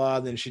 blah, blah, blah.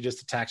 And then she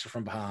just attacks her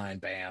from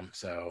behind. Bam.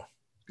 So,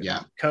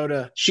 yeah.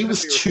 Dakota. She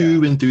was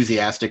too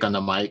enthusiastic on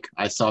the mic.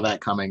 I saw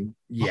that coming.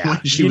 Yeah.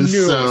 She was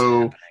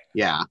so,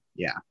 yeah.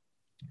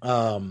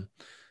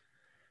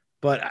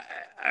 But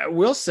I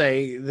will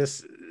say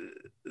this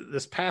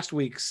past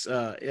week's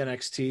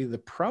NXT, the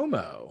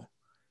promo,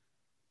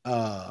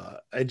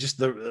 and just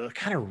the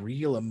kind of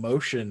real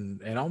emotion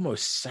and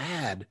almost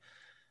sad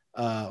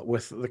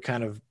with the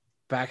kind of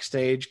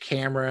backstage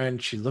camera,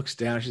 and she looks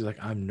down. She's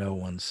like, "I'm no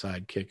one's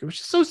sidekick." It was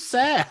just so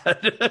sad.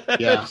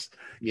 Yeah.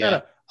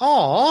 Yeah.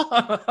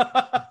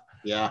 Aw.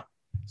 Yeah.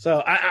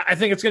 So I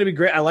think it's going to be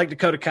great. I like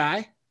Dakota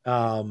Kai.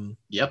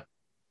 Yep.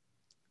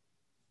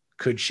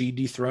 Could she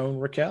dethrone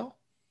Raquel?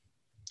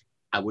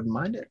 I wouldn't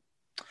mind it.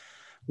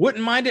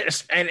 Wouldn't mind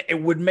it. And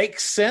it would make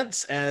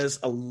sense, as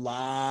a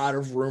lot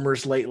of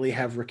rumors lately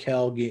have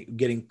Raquel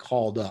getting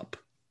called up.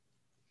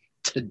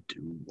 To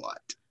do what?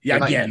 Yeah,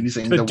 They're again, not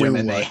using the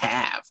women they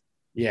have.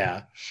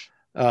 Yeah.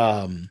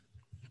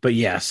 But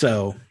yeah,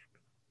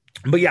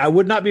 I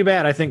would not be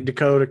bad. I think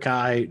Dakota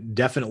Kai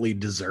definitely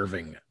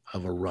deserving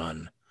of a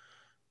run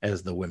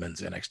as the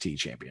women's NXT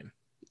champion.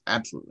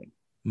 Absolutely.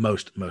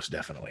 Most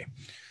definitely.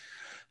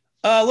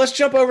 Let's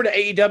jump over to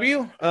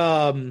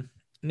AEW.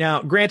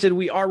 Now, granted,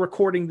 we are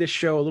recording this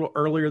show a little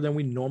earlier than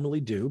we normally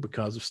do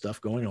because of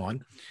stuff going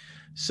on.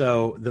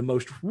 So the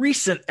most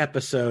recent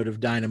episode of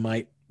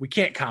Dynamite, we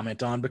can't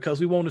comment on because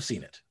we won't have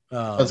seen it.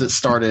 Because it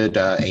started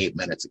 8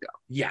 minutes ago.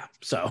 Yeah.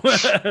 So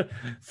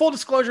full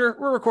disclosure,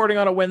 we're recording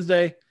on a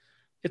Wednesday.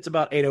 It's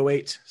about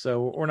 8:08,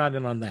 so we're not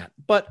in on that.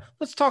 But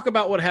let's talk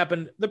about what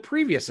happened the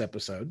previous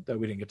episode that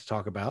we didn't get to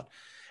talk about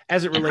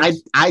as it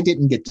relates. I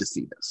didn't get to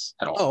see this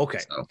at all. Oh, okay.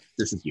 So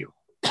this is you.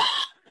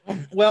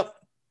 Well,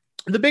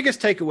 the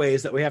biggest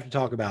takeaways that we have to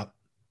talk about,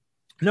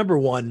 number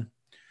one,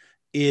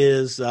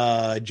 is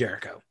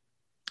Jericho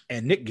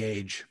and Nick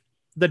Gage,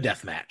 the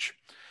death match.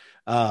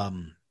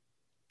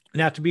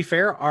 Now, to be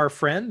fair, our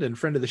friend and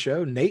friend of the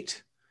show,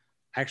 Nate,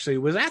 actually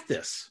was at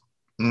this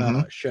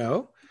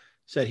show.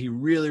 Said he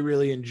really,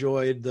 really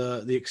enjoyed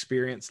the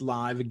experience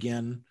live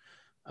again,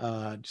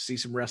 to see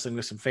some wrestling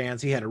with some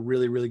fans. He had a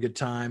really, really good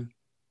time.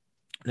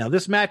 Now,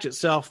 this match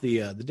itself,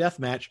 the death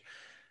match,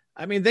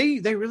 I mean, they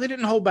really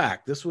didn't hold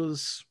back. This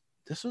was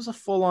a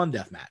full-on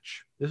death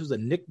match. This was a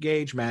Nick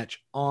Gage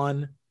match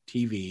on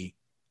TV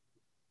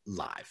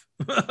live,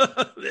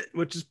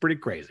 which is pretty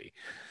crazy.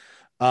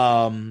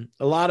 A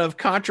lot of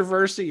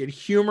controversy and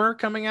humor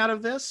coming out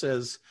of this,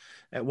 as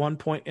at one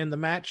point in the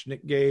match,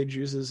 Nick Gage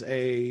uses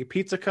a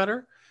pizza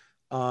cutter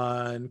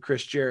on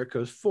Chris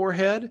Jericho's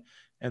forehead,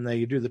 and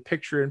they do the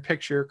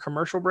picture-in-picture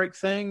commercial break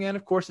thing, and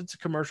of course, it's a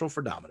commercial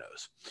for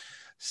Domino's.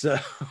 So,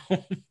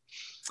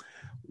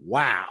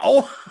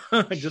 wow.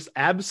 Just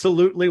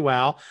absolutely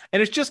wow.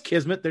 And it's just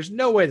kismet. There's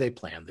no way they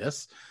planned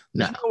this.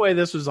 There's no way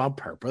this was on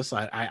purpose.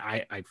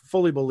 I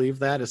fully believe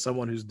that, as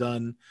someone who's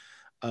done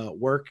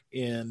work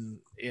in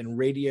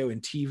radio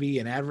and TV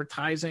and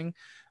advertising.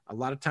 A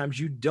lot of times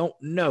you don't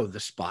know the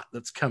spot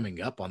that's coming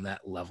up on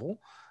that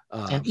level.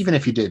 And even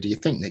if you did, do you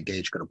think Nick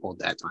Gage could have pulled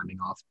that timing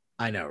off?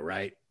 I know,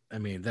 right? I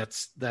mean,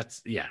 that's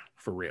yeah,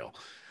 for real.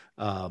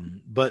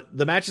 But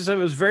the matches, it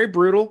was very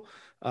brutal.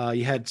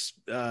 You had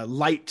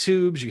light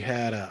tubes. You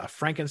had a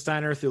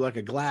Frankensteiner through like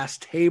a glass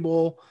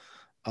table.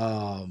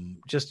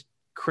 Just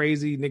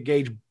crazy. Nick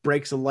Gage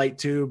breaks a light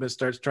tube and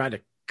starts trying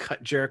to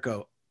cut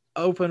Jericho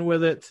open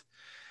with it.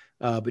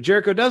 But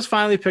Jericho does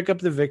finally pick up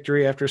the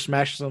victory after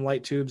smashing some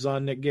light tubes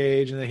on Nick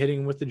Gage and then hitting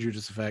him with the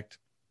Judas effect.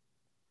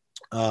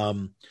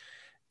 And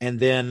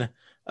then,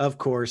 of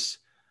course,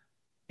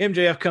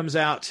 MJF comes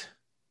out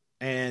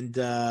and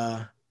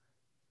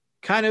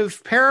kind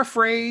of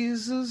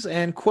paraphrases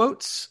and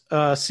quotes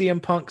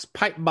CM Punk's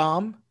pipe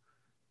bomb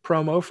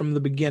promo from the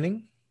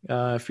beginning.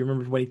 If you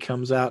remember when he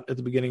comes out at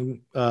the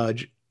beginning,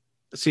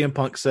 CM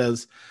Punk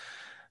says,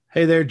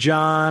 "Hey there,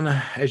 John,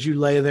 as you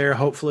lay there,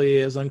 hopefully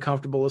as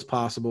uncomfortable as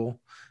possible,"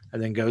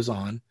 and then goes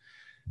on.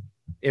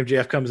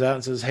 MJF comes out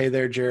and says, "Hey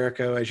there,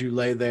 Jericho, as you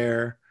lay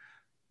there,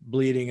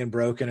 bleeding and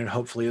broken and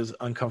hopefully as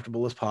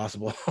uncomfortable as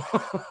possible."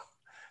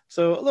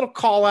 So a little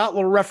call out,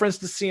 little reference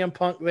to CM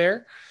Punk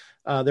there.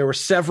 There were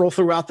several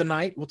throughout the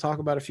night. We'll talk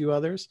about a few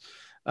others.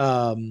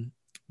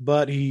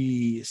 But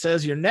he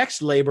says your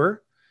next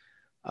labor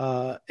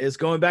is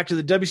going back to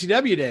the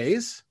WCW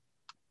days.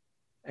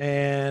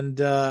 And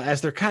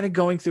as they're kind of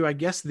going through, I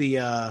guess,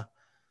 the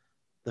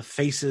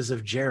faces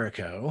of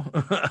Jericho,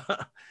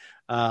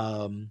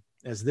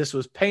 as this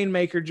was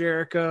Painmaker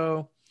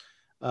Jericho.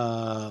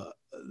 The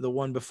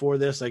one before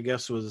this, I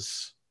guess,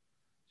 was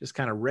just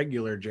kind of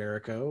regular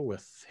Jericho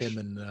with him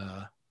and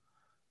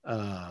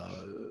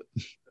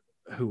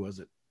who was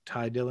it?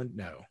 Ty Dillinger?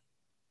 No.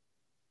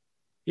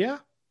 Yeah,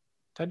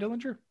 Ty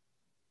Dillinger.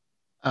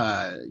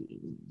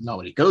 Not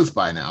what he goes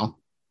by now.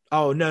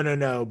 Oh,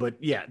 no.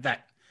 But yeah,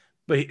 that.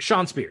 But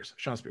Sean Spears.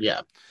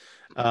 Yeah.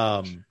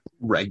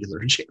 Regular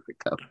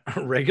Jericho.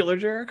 Regular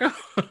Jericho.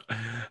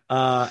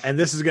 And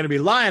this is going to be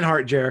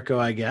Lionheart Jericho,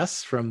 I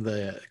guess, from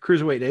the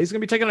Cruiserweight days. He's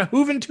going to be taking a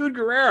Juventud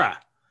Guerrera.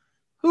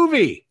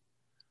 Hoovy.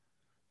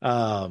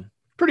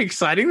 Pretty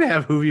exciting to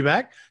have Hoovy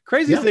back.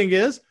 Crazy thing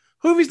is,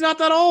 Hoovy's not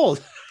that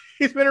old.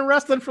 He's been in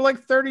wrestling for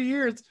like 30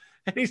 years,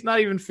 and he's not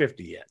even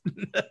 50 yet.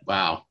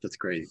 Wow, that's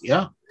crazy.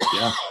 Yeah.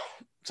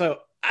 So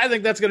I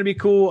think that's going to be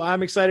cool.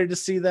 I'm excited to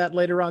see that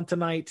later on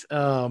tonight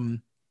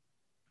when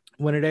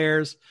it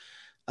airs.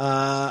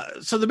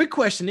 So the big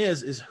question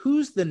is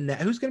who's going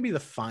to be the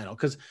final?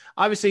 Because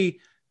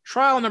obviously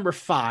trial number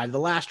 5, the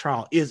last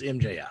trial, is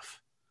MJF.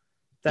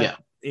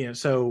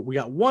 so we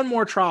got one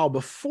more trial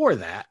before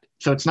that.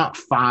 So it's not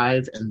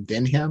 5 and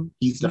then him.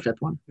 He's the 5th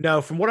one.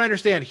 No, from what I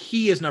understand,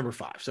 he is number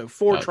 5. So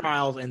 4 Okay.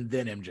 trials and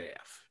then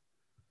MJF.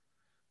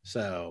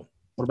 So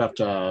What about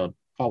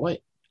Paul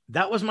White?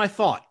 that was my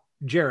thought.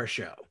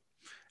 Jericho.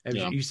 As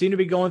Yeah. you seem to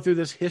be going through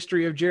this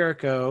history of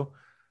Jericho.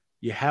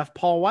 You have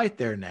Paul White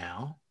there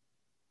now.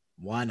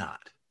 Why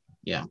not?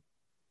 Yeah.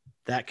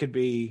 That could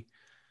be,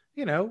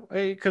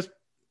 because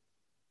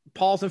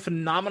Paul's in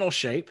phenomenal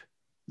shape.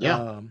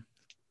 Yeah.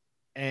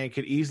 And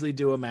could easily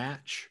do a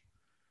match.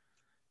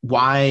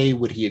 Why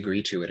would he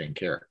agree to it in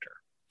character?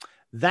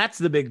 That's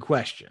the big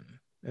question.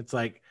 It's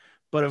like,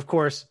 but of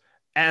course,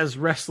 as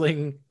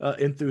wrestling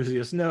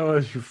enthusiasts know,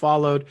 as you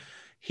followed,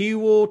 he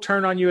will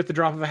turn on you at the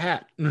drop of a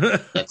hat.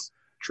 That's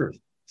true.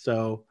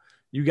 So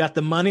you got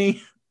the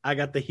money, I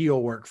got the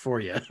heel work for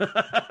you.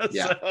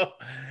 Yeah.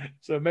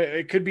 So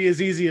it could be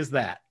as easy as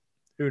that.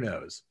 Who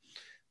knows?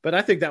 But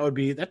I think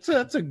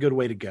that's a good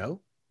way to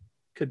go.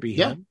 Could be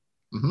him.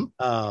 Mm-hmm.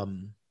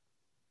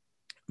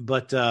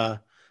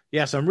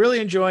 So I'm really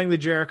enjoying the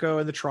Jericho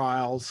and the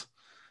trials,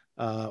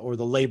 or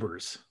the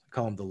labors. I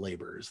call them the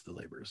labors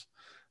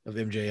of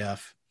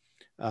MJF.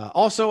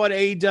 Also on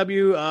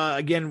AEW,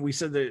 again, we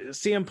said the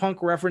CM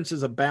Punk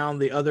references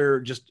abound. The other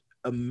just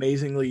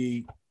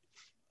amazingly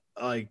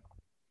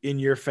in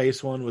your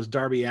face one was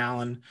Darby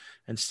Allin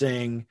and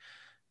Sting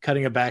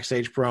cutting a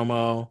backstage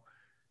promo.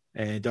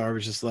 And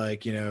Darby's just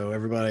like,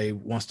 everybody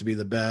wants to be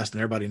the best,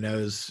 and everybody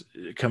knows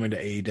coming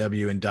to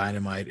AEW and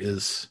Dynamite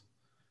is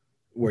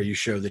where you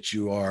show that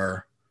you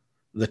are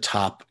the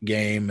top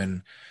game.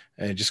 And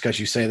just because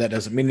you say that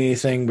doesn't mean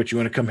anything, but you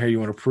want to come here, you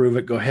want to prove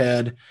it, go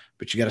ahead.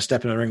 But you got to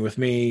step in the ring with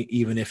me,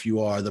 even if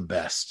you are the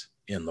best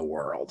in the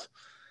world.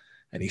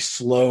 And he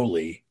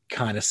slowly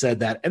kind of said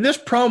that. And this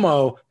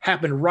promo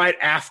happened right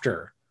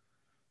after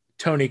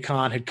Tony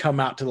Khan had come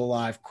out to the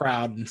live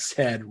crowd and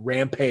said,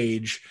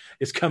 Rampage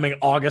is coming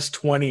August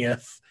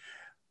 20th,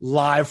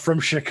 live from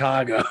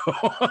Chicago.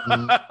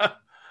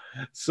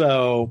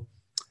 So,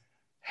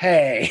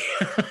 hey.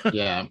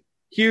 Yeah.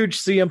 Huge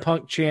CM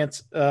Punk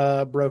chants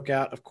broke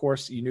out. Of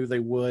course, you knew they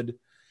would.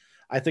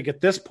 I think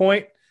at this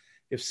point,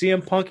 if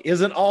CM Punk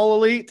isn't all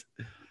elite,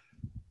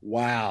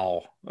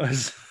 wow.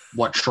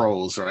 What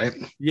trolls, right?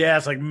 Yeah,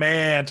 it's like,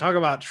 man, talk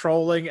about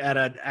trolling at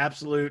an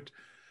absolute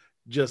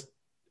just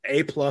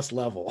A+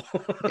 level.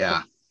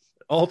 Yeah.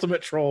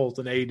 Ultimate trolls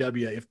in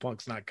AEW if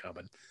Punk's not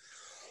coming.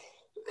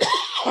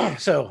 I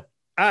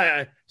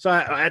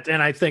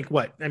think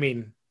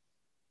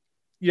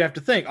you have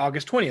to think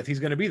August 20th, he's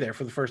going to be there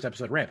for the first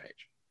episode of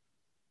Rampage.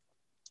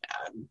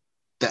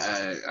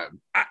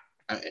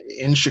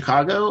 In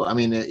Chicago, I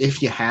mean,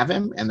 if you have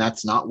him and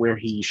that's not where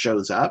he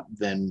shows up,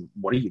 then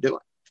what are you doing?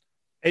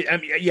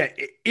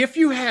 If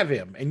you have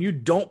him and you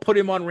don't put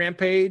him on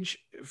Rampage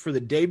for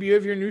the debut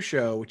of your new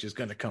show, which is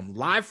going to come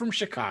live from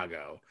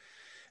Chicago,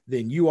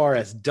 then you are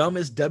as dumb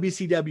as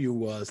WCW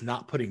was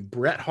not putting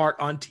Bret Hart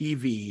on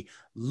TV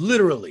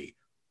literally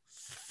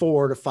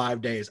 4 to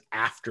 5 days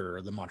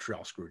after the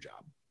Montreal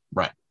Screwjob.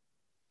 Right.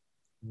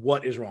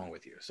 What is wrong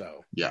with you?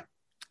 So yeah,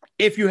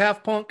 if you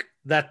have Punk,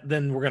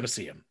 then we're going to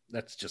see him.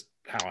 That's just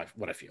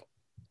what I feel.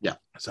 Yeah.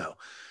 So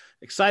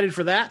excited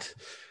for that.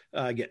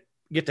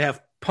 Get to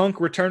have Punk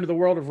return to the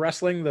world of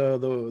wrestling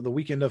the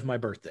weekend of my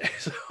birthday.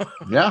 So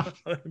yeah,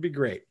 it'd be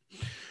great.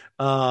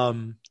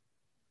 But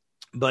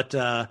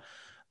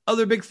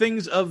other big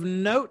things of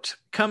note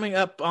coming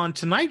up on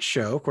tonight's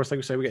show. Of course, like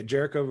we said, we got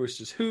Jericho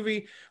versus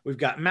Hoovy. We've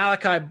got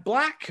Malachi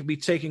Black be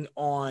taking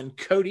on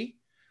Cody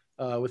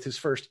with his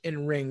first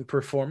in-ring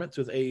performance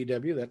with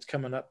AEW. That's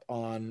coming up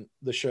on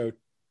the show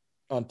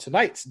on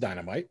tonight's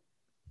Dynamite.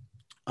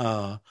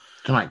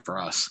 Tonight for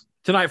us.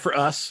 Tonight for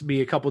us,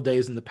 be a couple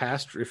days in the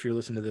past if you're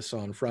listening to this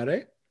on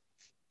Friday.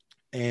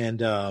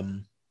 And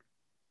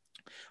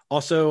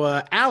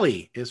also,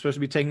 Allie is supposed to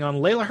be taking on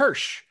Layla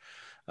Hirsch.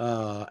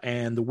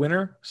 And the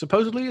winner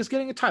supposedly is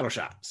getting a title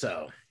shot.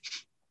 So,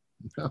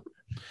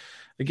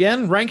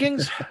 again,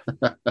 rankings.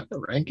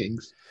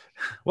 Rankings.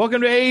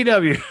 Welcome to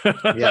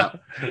AEW. Yeah.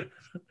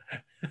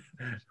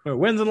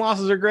 Wins and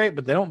losses are great,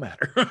 but they don't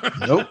matter.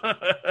 Nope.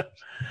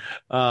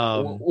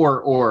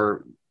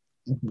 Or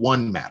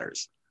one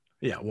matters.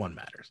 Yeah, one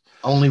matters.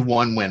 Only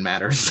one win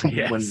matters.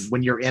 Yes.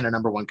 when you're in a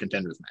number one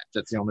contenders match.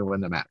 That's the only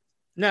win that matters.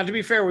 Now, to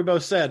be fair, we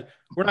both said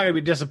we're not going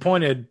to be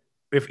disappointed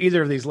if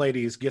either of these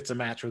ladies gets a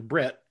match with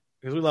Britt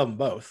because we love them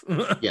both.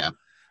 Yeah.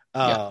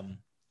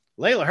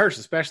 Layla Hirsch,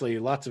 especially,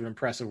 lots of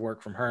impressive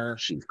work from her.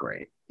 She's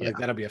great. Like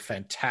that'll be a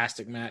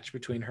fantastic match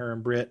between her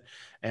and Britt,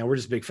 and we're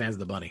just big fans of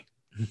the bunny.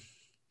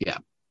 Yeah,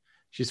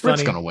 she's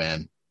Britt's funny. Gonna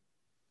win,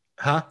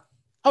 huh?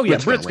 Oh yeah,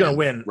 Britt's gonna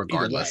win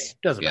regardless.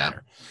 Doesn't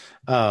matter.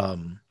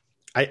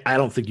 I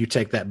don't think you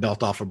take that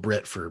belt off of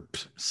Britt for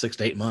 6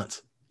 to 8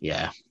 months.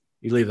 Yeah,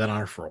 you leave that on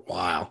her for a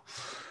while.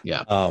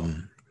 Yeah.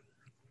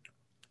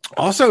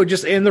 Also,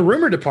 just in the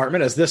rumor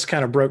department, as this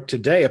kind of broke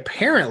today,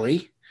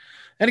 apparently,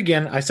 and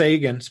again, I say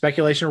again,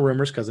 speculation or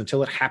rumors, because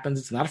until it happens,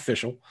 it's not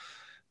official.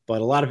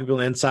 But a lot of people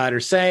in the inside are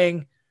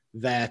saying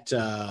that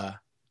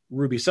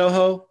Ruby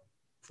Soho,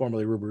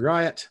 formerly Ruby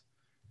Riott,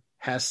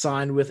 has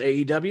signed with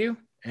AEW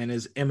and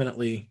is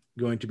imminently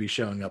going to be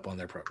showing up on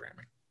their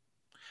programming.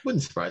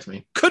 Wouldn't surprise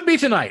me. Could be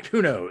tonight.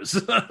 Who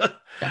knows?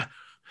 Yeah.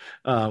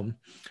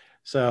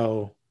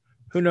 So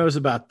who knows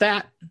about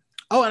that?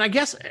 Oh, and I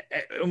guess,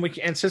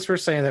 and since we're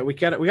saying that, we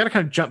got to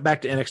kind of jump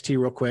back to NXT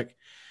real quick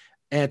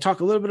and talk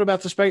a little bit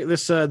about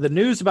the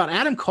news about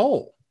Adam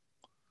Cole.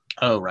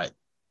 Oh, right.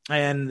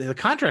 And the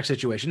contract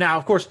situation. Now,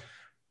 of course,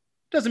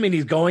 doesn't mean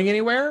he's going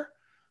anywhere,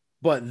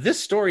 but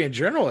this story in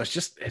general is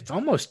just, it's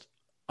almost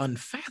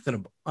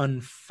unfathomable. I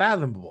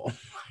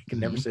can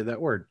never say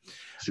that word.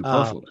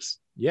 Superfluous.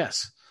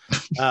 Yes.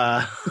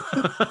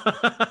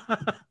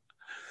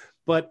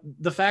 But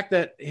the fact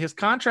that his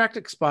contract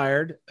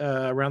expired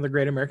around the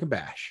Great American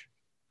Bash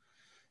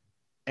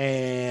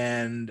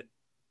and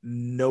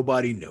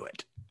nobody knew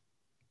it.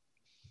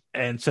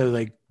 And so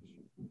they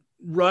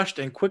rushed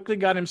and quickly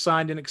got him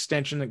signed an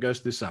extension that goes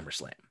through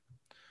SummerSlam.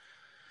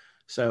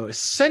 So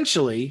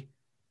essentially,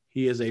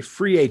 he is a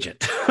free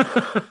agent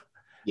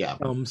Yeah.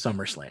 from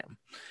SummerSlam,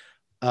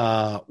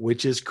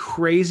 which is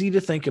crazy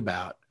to think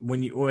about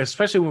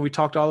especially when we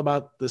talked all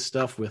about this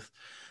stuff with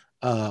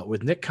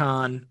Nick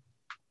Khan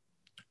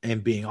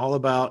and being all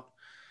about,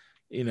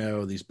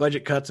 these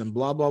budget cuts and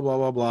blah, blah, blah,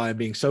 blah, blah, and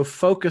being so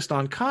focused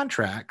on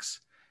contracts.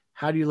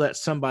 How do you let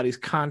somebody's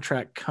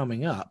contract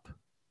coming up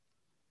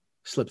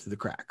slip through the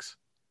cracks?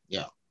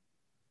 Yeah.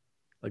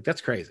 Like,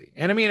 that's crazy.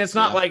 And I mean, it's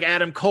not like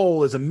Adam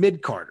Cole is a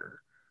mid-carder.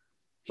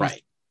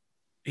 Right.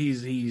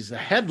 He's a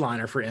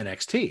headliner for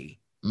NXT,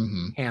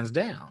 hands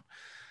down.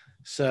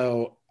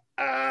 So,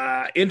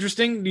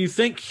 interesting. Do you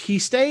think he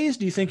stays?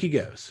 Do you think he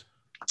goes?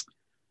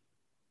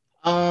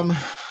 I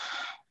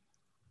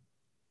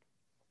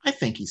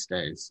think he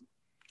stays.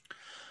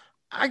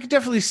 I could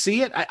definitely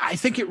see it. I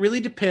think it really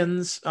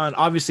depends on,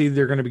 obviously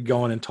they're going to be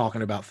going and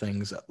talking about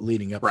things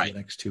leading up to the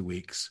next 2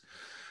 weeks.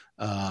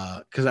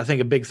 Because I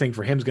think a big thing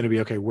for him is going to be,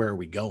 okay, where are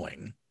we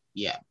going?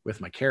 Yeah. With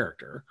my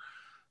character.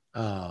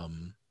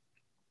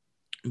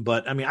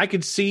 But I mean, I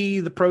could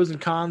see the pros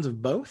and cons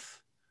of both.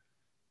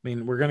 I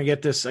mean, we're going to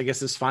get this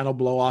final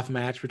blow off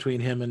match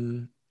between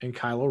him and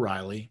Kyle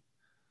O'Reilly.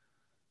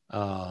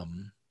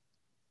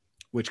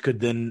 Which could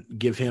then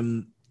give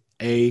him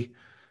the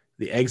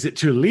exit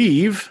to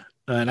leave.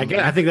 And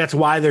again, I think that's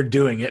why they're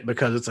doing it,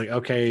 because it's like,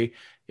 okay,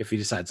 if he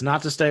decides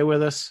not to stay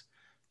with us,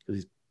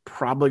 because he's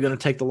probably going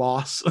to take the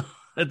loss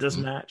at this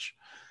match.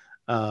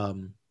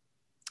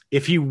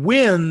 If he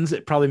wins,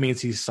 it probably means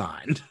he's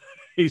signed.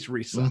 He's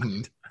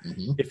re-signed.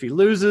 If he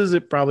loses,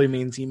 it probably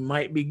means he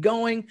might be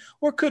going,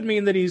 or could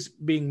mean that he's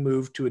being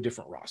moved to a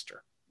different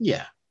roster.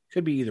 Yeah.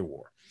 Could be either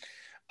or.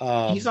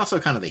 He's also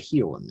kind of the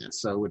heel in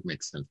this, so it would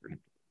make sense for him.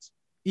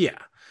 Yeah.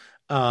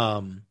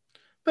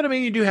 But I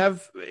mean, you do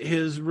have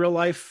his real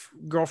life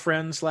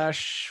girlfriend /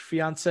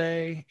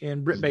 fiance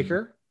in Britt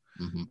Baker,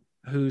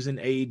 who's in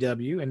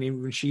AEW. And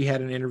even she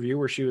had an interview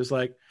where she was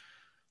like,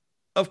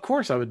 of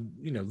course I would,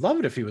 love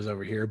it if he was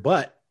over here,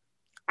 but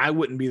I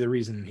wouldn't be the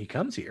reason he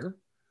comes here.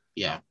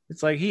 Yeah.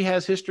 It's like he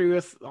has history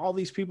with all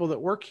these people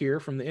that work here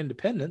from the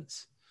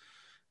independents.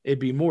 It'd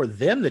be more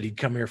them that he'd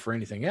come here for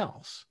anything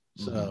else.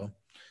 So,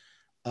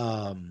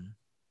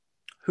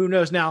 who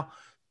knows? Now,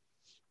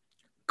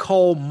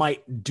 Cole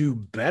might do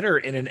better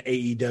in an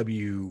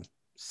AEW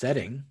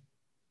setting.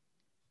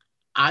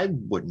 I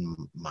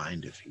wouldn't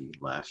mind if he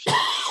left, to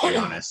be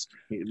honest.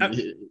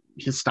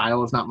 His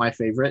style is not my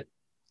favorite.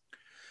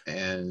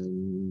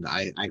 And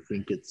I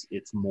think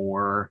it's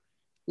more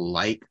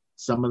like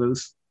some of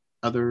those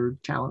other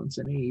talents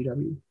in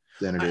AEW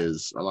than it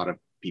is a lot of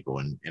people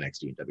in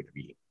NXT and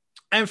WWE.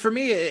 And for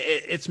me,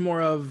 it's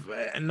more of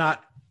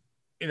not,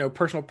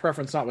 personal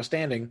preference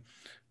notwithstanding,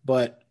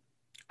 but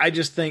I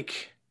just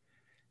think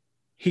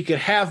he could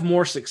have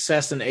more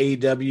success in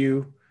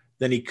AEW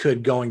than he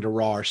could going to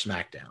Raw or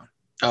SmackDown.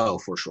 Oh,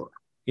 for sure.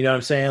 You know what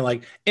I'm saying?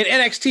 Like in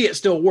NXT, it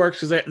still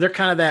works because they're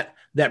kind of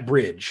that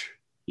bridge.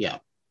 Yeah.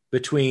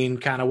 Between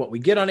kind of what we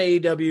get on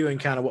AEW and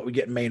kind of what we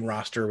get main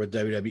roster with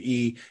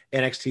WWE.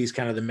 NXT is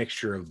kind of the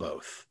mixture of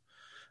both.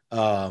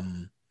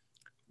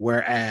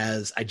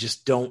 Whereas I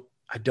don't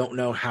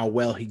know how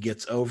well he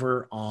gets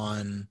over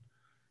on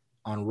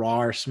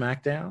Raw or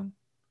SmackDown,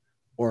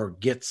 or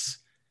gets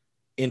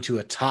into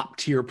a top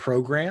tier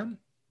program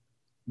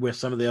with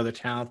some of the other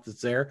talent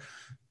that's there.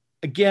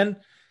 Again,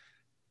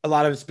 a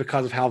lot of it's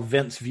because of how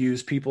Vince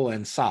views people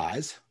and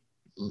size.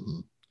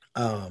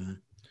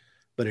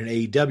 But in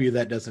AEW,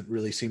 that doesn't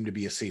really seem to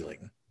be a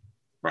ceiling.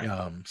 Right.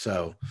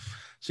 So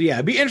yeah,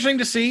 it'd be interesting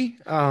to see,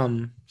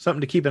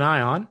 something to keep an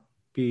eye on.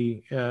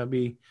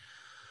 Be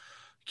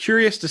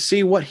curious to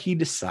see what he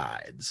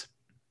decides.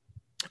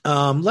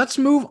 Let's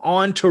move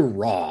on to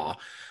Raw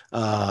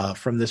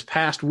from this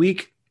past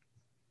week.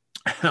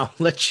 I'll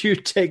let you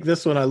take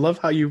this one. I love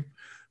how you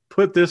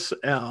put this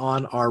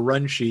on our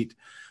run sheet.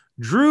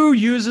 Drew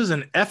uses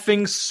an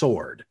effing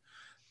sword.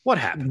 What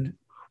happened?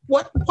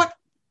 What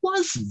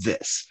was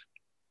this?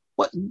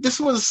 This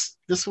was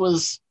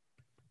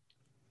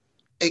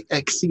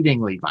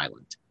exceedingly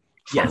violent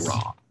for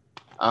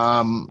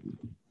Raw.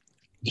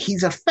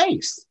 He's a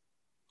face.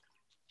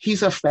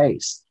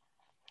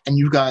 And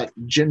you've got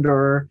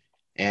Jinder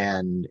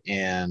and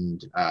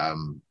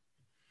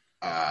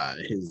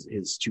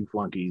his two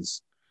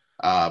flunkies.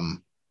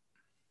 I'm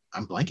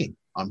blanking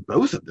on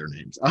both of their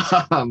names.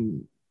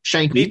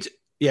 Shanky.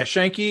 Yeah,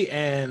 Shanky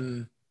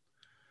and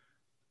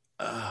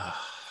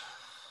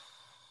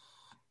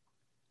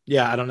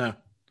yeah, I don't know.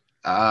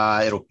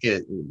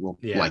 It will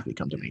likely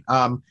come to me.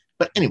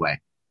 But anyway,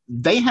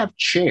 they have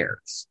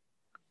chairs.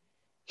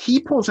 He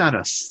pulls out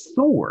a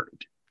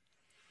sword.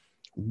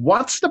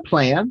 What's the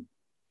plan?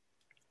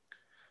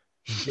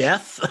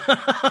 Death.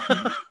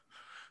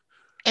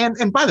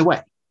 And by the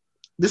way,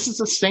 this is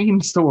the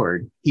same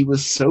sword he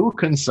was so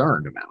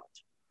concerned about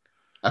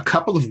a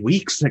couple of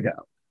weeks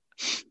ago.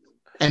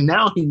 And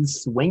now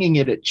he's swinging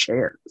it at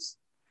chairs.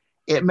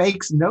 It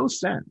makes no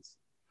sense.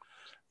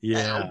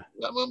 Yeah.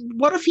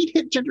 What if he'd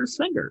hit Jinder's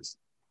fingers?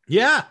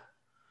 Yeah.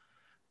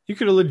 You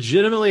could have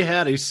legitimately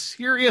had a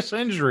serious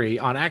injury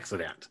on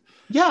accident.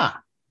 Yeah.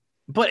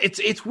 But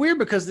it's weird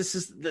because this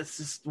is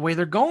the way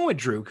they're going with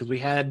Drew, because we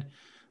had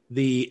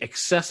the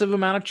excessive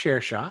amount of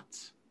chair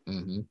shots.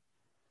 Mm-hmm.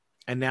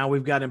 And now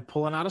we've got him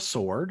pulling out a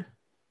sword.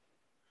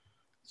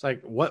 It's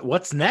like,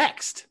 what's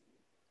next?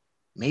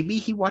 Maybe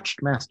he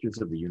watched Masters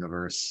of the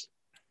Universe.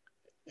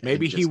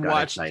 Maybe he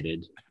watched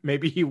excited.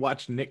 Maybe he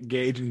watched Nick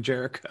Gage and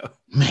Jericho.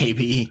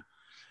 Maybe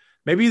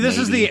this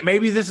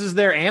is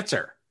their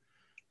answer.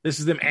 This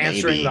is them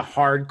answering the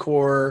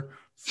hardcore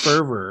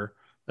fervor.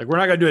 Like, we're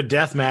not gonna do a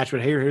death match,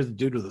 but here's the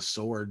dude with a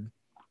sword.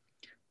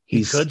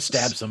 He could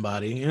stab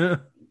somebody. Yeah.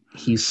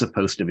 He's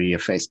supposed to be a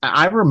face.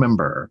 I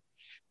remember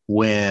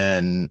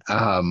when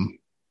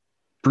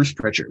Bruce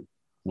Pritchard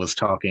was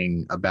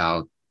talking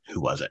about,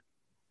 who was it?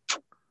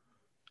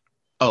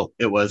 Oh,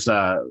 it was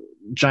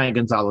Giant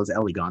Gonzalez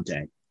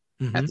Elegante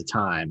at the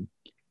time,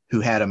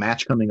 who had a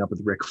match coming up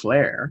with Ric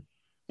Flair,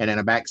 and in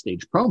a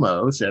backstage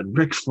promo said,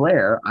 "Ric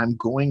Flair, I'm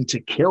going to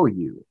kill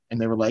you." And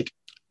they were like,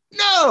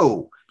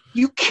 "No,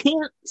 you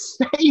can't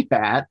say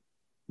that.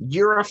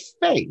 You're a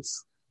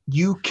face.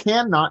 You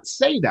cannot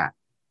say that."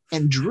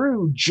 And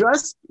Drew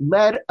just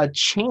led a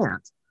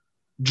chant,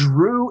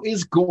 "Drew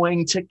is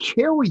going to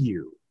kill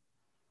you."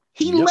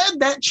 He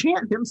led that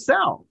chant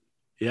himself.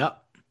 Yep.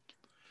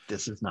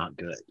 This is not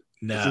good.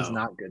 No. This is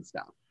not good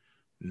stuff.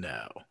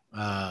 No.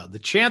 The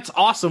chant's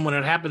awesome when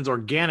it happens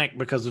organic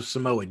because of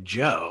Samoa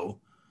Joe.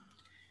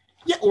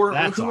 Yeah, or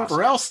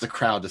whoever else the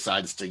crowd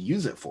decides to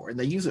use it for. And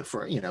they use it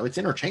for, it's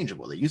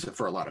interchangeable. They use it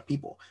for a lot of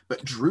people.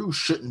 But Drew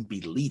shouldn't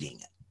be leading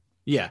it.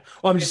 Yeah.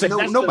 Well, I'm just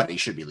saying nobody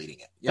should be leading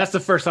it. Yeah. That's the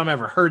first time I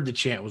ever heard the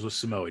chant was with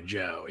Samoa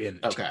Joe in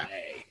TNA.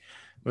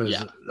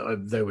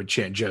 They would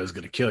chant, "Joe's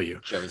going to kill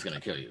you." Joe's going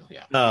to kill you.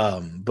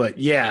 Yeah. But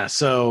yeah,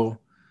 so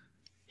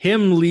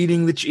him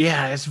leading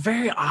it's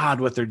very odd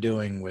what they're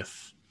doing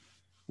with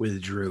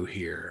Drew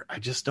here. I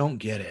just don't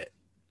get it.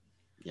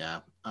 Yeah,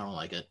 I don't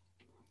like it.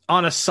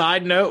 On a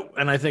side note,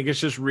 and I think it's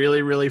just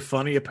really, really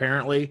funny,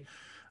 apparently,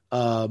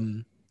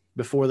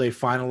 before they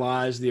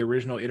finalized the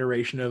original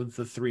iteration of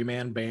the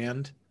 3-man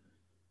band,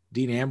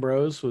 Dean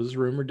Ambrose was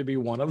rumored to be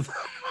one of them.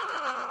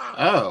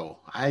 Oh,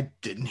 I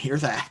didn't hear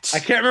that. I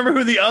can't remember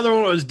who the other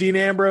one was, Dean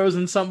Ambrose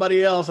and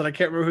somebody else, and I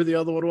can't remember who the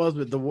other one was,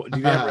 but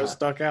Dean Ambrose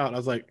stuck out. I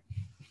was like,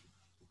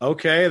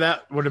 okay,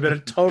 that would have been a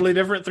totally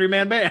different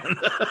 3-man band.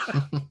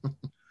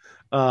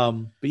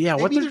 But yeah,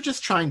 maybe they're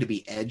just trying to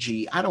be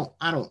edgy. I don't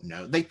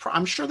know.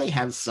 I'm sure they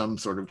have some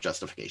sort of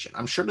justification.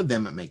 I'm sure to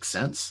them it makes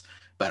sense,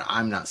 but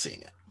I'm not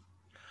seeing it.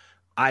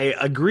 I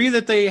agree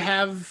that they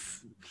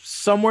have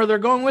somewhere they're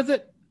going with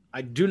it.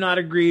 I do not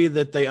agree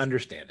that they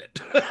understand it.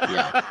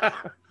 Yeah.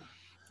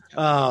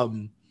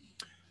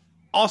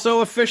 Also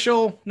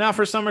official now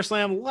for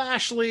SummerSlam,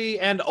 Lashley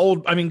and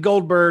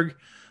Goldberg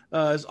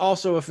is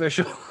also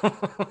official.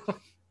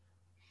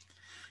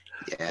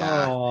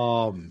 Yeah.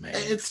 Oh man.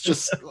 It's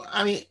just,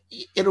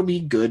 it'll be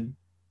good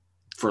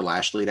for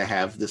Lashley to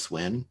have this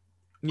win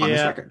on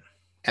his record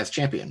as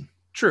champion.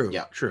 True.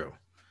 Yeah. True.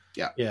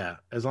 Yeah. Yeah.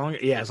 As long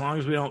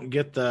as we don't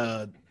get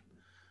the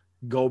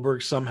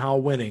Goldberg somehow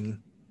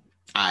winning,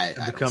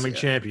 becoming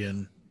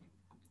champion.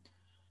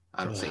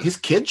 I don't see. His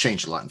kid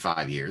changed a lot in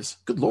 5 years.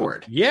 Good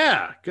Lord.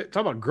 Yeah. Talk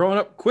about growing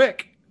up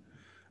quick.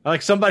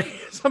 Like somebody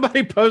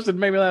posted,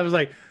 made me laugh. It was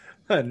like,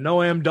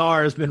 Noam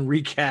Dar has been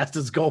recast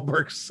as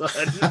Goldberg's son.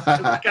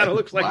 Kind of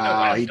looks like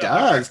wow, he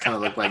does kind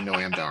of look like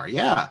Noam Dar.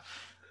 Yeah.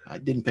 I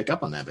didn't pick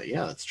up on that, but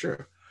yeah, that's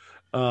true.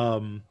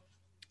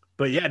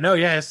 But yeah,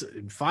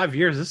 in 5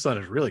 years, this son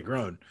has really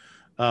grown.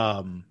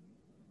 But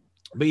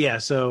yeah,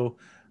 so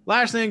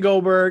Lashley and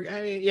Goldberg,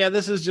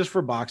 this is just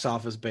for box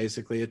office,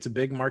 basically. It's a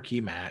big marquee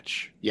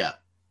match. Yeah.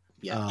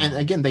 Yeah. And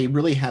again, they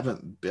really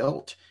haven't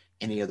built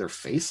any other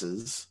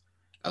faces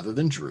other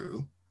than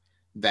Drew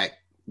that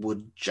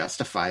would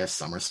justify a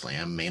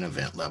SummerSlam main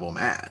event level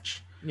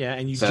match. Yeah,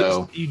 and you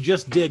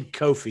just did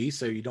Kofi,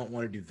 so you don't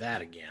want to do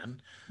that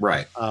again.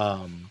 Right.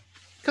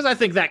 Because I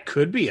think that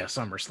could be a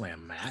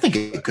SummerSlam match. I think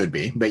it could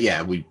be. But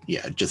yeah, we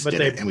did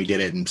it, and we did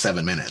it in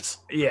 7 minutes.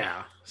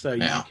 Yeah. So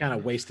you kind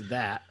of wasted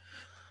that.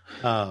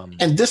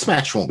 And this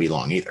match won't be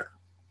long either.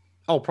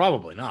 Oh,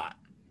 probably not.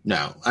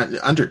 No,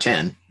 under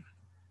 10.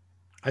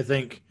 I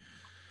think,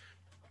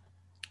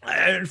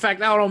 in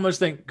fact, I would almost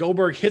think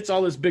Goldberg hits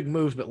all his big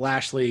moves, but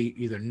Lashley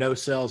either no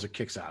sells or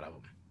kicks out of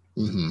him.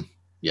 Mm-hmm.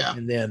 Yeah.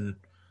 And then,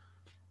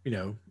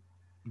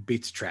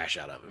 beats the trash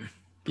out of him.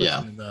 Puts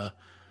him in the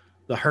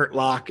hurt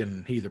lock,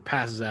 and he either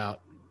passes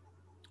out.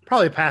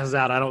 Probably passes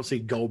out. I don't see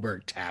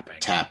Goldberg tapping.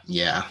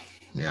 Yeah.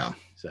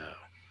 So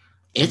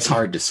it's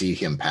hard to see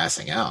him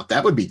passing out.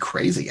 That would be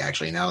crazy,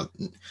 actually. Now,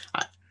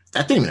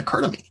 that didn't even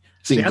occur to me.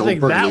 Seeing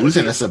Goldberg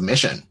losing a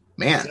submission.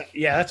 Man.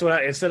 Yeah, that's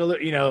what instead of,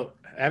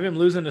 have him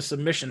losing a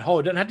submission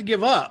hold. Doesn't have to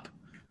give up.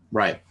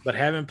 Right. But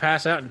have him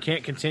pass out and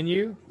can't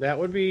continue. That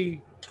would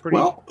be pretty.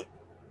 Well,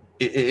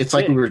 it's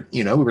like we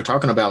were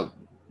talking about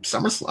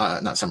not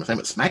SummerSlam,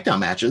 but SmackDown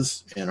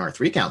matches in our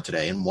 3 count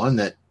today. And one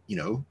that,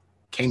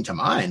 came to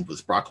mind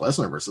was Brock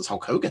Lesnar versus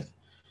Hulk Hogan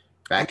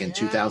back in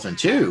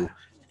 2002,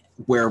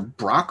 where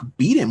Brock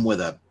beat him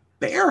with a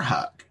bear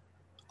hug.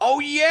 Oh,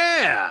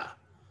 yeah.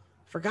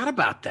 Forgot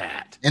about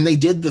that. And they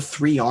did the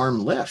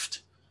 3-arm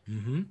lift.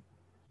 Mm-hmm.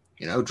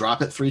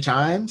 Drop it 3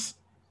 times.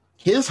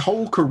 His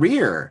whole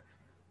career,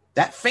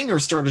 that finger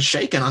started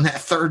shaking on that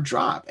 3rd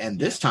drop. And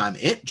this time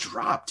it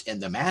dropped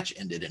and the match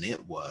ended, and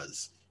it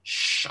was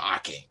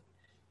shocking.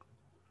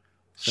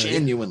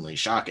 Genuinely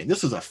shocking.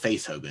 This was a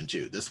face Hogan,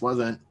 too. This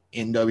wasn't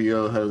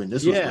NWO Hogan.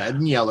 This was red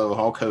and yellow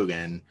Hulk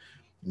Hogan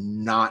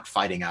not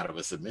fighting out of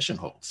a submission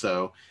hold.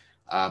 So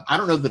I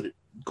don't know that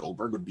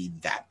Goldberg would be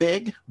that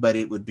big, but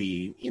it would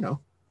be,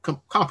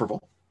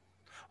 comparable.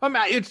 I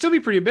mean, it'd still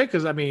be pretty big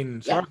because, as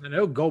far as I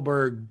know,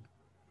 Goldberg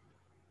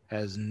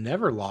has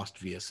never lost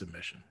via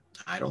submission.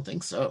 I don't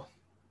think so.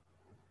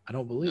 I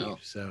don't believe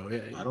so.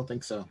 I don't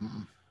think so.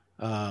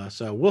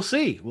 So we'll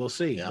see. We'll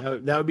see. Yeah.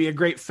 That would be a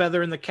great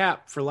feather in the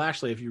cap for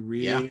Lashley if you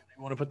really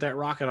want to put that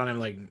rocket on him.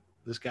 Like,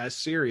 this guy's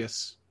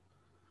serious.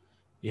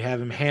 You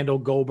have him handle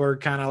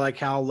Goldberg kind of like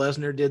how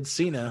Lesnar did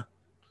Cena.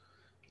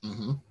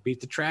 Mm-hmm.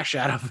 Beat the trash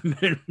out of him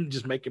and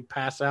just make him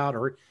pass out,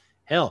 or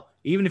hell,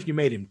 even if you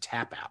made him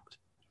tap out.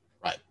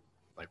 Right.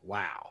 Like,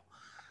 wow.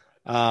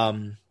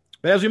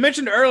 But as we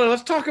mentioned earlier,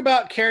 let's talk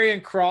about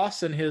Karrion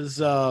Kross and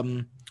his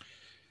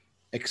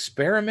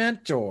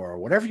experiment, or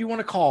whatever you want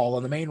to call,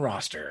 on the main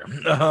roster.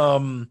 We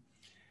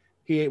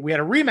had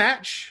a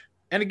rematch,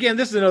 and again,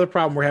 this is another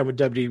problem we're having with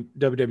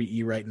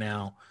WWE right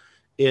now.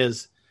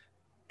 Is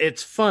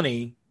it's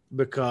funny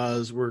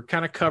because we're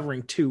kind of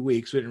covering 2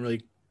 weeks.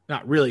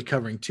 Not really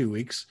covering 2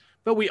 weeks,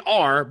 but we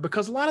are,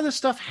 because a lot of this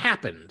stuff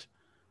happened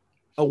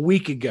a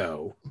week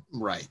ago.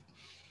 Right.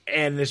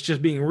 And it's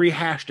just being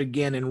rehashed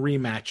again in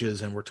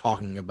rematches, and we're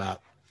talking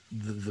about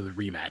the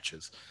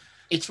rematches.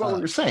 It's what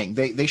we were saying.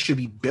 They should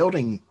be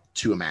building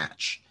to a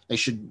match. They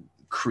should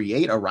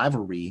create a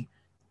rivalry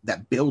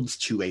that builds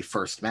to a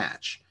first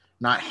match,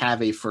 not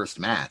have a first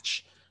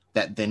match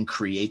that then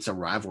creates a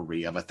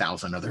rivalry of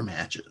 1,000 other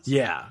matches.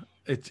 Yeah,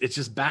 it's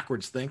just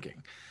backwards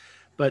thinking.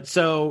 But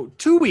so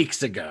 2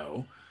 weeks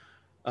ago,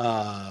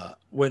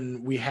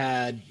 when we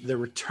had the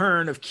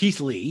return of Keith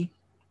Lee.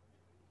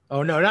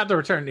 Oh, no, not the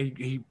return.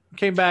 He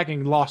came back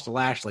and lost to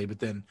Lashley, but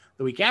then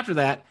the week after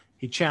that,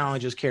 he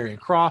challenges Karrion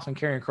Kross, and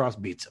Karrion Kross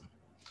beats him.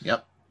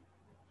 Yep.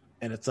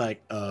 And it's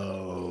like,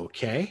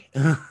 okay.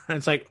 And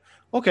it's like,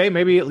 okay,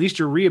 maybe at least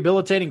you're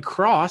rehabilitating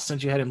Kross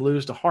since you had him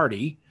lose to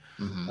Hardy.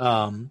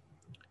 Mm-hmm.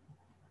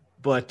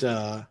 But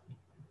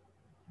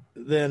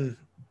then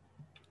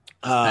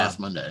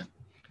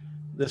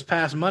this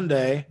past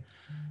Monday,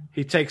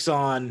 he takes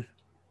on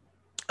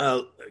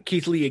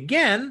Keith Lee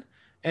again,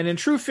 and in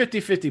true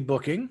 50-50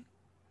 booking,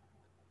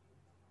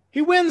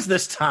 he wins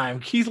this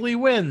time. Keith Lee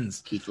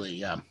wins. Keith Lee,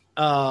 yeah.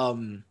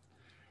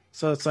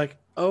 So it's like,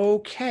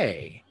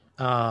 okay.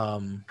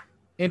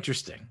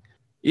 Interesting.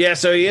 Yeah,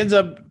 so he ends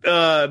up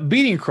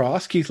beating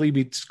Kross. Keith Lee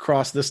beats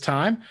Kross this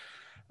time.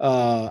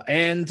 So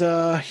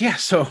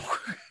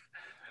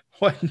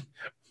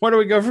where do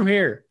we go from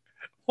here?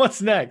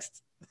 What's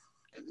next?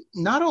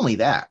 Not only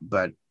that,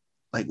 but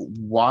like,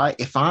 why,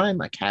 if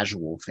I'm a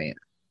casual fan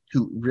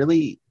who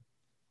really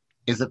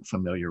isn't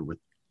familiar with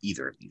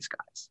either of these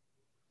guys,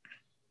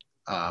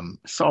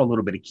 saw a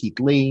little bit of Keith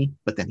Lee,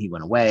 but then he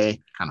went away,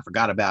 kind of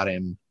forgot about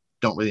him,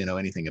 don't really know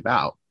anything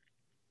about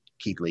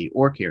Keith Lee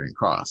or Karrion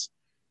Kross.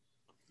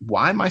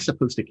 Why am I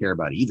supposed to care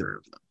about either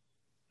of them?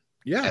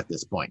 Yeah. At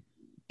this point,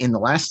 in the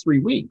last 3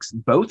 weeks,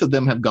 both of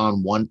them have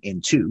gone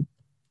 1-2.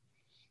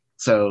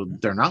 So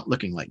they're not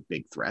looking like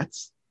big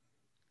threats.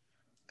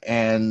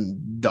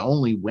 And the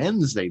only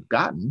wins they've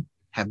gotten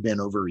have been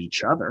over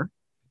each other.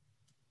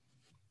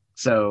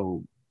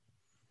 So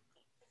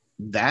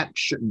that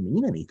shouldn't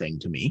mean anything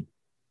to me,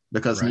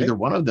 because neither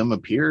one of them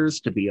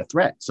appears to be a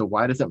threat. So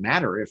why does it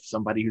matter if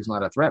somebody who's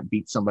not a threat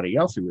beats somebody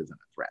else who isn't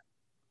a threat?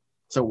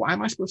 So why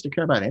am I supposed to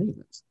care about any of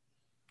this?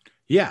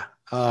 Yeah.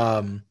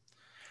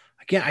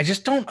 Again, I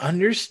just don't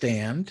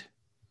understand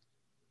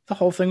the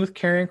whole thing with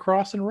Karrion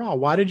Kross and Raw.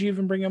 Why did you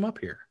even bring him up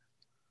here?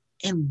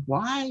 And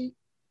why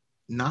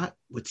not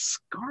with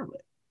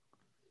Scarlett?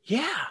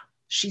 Yeah.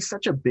 She's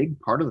such a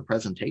big part of the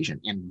presentation.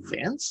 And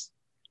Vince?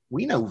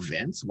 We know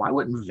Vince. Why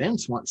wouldn't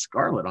Vince want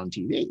Scarlett on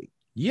TV?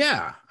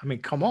 Yeah. I mean,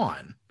 come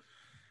on.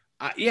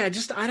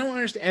 I don't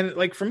understand. And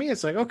like for me,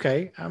 it's like,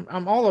 okay,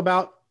 I'm all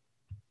about,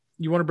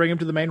 you want to bring him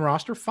to the main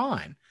roster?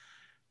 Fine.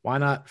 Why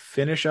not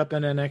finish up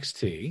in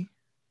NXT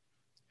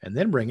and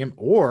then bring him?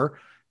 Or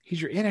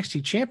he's your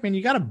NXT champion.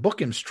 You got to book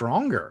him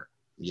stronger.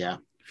 Yeah.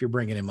 If you're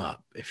bringing him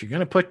up, if you're going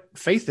to put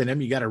faith in him,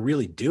 you got to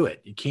really do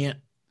it. You can't,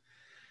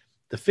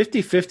 the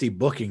 50-50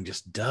 booking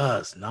just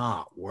does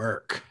not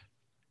work.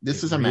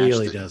 This is a match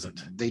really that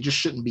doesn't. They just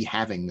shouldn't be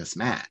having this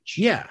match.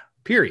 Yeah.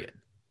 Period.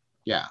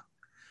 Yeah.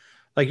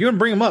 Like you want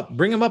to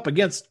bring him up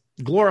against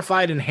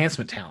glorified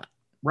enhancement talent.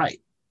 Right.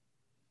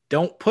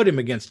 Don't put him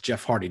against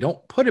Jeff Hardy.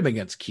 Don't put him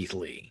against Keith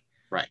Lee.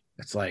 Right.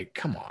 It's like,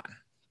 come on.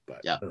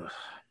 But yeah.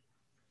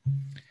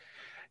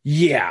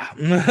 Yeah.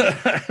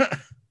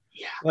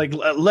 Yeah. Like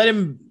let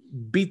him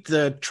beat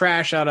the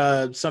trash out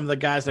of some of the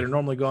guys that are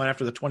normally going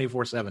after the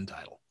 24/7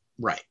 title.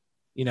 Right.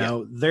 You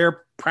know,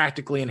 they're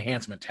practically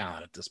enhancement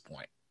talent at this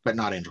point. But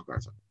not Angel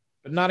Garza.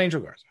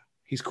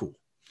 He's cool.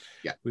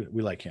 Yeah.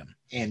 We like him.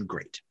 And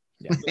great.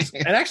 Yeah.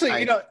 And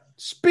actually,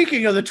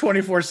 speaking of the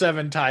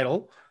 24/7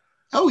 title.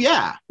 Oh,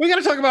 yeah. We got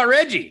to talk about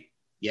Reggie.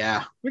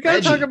 Yeah. We got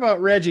to talk about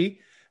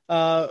Reggie,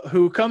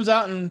 who comes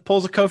out and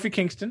pulls a Kofi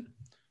Kingston.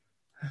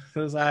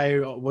 Because I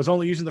was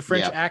only using the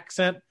French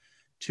accent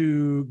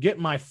to get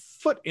my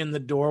foot in the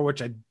door,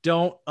 which I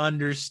don't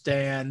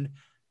understand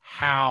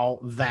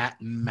how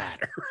that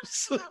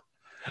matters.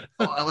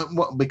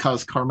 Well,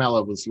 because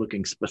Carmella was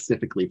looking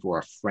specifically for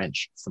a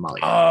French Somalian.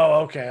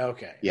 Oh,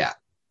 okay. Yeah.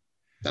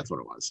 That's what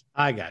it was.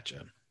 I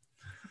gotcha.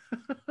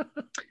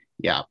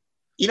 Yeah.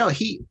 You know,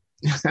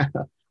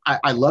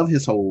 I love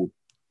his whole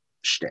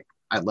shtick.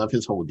 I love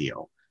his whole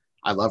deal.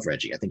 I love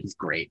Reggie. I think he's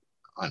great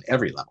on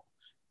every level.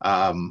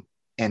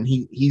 And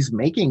he's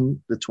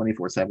making the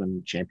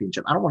 24/7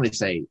 championship. I don't want to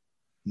say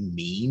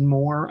mean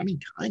more. I mean,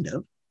 kind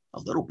of a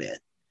little bit.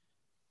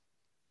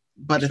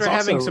 But it's also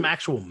having some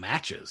actual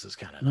matches is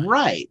kind of nice.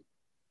 Right.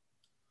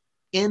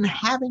 In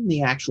having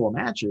the actual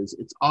matches,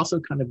 it's also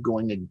kind of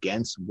going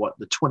against what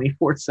the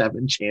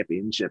 24/7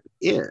 championship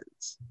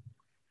is.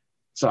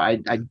 So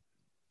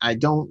I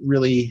don't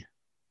really.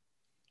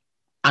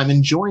 I'm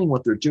enjoying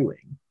what they're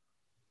doing,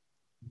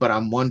 but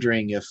I'm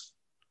wondering if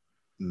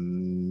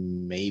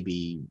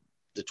maybe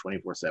the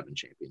 24/7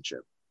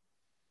 championship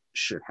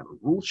should have a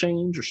rule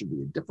change, or should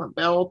be a different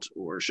belt,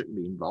 or shouldn't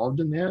be involved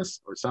in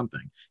this or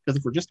something. Because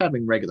if we're just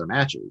having regular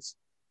matches,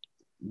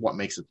 what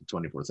makes it the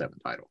 24/7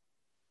 title?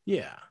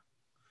 Yeah.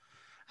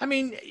 I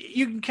mean,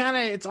 you can kind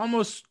of, it's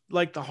almost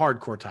like the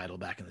hardcore title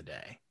back in the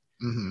day.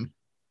 Mm-hmm.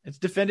 It's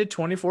defended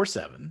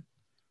 24/7,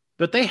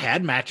 but they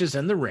had matches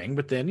in the ring,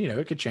 but then,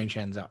 it could change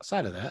hands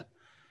outside of that.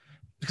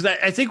 Because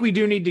I think we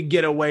do need to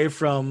get away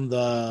from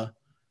the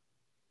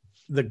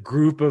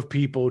group of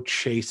people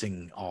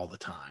chasing all the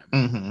time.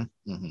 Mm-hmm.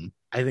 Mm-hmm.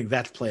 I think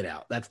that's played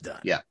out. That's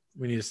done. Yeah.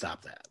 We need to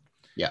stop that.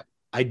 Yeah.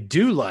 I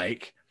do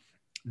like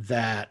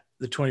that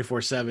the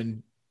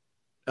 24/7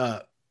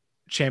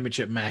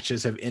 championship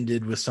matches have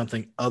ended with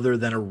something other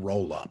than a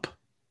roll-up.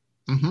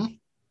 Mm-hmm.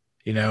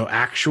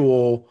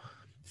 Actual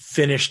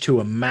finish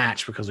to a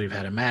match, because we've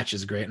had a match,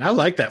 is great. And I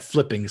like that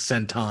flipping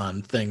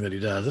senton thing that he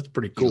does. That's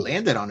pretty cool. He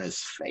landed on his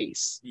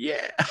face.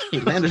 Yeah. He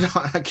landed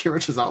on Akira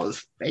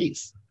Tozawa's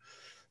face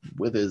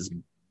with his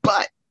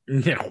butt.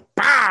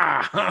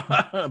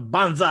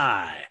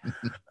 Banzai.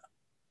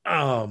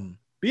 But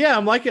yeah,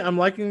 I'm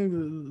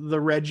liking the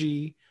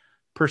Reggie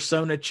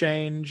persona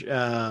change.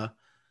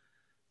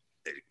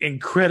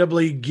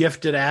 Incredibly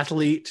gifted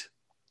athlete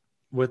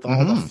with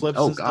all the flips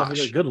and stuff.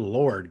 Gosh. Good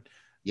Lord.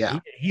 Yeah.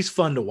 He's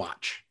fun to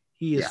watch.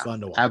 He is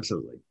fun to watch.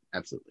 Absolutely.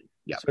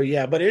 Yeah. So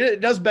yeah, but it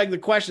does beg the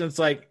question. It's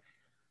like,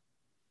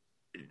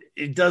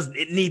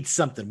 it needs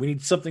something. We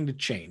need something to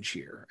change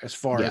here as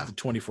far as the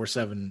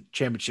 24/7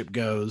 championship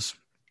goes.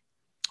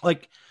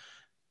 Like,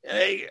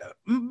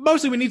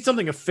 mostly we need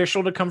something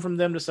official to come from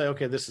them to say,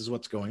 okay, this is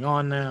what's going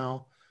on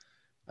now.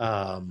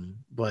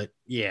 But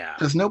yeah,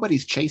 because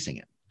nobody's chasing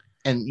it.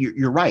 And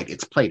you're right.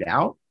 It's played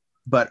out,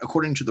 but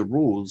according to the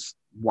rules,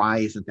 why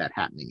isn't that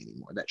happening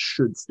anymore? That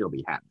should still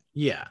be happening.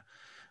 Yeah.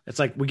 It's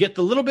like we get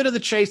the little bit of the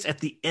chase at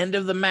the end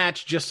of the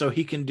match just so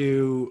he can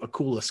do a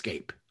cool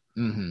escape.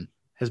 Mm-hmm.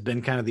 Has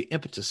been kind of the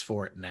impetus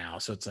for it now.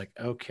 So it's like,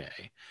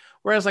 okay.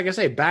 Whereas, like I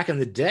say, back in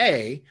the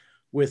day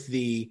with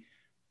the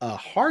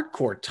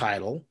hardcore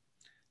title,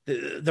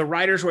 the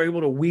writers were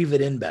able to weave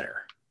it in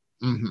better.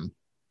 Mm-hmm.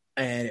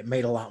 And it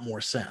made a lot more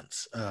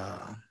sense.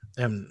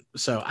 And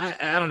so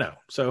I don't know.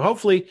 So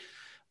hopefully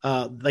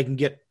they can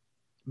get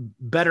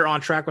better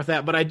on track with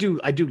that. But I do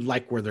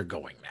like where they're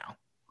going now.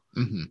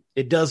 Mm-hmm.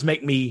 It does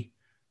make me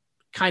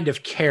kind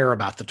of care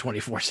about the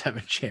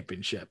 24/7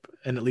 championship,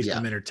 and at least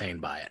I'm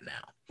entertained by it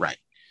now. Right.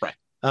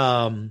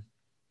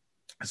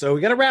 So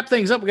we got to wrap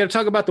things up. We got to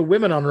talk about the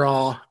women on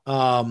Raw,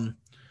 and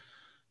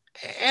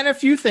a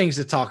few things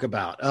to talk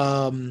about.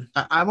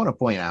 I want to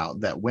point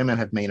out that women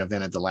have main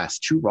evented the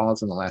last 2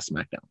 Raws and the last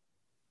SmackDown.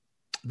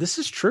 This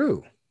is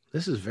true.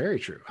 This is very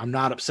true. I'm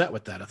not upset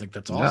with that. I think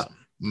that's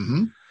awesome.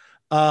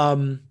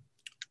 Yeah.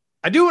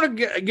 I do want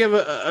to give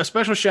a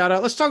special shout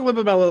out. Let's talk a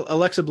little bit about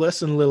Alexa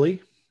Bliss and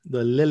Lily.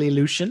 the Lily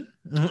Lucian,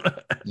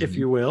 if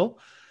you will.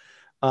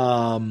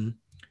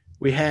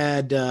 We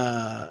had,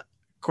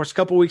 of course, a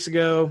couple weeks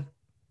ago,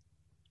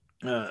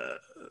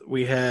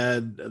 we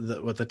had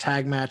the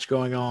tag match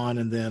going on,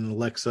 and then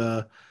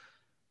Alexa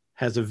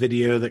has a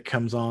video that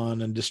comes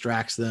on and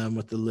distracts them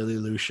with the Lily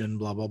Lucian,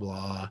 blah, blah,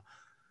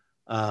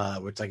 blah,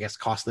 which I guess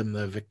cost them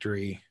the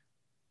victory.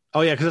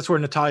 Oh, yeah, because that's where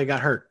Natalya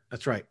got hurt.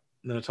 That's right,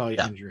 the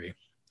Natalya injury.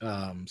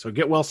 So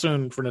get well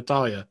soon for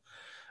Natalya.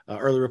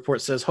 Early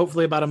report says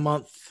hopefully about a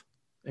month,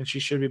 and she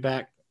should be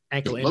back.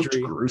 Ankle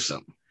injury.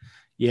 Gruesome.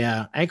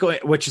 Yeah, ankle,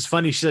 which is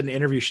funny. She said in an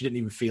interview she didn't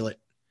even feel it.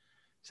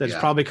 Said it's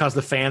probably because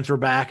the fans were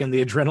back and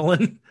the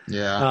adrenaline.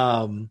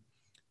 Yeah.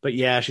 But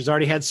yeah, she's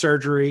already had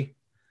surgery.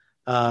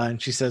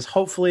 And she says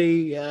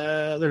hopefully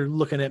they're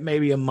looking at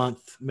maybe a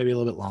month, maybe a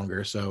little bit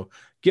longer. So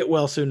get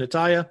well soon,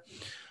 Natalya.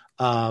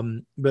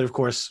 But of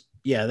course,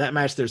 yeah, that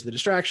match, there's the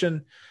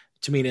distraction.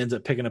 Tamina ends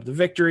up picking up the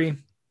victory.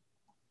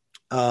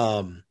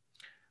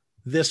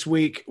 This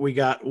week we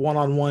got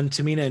one-on-one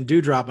Tamina and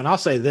Doudrop. And I'll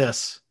say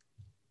this,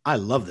 I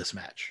love this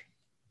match.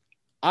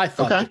 I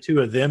thought the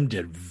two of them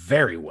did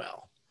very well.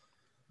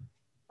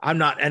 I'm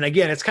not, and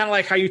again, it's kind of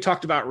like how you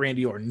talked about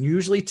Randy Orton.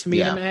 Usually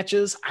Tamina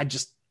matches, I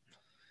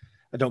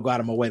don't go out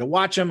of my way to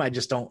watch them. I'm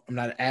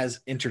not as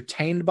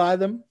entertained by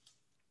them.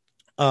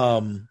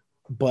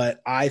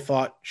 But I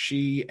thought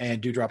she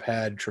and Doudrop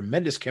had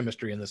tremendous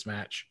chemistry in this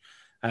match.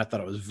 And I thought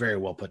it was very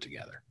well put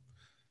together.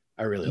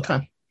 I really liked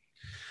it.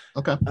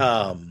 Okay.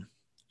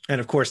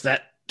 And of course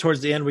that towards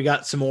the end, we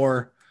got some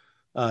more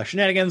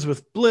shenanigans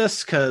with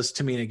Bliss because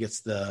Tamina gets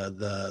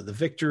the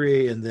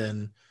victory, and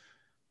then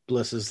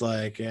Bliss is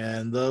like,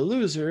 and the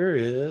loser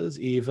is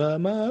Eva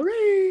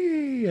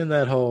Marie, and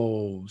that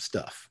whole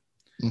stuff.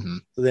 Mm-hmm.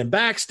 So then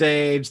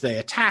backstage, they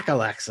attack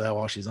Alexa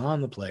while she's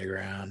on the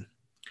playground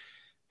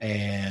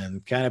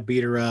and kind of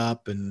beat her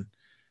up and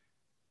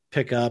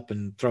pick up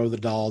and throw the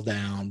doll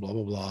down, blah,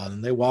 blah, blah.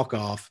 And they walk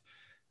off.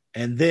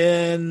 And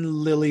then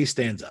Lily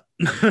stands up.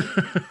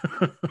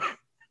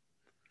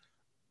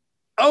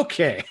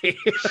 Okay.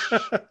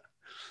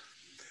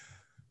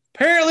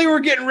 Apparently we're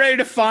getting ready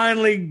to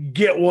finally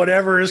get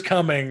whatever is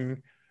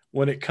coming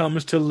when it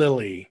comes to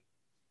Lily.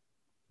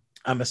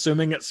 I'm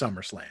assuming at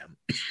SummerSlam.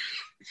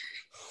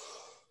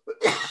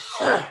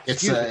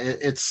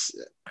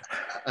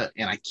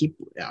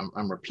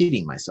 I'm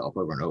repeating myself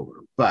over and over,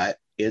 but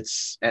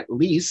it's at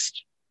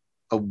least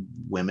a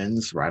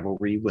women's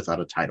rivalry without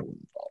a title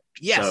involved.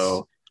 Yes.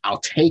 So I'll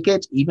take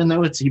it, even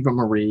though it's Eva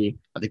Marie.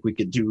 I think we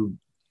could do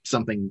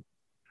something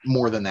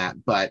more than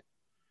that, but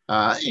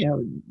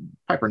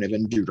Piper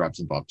Niven, Doudrop's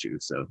involved too,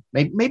 so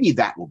maybe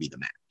that will be the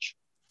match.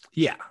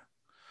 Yeah.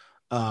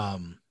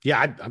 I'm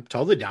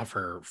totally down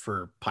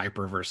for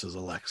Piper versus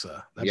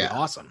Alexa. That'd be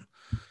awesome.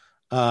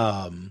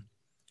 So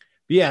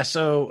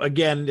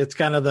again, it's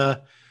kind of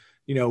the,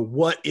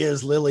 what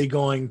is Lily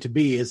going to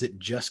be? Is it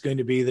just going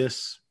to be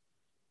this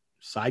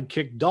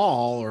sidekick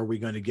doll, or are we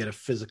going to get a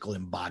physical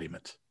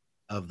embodiment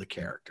of the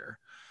character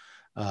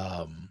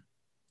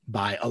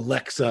by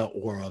Alexa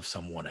or of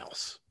someone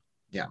else?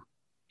 Yeah.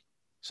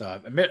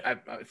 So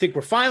I think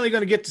we're finally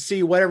going to get to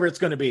see whatever it's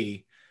going to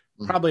be,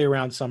 probably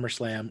around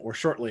SummerSlam or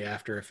shortly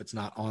after, if it's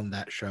not on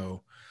that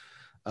show.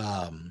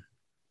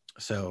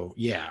 So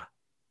yeah,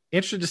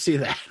 interested to see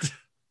that.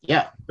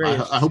 Yeah.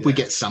 I hope we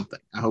get something.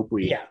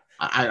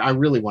 I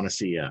really want to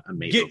see a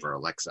makeover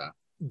Alexa.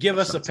 Give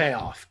us a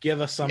payoff.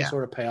 Give us some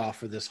sort of payoff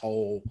for this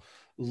whole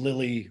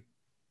Lily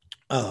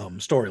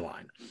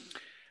storyline.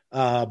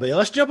 But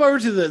let's jump over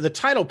to the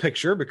title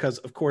picture, because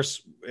of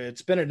course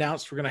it's been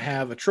announced we're going to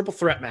have a triple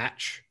threat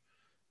match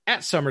at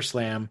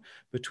SummerSlam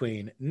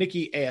between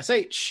Nikki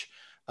ASH,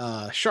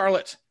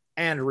 Charlotte,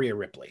 and Rhea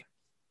Ripley.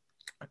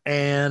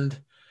 And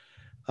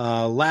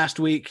last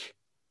week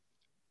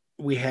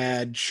we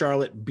had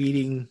Charlotte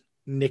beating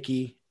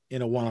Nikki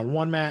in a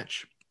one-on-one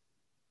match,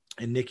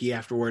 and Nikki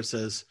afterwards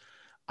says,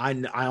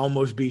 I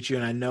almost beat you,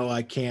 and I know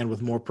I can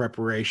with more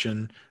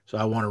preparation, so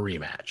I want a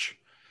rematch.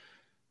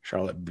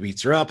 Charlotte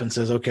beats her up and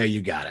says, okay,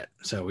 you got it.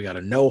 So we got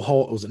a no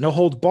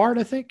holds barred,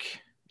 I think?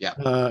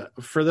 Yeah.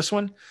 For this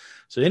one.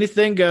 So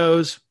anything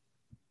goes,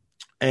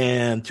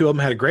 and two of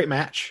them had a great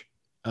match.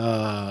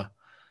 And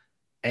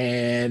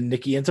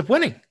Nikki ends up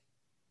winning.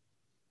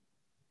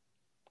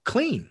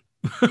 Clean.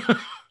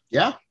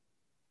 Yeah.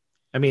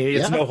 I mean,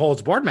 it's no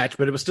holds barred match,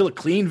 but it was still a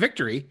clean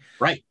victory.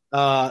 Right.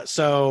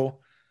 So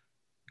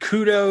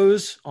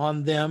kudos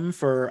on them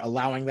for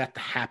allowing that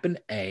to happen.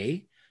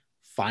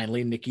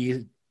 Finally,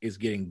 Nikki is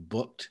getting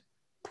booked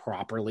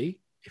properly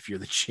if you're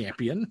the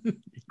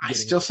champion. I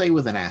still say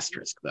with an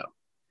asterisk, though.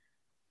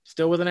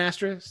 Still with an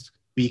asterisk?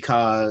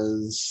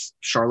 Because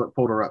Charlotte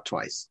pulled her up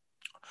twice.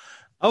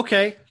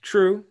 Okay,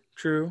 true.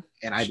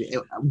 And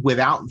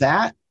without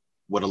that,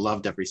 would have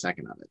loved every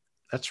second of it.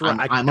 That's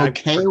right. I'm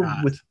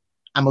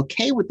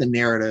okay with the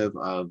narrative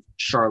of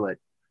Charlotte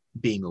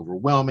being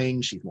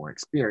overwhelming. She's more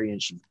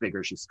experienced. She's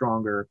bigger. She's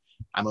stronger.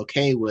 I'm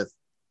okay with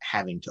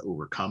having to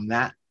overcome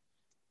that.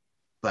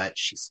 But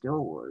she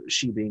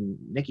being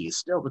Nikki is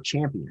still the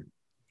champion.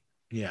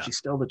 Yeah. She's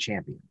still the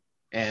champion.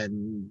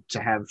 And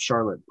to have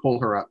Charlotte pull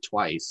her up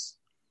twice,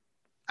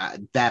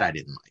 that I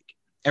didn't like.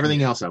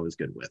 Everything else I was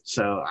good with.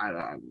 So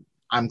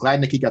I'm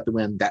glad Nikki got the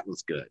win. That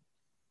was good.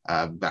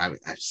 But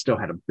I still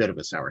had a bit of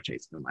a sour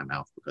taste in my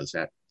mouth because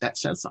that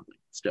says something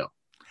still.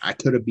 I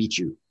could have beat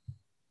you.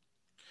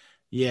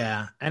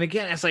 Yeah. And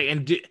again, it's like,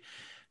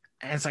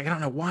 it's like, I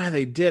don't know why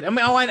they did. I mean,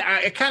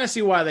 I kind of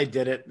see why they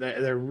did it.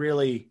 They're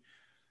really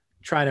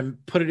trying to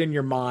put it in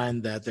your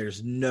mind that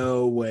there's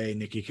no way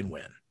Nikki can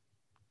win.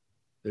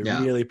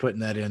 They're really putting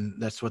that in.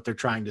 That's what they're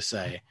trying to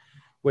say,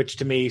 which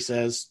to me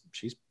says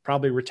she's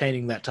probably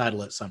retaining that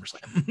title at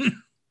SummerSlam.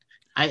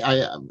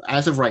 I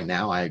as of right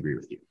now, I agree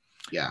with you.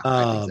 Yeah,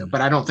 I think so.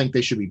 But I don't think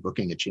they should be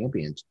booking a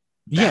champion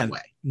that way.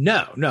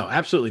 No,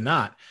 absolutely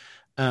not.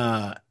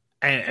 And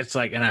it's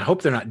like, and I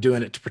hope they're not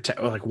doing it to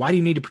protect. Like, why do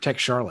you need to protect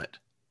Charlotte?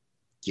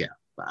 Yeah,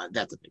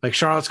 that's a big like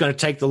Charlotte's going to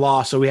take the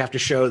loss, so we have to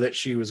show that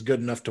she was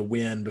good enough to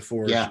win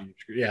before.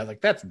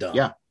 Like that's dumb.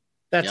 Yeah,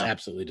 that's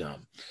absolutely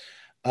dumb.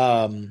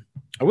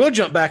 I will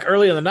jump back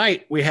early in the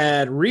night. We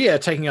had Rhea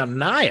taking on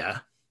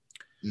Nia,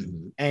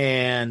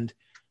 and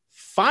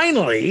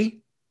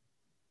finally,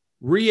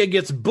 Rhea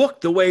gets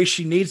booked the way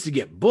she needs to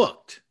get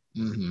booked.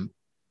 Mm-hmm.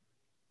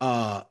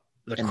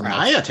 And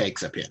Nia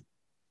takes a pin.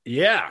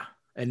 Yeah,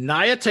 and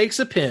Nia takes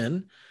a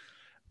pin.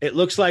 It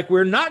looks like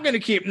we're not going to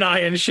keep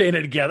Nia and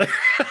Shayna together.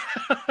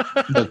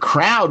 The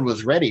crowd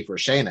was ready for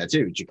Shayna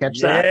too. Did you catch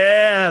that?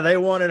 Yeah, they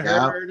wanted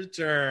her to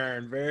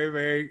turn. Very,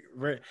 very,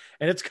 very,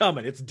 and it's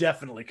coming. It's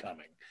definitely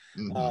coming.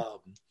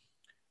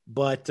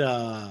 But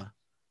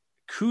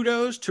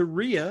kudos to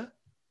Rhea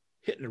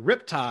hitting a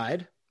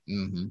riptide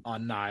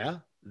on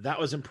Nia. That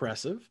was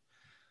impressive.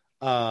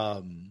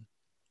 Nia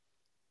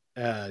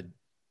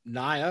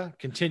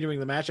continuing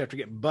the match after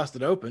getting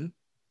busted open.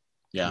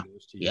 Yeah.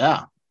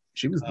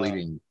 She was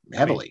bleeding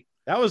heavily.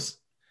 I mean,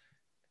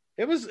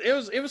 it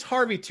was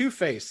Harvey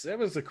Two-Face. It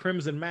was the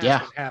crimson mask in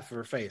half of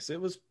her face.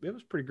 It was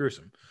pretty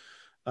gruesome.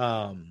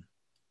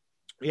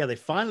 They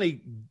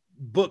finally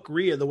book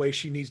Rhea the way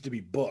she needs to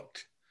be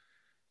booked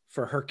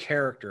for her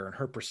character and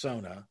her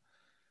persona.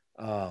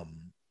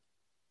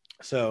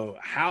 So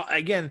how,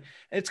 again,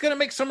 it's going to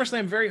make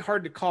SummerSlam very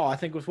hard to call. I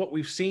think with what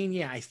we've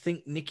seen, I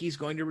think Nikki's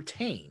going to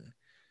retain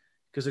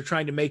because they're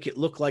trying to make it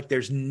look like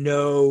there's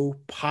no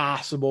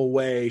possible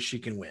way she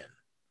can win.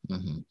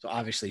 So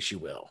obviously she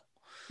will.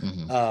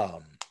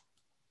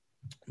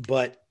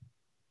 But,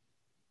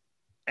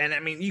 and I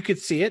mean, you could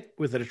see it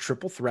with a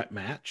triple threat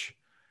match.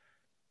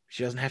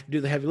 She doesn't have to do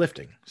the heavy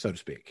lifting, so to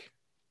speak.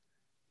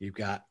 You've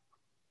got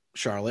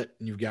Charlotte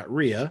and you've got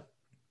Rhea.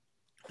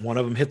 One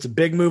of them hits a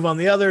big move on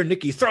the other.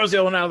 Nikki throws the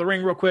other one out of the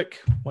ring real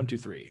quick. 1, 2,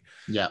 3.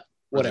 Yeah.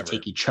 Whatever. They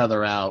take each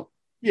other out.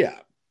 Yeah.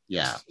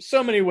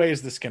 So many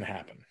ways this can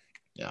happen.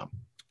 Yeah.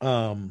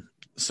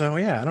 So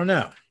I don't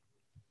know.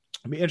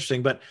 It'll be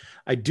interesting, but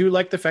I do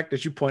like the fact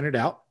that you pointed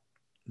out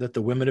that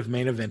the women have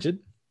main evented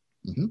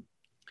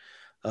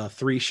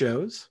 3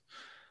 shows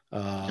in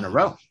a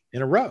row.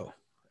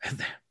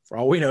 And for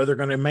all we know, they're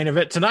going to main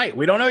event tonight.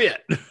 We don't know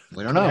yet.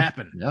 We don't know. Could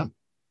happen. Yeah.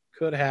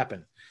 Could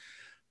happen.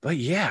 But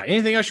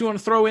anything else you want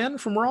to throw in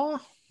from Raw?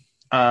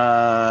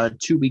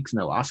 2 weeks,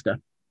 no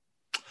Asuka.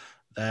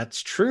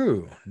 That's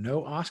true.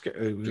 No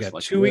Asuka. We got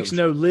like 2 weeks,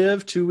 no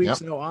Liv. 2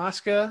 weeks, no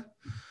Asuka.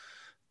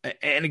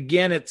 And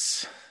again,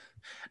 it's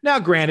now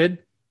granted,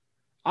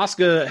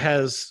 Asuka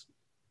has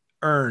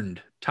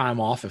earned time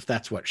off if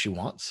that's what she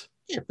wants.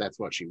 If that's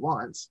what she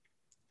wants.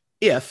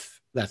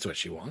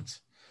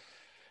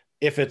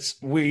 If it's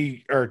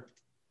we are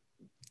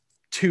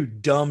too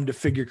dumb to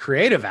figure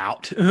creative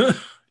out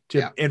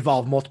to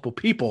involve multiple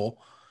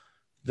people,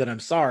 then I'm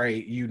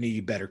sorry, you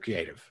need better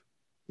creative.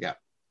 Yeah.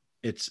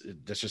 That's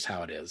just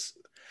how it is.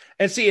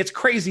 And see, it's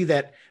crazy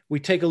that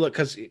we take a look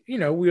because, we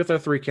with our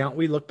 3 count,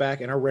 we look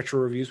back in our retro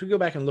reviews, we go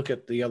back and look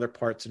at the other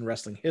parts in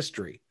wrestling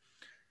history.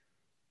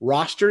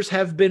 Rosters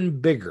have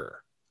been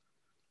bigger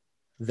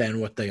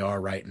than what they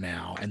are right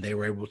now. And they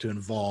were able to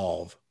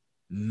involve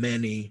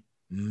many,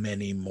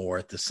 many more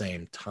at the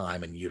same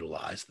time and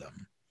utilize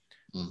them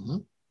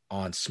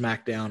on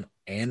SmackDown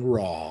and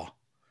Raw.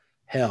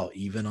 Hell,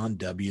 even on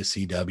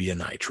WCW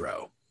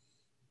Nitro.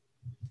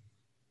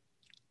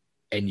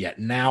 And yet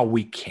now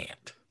we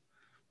can't.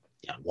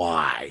 Yeah.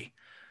 Why?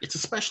 It's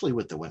especially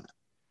with the women.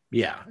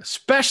 Yeah,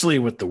 especially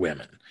with the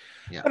women.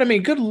 Yeah. But I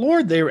mean, good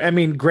Lord,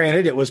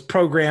 granted, it was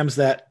programs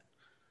that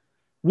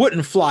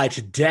wouldn't fly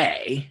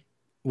today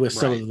with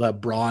some of the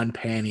bra and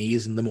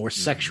panties and the more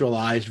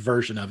sexualized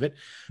version of it.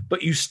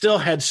 But you still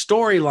had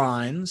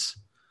storylines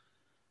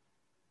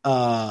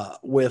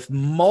with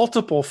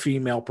multiple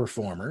female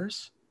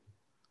performers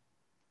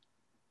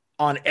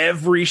on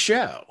every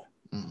show.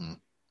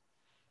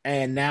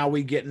 And now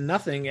we get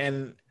nothing.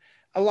 And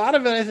a lot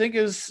of it, I think,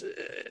 is...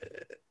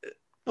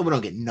 we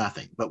don't get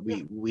nothing, but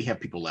we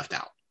have people left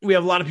out. We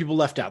have a lot of people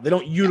left out. They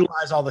don't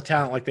utilize all the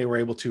talent like they were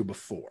able to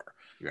before.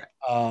 Right.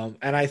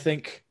 And I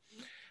think...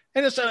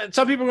 And some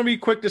people are going to be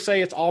quick to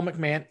say it's all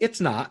McMahon. It's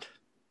not.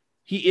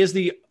 He is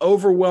the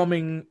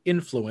overwhelming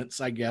influence,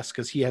 I guess,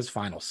 because he has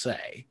final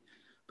say.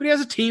 But he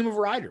has a team of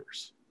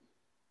writers.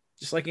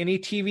 just like any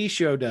TV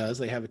show does,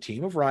 they have a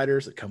team of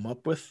writers that come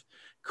up with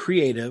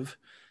creative.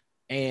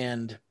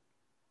 And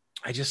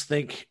I just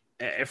think,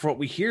 for what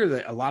we hear,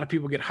 that a lot of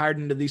people get hired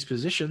into these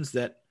positions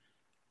that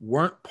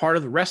weren't part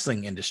of the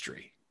wrestling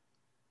industry.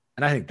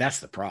 And I think that's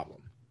the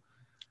problem.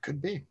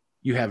 Could be.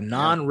 You have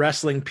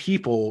non-wrestling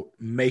people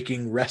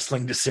making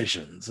wrestling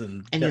decisions.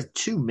 And there's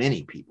too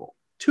many people.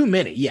 Too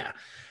many, yeah.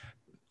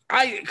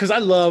 Because I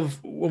love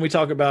when we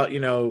talk about,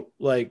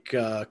 like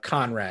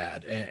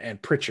Conrad and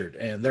Pritchard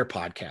and their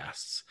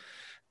podcasts,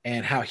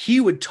 and how he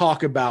would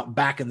talk about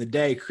back in the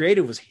day,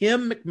 creative was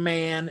him,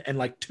 McMahon, and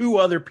like 2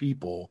 other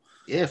people.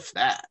 If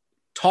that.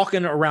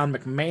 Talking around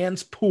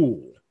McMahon's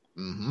pool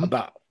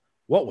about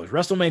what was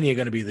WrestleMania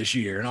going to be this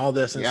year and all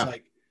this. And it's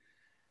like,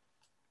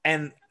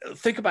 and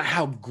think about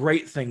how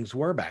great things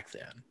were back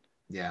then.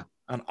 Yeah.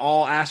 On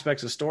all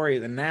aspects of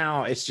story. And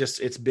now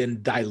it's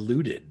been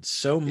diluted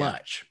so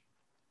much.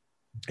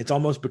 It's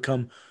almost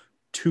become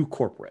too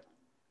corporate.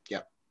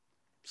 Yep.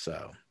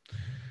 So,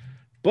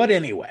 but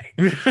anyway,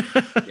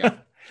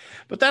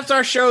 but that's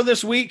our show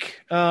this week.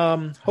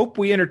 Hope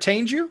we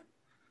entertained you.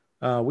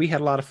 We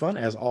had a lot of fun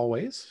as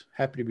always.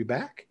 Happy to be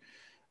back.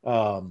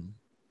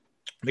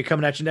 Be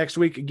coming at you next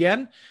week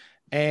again.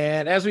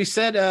 And as we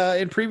said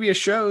in previous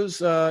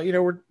shows,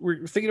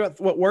 we're thinking about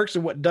what works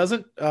and what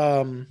doesn't.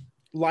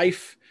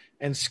 Life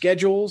and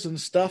schedules and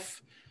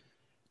stuff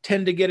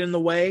tend to get in the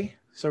way.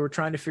 So we're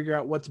trying to figure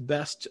out what's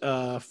best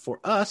for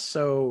us.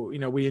 So,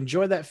 we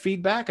enjoy that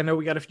feedback. I know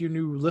we got a few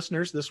new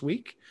listeners this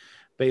week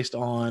based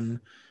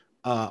on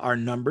our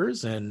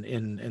numbers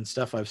and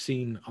stuff I've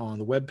seen on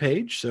the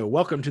webpage. So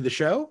welcome to the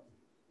show,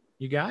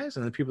 you guys,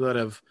 and the people that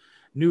have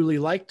newly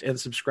liked and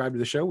subscribed to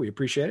the show. We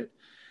appreciate it.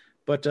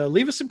 But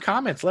leave us some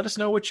comments. Let us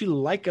know what you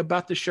like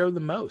about the show the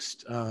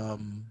most,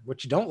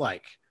 what you don't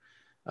like,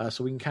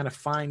 so we can kind of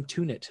fine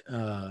tune it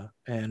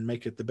and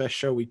make it the best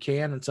show we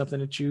can and something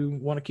that you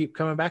want to keep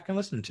coming back and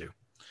listening to.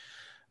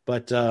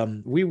 But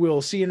we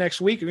will see you next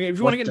week. I mean, if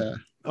you want to get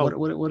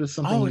what is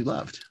something you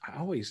loved?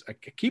 I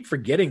keep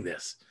forgetting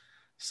this.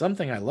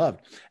 Something I loved.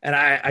 And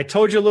I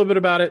told you a little bit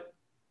about it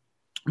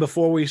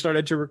before we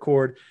started to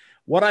record.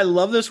 What I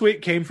love this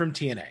week came from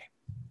TNA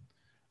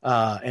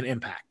and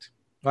Impact.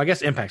 Well, I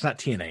guess Impact's not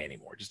TNA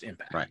anymore, just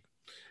Impact. Right.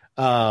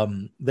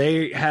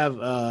 They have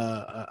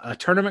a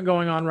tournament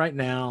going on right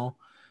now.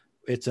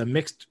 It's a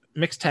mixed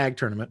tag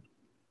tournament.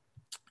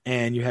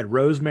 And you had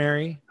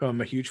Rosemary, who I'm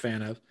a huge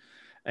fan of,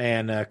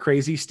 and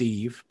Crazy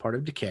Steve, part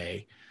of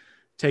Decay,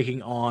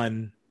 taking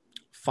on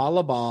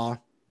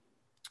Falaba.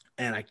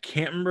 And I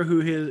can't remember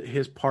who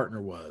his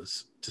partner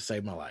was to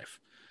save my life.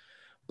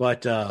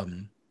 But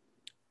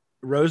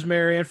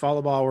Rosemary and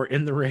Falaba were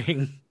in the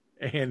ring,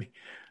 and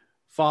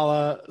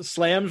Fala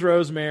slams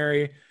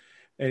Rosemary,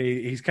 and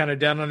he's kind of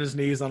down on his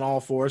knees on all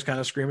fours, kind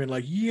of screaming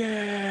like,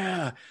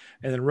 yeah.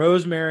 And then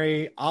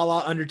Rosemary, a la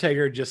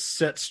Undertaker, just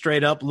sits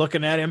straight up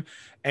looking at him,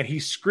 and he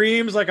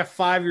screams like a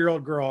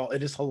 5-year-old girl.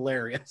 It is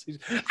hilarious.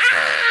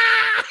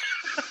 Ah!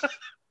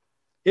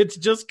 It's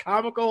just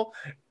comical.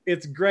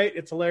 It's great.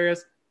 It's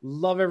hilarious.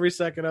 Love every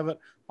second of it.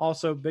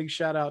 Also, big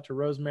shout out to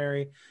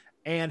Rosemary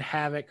and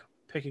Havoc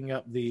picking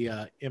up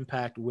the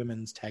Impact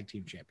Women's Tag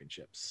Team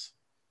Championships.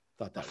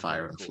 Thought that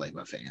Fire and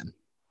Flavor fan.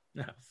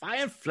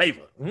 Fire and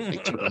Flavor.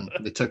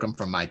 They took them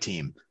from my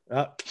team.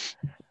 Had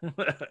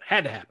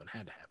to happen.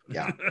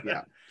 Yeah.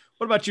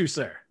 What about you,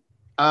 sir?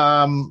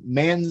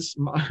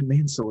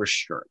 Mansoor's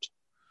shirt.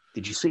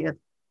 Did you see it?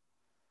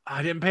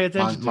 I didn't pay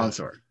attention.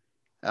 Mansoor.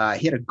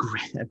 He had a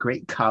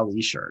great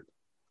Khali shirt.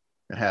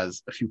 It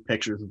has a few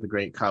pictures of the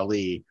great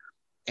Khali,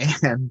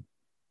 and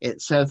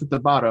it says at the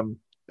bottom,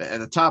 at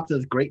the top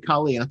says Great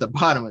Khali, and at the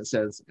bottom it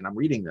says, and I'm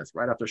reading this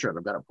right off the shirt.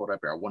 I've got it pulled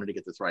up here. I wanted to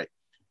get this right.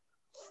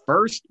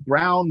 First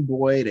brown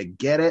boy to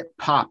get it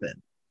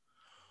poppin'.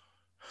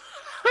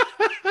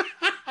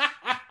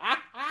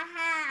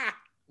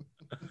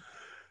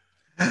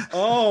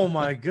 Oh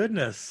my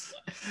goodness.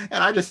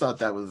 And I just thought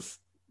that was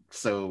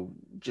so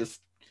just,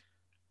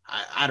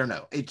 I don't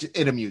know.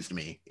 It amused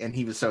me, and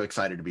he was so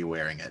excited to be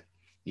wearing it.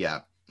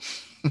 Yeah.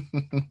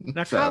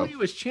 Now, Khali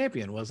was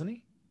champion, wasn't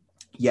he?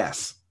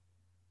 Yes.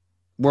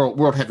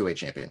 World heavyweight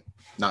champion,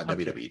 not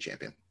WWE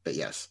champion, but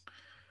yes.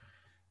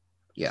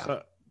 Yeah.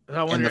 So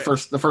and the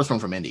first one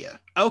from India.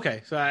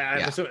 Okay.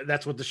 So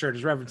that's what the shirt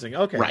is referencing.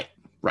 Okay.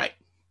 Right.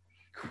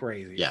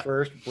 Crazy. Yeah.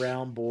 First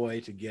brown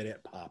boy to get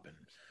it popping.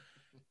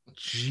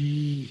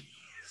 Jeez.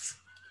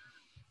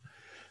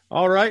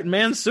 All right,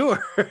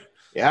 Mansoor.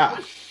 Yeah.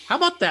 How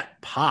about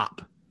that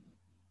pop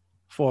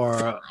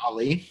for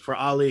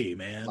Ali,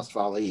 man? Mustafa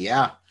Ali,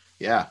 yeah.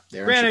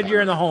 Granted,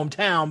 you're in the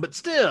hometown, but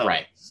still.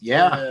 Right.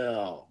 Yeah.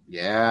 Still.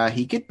 Yeah,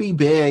 he could be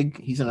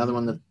big. He's another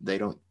one that they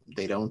don't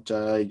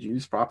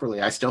use properly.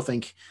 I still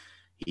think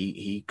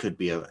he could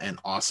be an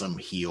awesome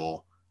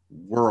heel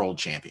world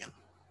champion.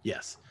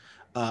 Yes.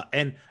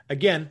 And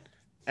again,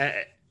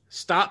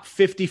 stop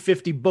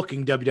 50-50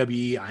 booking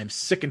WWE. I'm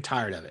sick and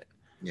tired of it.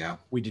 Yeah.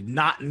 We did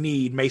not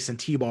need Mason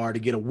T-Bar to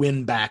get a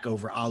win back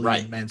over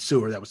Ali and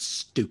Mansoor. That was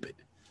stupid.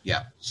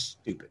 Yeah.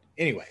 Stupid.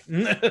 Anyway.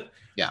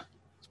 Yeah.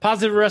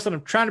 Positive Wrestling.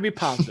 I'm trying to be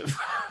positive.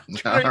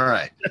 All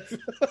right.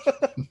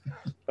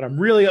 But I'm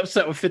really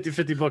upset with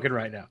 50-50 booking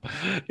right now.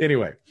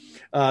 Anyway,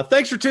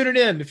 thanks for tuning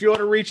in. If you want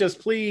to reach us,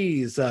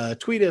 please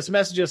tweet us,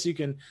 message us. You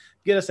can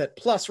get us at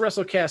Plus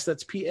WrestleCast.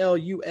 That's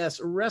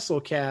PLUS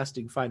WrestleCast.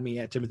 You can find me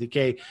at Timothy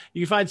K.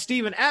 You can find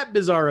Steven at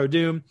Bizarro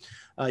Doom.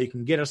 You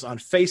can get us on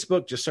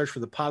Facebook. Just search for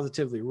the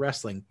Positively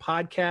Wrestling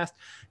Podcast.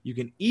 You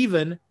can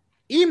even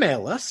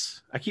email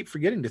us. I keep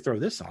forgetting to throw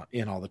this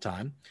in all the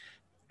time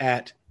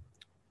at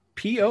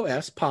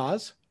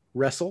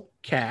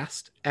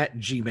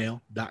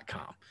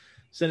POSWrestlecast@gmail.com.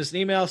 Send us an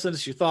email. Send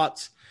us your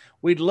thoughts.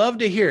 We'd love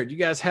to hear it. You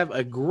guys have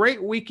a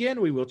great weekend.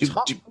 We will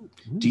talk.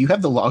 Do you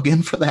have the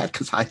login for that?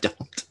 Because I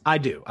don't. I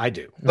do.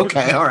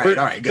 Okay. All right. Good.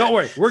 Don't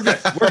worry. We're good.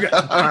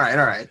 All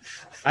right.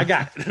 I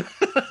got it.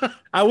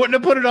 I wouldn't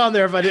have put it on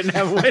there if I didn't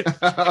have it.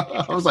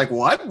 I was like,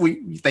 what?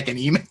 They can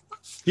email?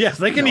 Yes,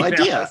 they can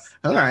email us.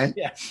 All right.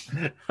 Yeah.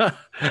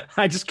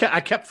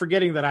 I kept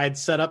forgetting that I had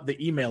set up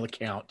the email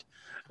account.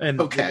 And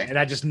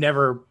I just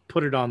never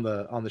put it on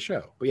the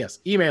show. But yes,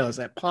 email us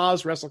at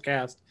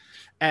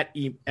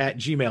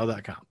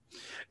pausewrestlecast@gmail.com.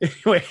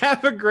 Anyway,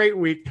 have a great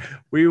week.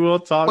 We will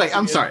talk. Wait,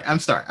 I'm sorry.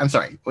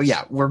 Well,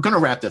 yeah, we're going to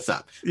wrap this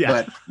up. Yeah.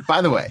 But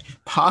by the way,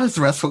 Pause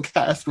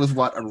WrestleCast was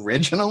what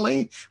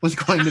originally was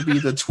going to be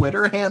the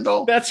Twitter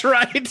handle. That's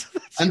right.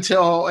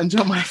 Until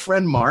my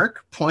friend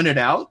Mark pointed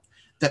out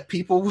that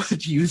people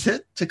would use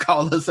it to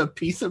call us a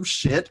piece of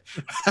shit.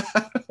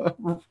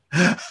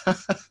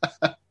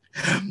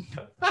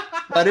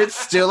 But it's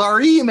still our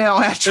email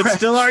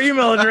address.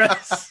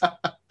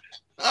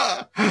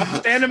 I'm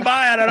standing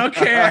by it. I don't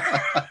care.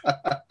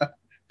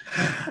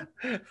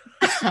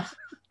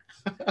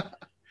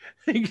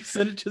 You can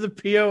send it to the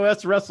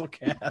POS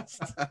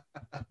WrestleCast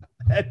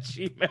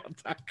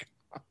 @gmail.com.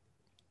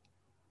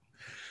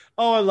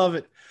 Oh, I love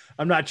it.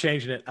 I'm not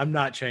changing it.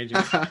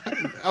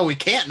 Oh, we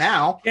can't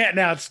now. Can't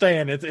now. It's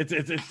staying.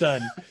 It's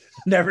done.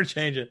 Never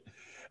change it.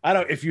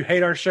 If you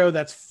hate our show,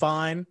 that's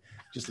fine.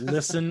 Just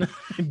listen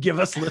and give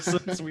us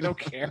listens. We don't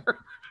care.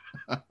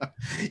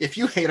 If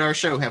you hate our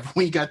show, have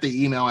we got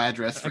the email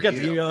address for you? I got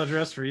the email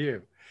address for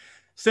you.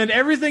 Send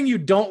everything you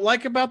don't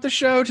like about the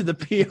show to the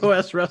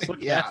POS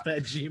WrestleCast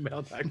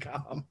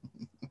 @gmail.com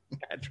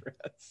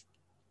address.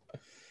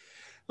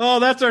 Oh,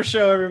 that's our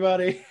show,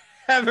 everybody.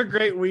 Have a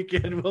great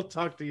weekend. We'll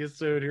talk to you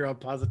soon here on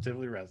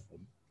Positively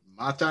Wrestling.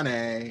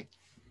 Matane.